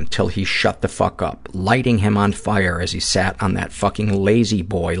 smothering him till he shut the fuck up, lighting him on fire as he sat on that fucking lazy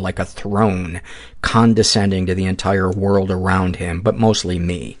boy like a throne, condescending to the entire world around him, but mostly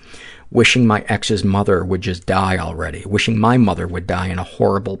me. Wishing my ex's mother would just die already, wishing my mother would die in a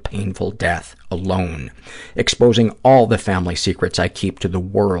horrible, painful death, alone, exposing all the family secrets I keep to the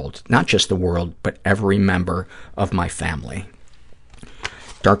world, not just the world, but every member of my family.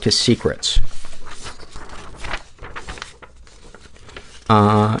 Darkest secrets.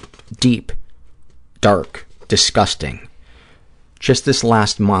 Deep, dark, disgusting. Just this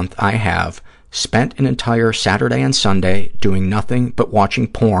last month, I have spent an entire Saturday and Sunday doing nothing but watching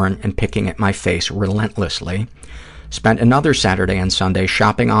porn and picking at my face relentlessly. Spent another Saturday and Sunday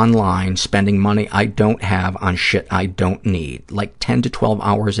shopping online, spending money I don't have on shit I don't need, like 10 to 12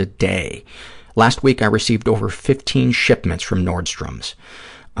 hours a day. Last week, I received over 15 shipments from Nordstrom's.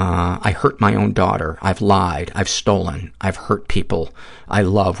 I hurt my own daughter. I've lied. I've stolen. I've hurt people I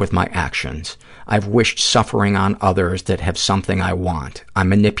love with my actions. I've wished suffering on others that have something I want. I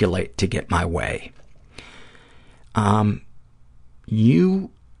manipulate to get my way.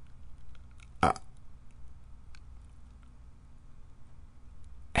 You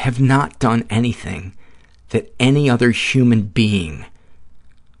have not done anything that any other human being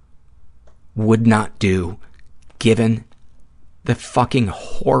would not do, given the fucking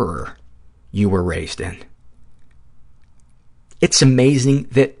horror you were raised in. It's amazing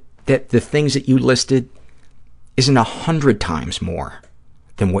that the things that you listed isn't 100 times more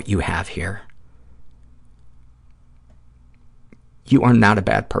than what you have here. You are not a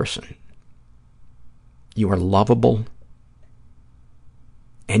bad person. You are lovable,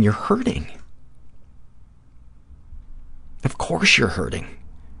 and you're hurting. Of course you're hurting.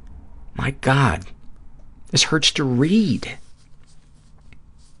 My God, this hurts to read.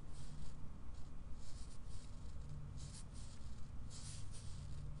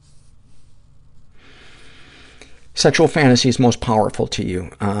 Sexual fantasies most powerful to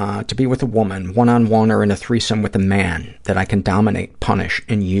you. To be with a woman, one-on-one or in a threesome with a man that I can dominate, punish,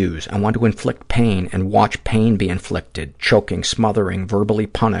 and use. I want to inflict pain and watch pain be inflicted, choking, smothering, verbally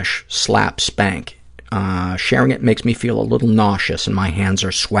punish, slap, spank. Sharing it makes me feel a little nauseous and my hands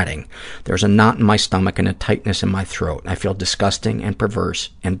are sweating. There's a knot in my stomach and a tightness in my throat. I feel disgusting and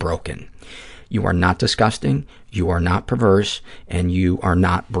perverse and broken. You are not disgusting, you are not perverse, and you are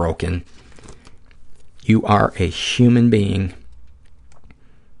not broken. You are a human being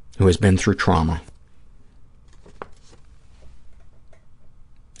who has been through trauma.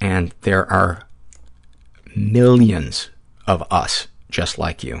 And there are millions of us just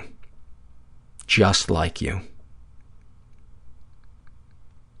like you. Just like you.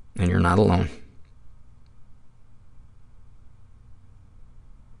 And you're not alone.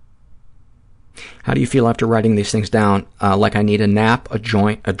 How do you feel after writing these things down? Like I need a nap, a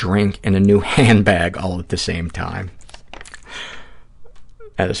joint, a drink, and a new handbag all at the same time.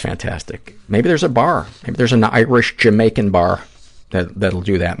 That is fantastic. Maybe there's a bar. Maybe there's an Irish Jamaican bar that'll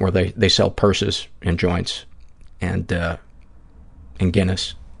do that, where they sell purses and joints and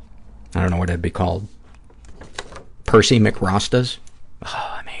Guinness. I don't know what it'd be called. Percy McRostas?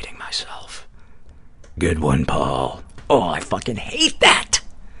 Oh, I'm hating myself. Good one, Paul. Oh, I fucking hate that.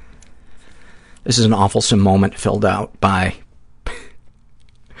 This is an awfulsome moment filled out by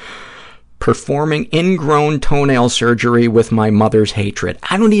performing ingrown toenail surgery with my mother's hatred.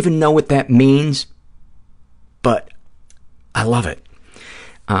 I don't even know what that means, but I love it.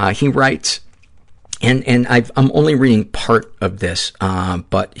 He writes, and I'm only reading part of this,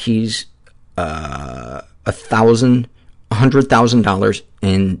 but he's $100,000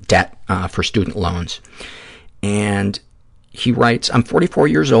 in debt for student loans. And he writes, I'm 44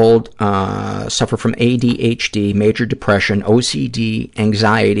 years old, suffer from ADHD, major depression, OCD,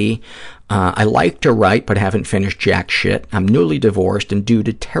 anxiety, I like to write but haven't finished jack shit. I'm newly divorced, and due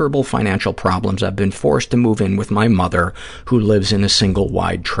to terrible financial problems, I've been forced to move in with my mother, who lives in a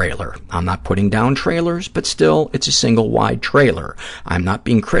single-wide trailer. I'm not putting down trailers, but still, it's a single-wide trailer. I'm not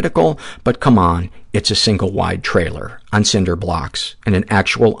being critical, but come on, it's a single-wide trailer on cinder blocks in an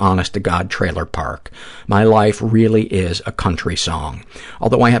actual honest-to-God trailer park. My life really is a country song.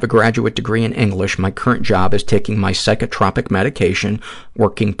 Although I have a graduate degree in English, my current job is taking my psychotropic medication,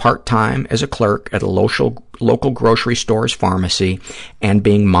 working part-time as a clerk at a local grocery store's pharmacy, and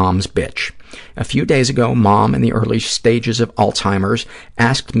being mom's bitch. A few days ago, Mom, in the early stages of Alzheimer's,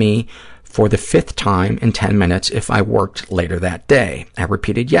 asked me for the 5th time in 10 minutes if I worked later that day. I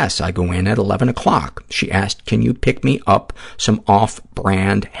repeated yes. I go in at 11 o'clock. She asked, can you pick me up some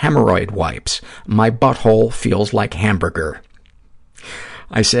off-brand hemorrhoid wipes? My butthole feels like hamburger.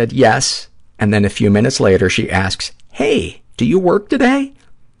 I said yes, and then a few minutes later she asks, hey, do you work today?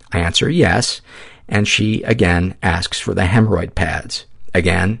 I answer yes, and she again asks for the hemorrhoid pads.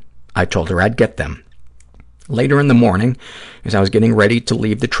 Again, I told her I'd get them. Later in the morning, as I was getting ready to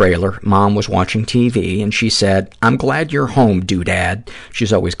leave the trailer, Mom was watching TV, and she said, I'm glad you're home, doodad.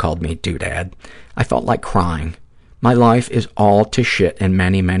 She's always called me doodad. I felt like crying. My life is all to shit in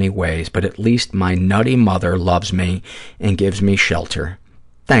many, many ways, but at least my nutty mother loves me and gives me shelter.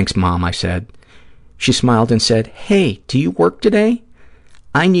 Thanks, Mom, I said. She smiled and said, hey, do you work today?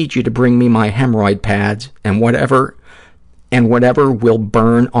 I need you to bring me my hemorrhoid pads and whatever will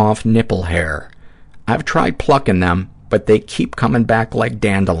burn off nipple hair. I've tried plucking them, but they keep coming back like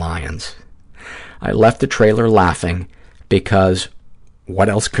dandelions. I left the trailer laughing because what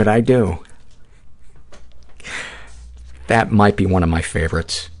else could I do? That might be one of my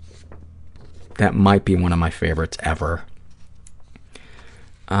favorites. That might be one of my favorites ever.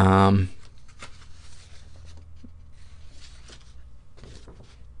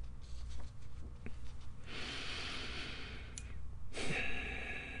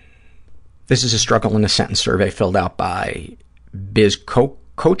 This is a struggle in a sentence survey filled out by Biz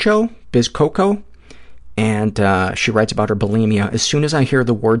Coco, and she writes about her bulimia. As soon as I hear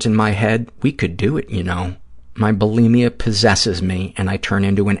the words in my head, we could do it, you know. My bulimia possesses me, and I turn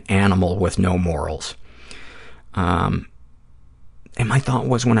into an animal with no morals. And my thought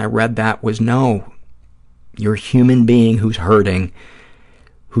was, when I read that, was no, you're a human being who's hurting,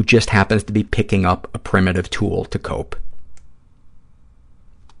 who just happens to be picking up a primitive tool to cope.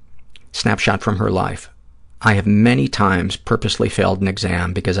 Snapshot from her life. I have many times purposely failed an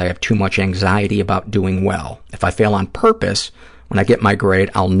exam because I have too much anxiety about doing well. If I fail on purpose, when I get my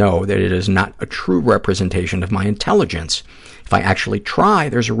grade, I'll know that it is not a true representation of my intelligence. If I actually try,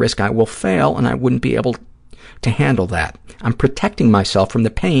 there's a risk I will fail and I wouldn't be able to handle that. I'm protecting myself from the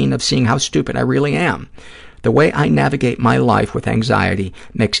pain of seeing how stupid I really am. The way I navigate my life with anxiety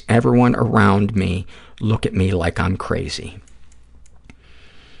makes everyone around me look at me like I'm crazy.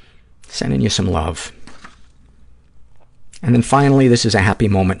 Sending you some love. And then finally, this is a happy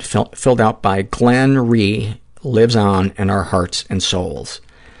moment filled out by Glenn Ree, lives on in our hearts and souls.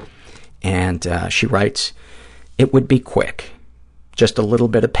 And she writes, it would be quick, just a little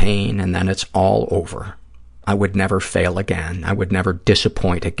bit of pain, and then it's all over. I would never fail again. I would never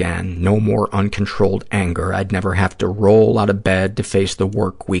disappoint again. No more uncontrolled anger. I'd never have to roll out of bed to face the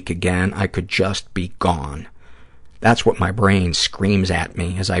work week again. I could just be gone. That's what my brain screams at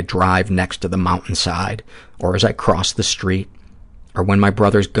me as I drive next to the mountainside, or as I cross the street, or when my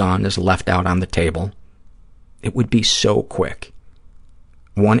brother's gun is left out on the table. It would be so quick.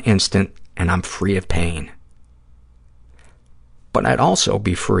 One instant, and I'm free of pain. But I'd also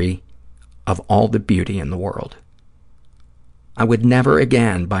be free of all the beauty in the world. I would never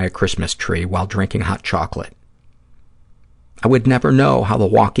again buy a Christmas tree while drinking hot chocolate. I would never know how The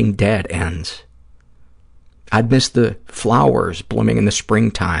Walking Dead ends. I'd miss the flowers blooming in the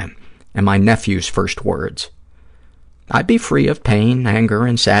springtime and my nephew's first words. I'd be free of pain, anger,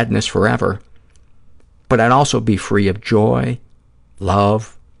 and sadness forever, but I'd also be free of joy,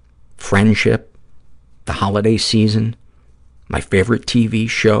 love, friendship, the holiday season, my favorite TV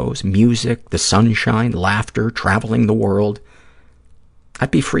shows, music, the sunshine, laughter, traveling the world.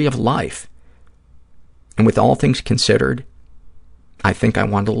 I'd be free of life. And with all things considered, I think I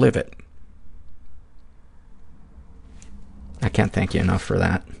want to live it. I can't thank you enough for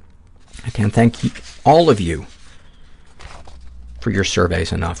that. I can't thank you, all of you, for your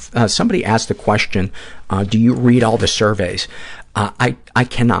surveys enough. Somebody asked the question, do you read all the surveys? I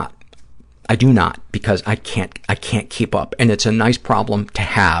cannot. I do not, because I can't keep up. And it's a nice problem to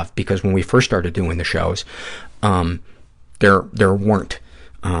have, because when we first started doing the shows, there weren't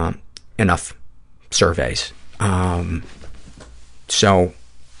enough surveys. So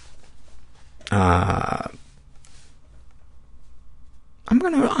I'm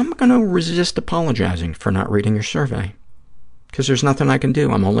gonna resist apologizing for not reading your survey, because there's nothing I can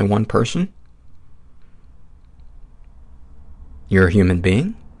do. I'm only one person. You're a human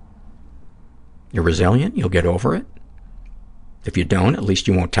being. You're resilient. You'll get over it. If you don't, at least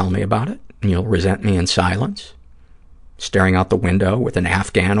you won't tell me about it, and you'll resent me in silence, staring out the window with an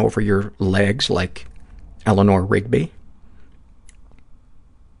Afghan over your legs like Eleanor Rigby.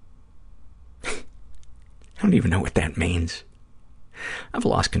 I don't even know what that means. I've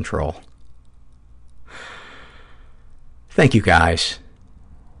lost control. Thank you guys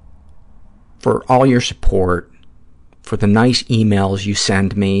for all your support, for the nice emails you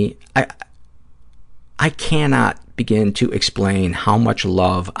send me. I cannot begin to explain how much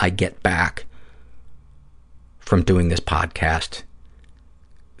love I get back from doing this podcast.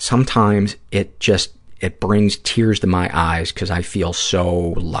 Sometimes it brings tears to my eyes because I feel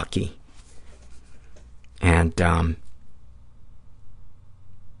so lucky. And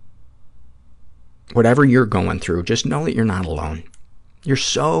whatever you're going through, just know that you're not alone. You're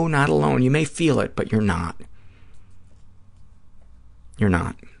so not alone. You may feel it, but you're not. You're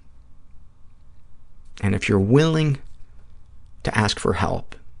not. And if you're willing to ask for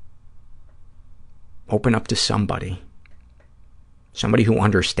help, open up to somebody who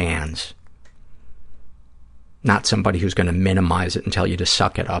understands, not somebody who's going to minimize it and tell you to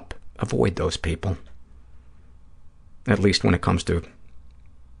suck it up. Avoid those people, at least when it comes to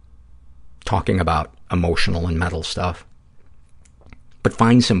talking about emotional and mental stuff. But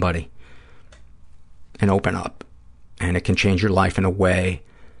find somebody and open up, and it can change your life in a way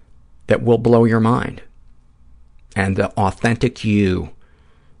that will blow your mind. And the authentic you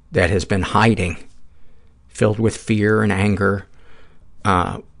that has been hiding, filled with fear and anger,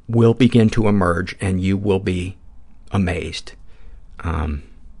 will begin to emerge, and you will be amazed. I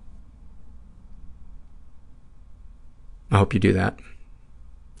hope you do that.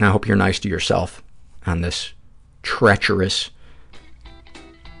 I hope you're nice to yourself on this treacherous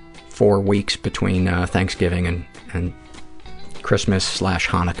 4 weeks between Thanksgiving and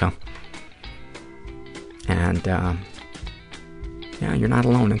Christmas/Hanukkah. And, yeah, you're not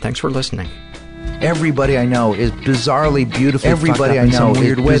alone, and thanks for listening. Everybody I know is bizarrely beautifully fucked up in some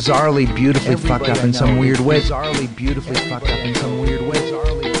weird way. Bizarrely beautifully fucked up in some weird way. Bizarrely beautifully fucked up in some weird way.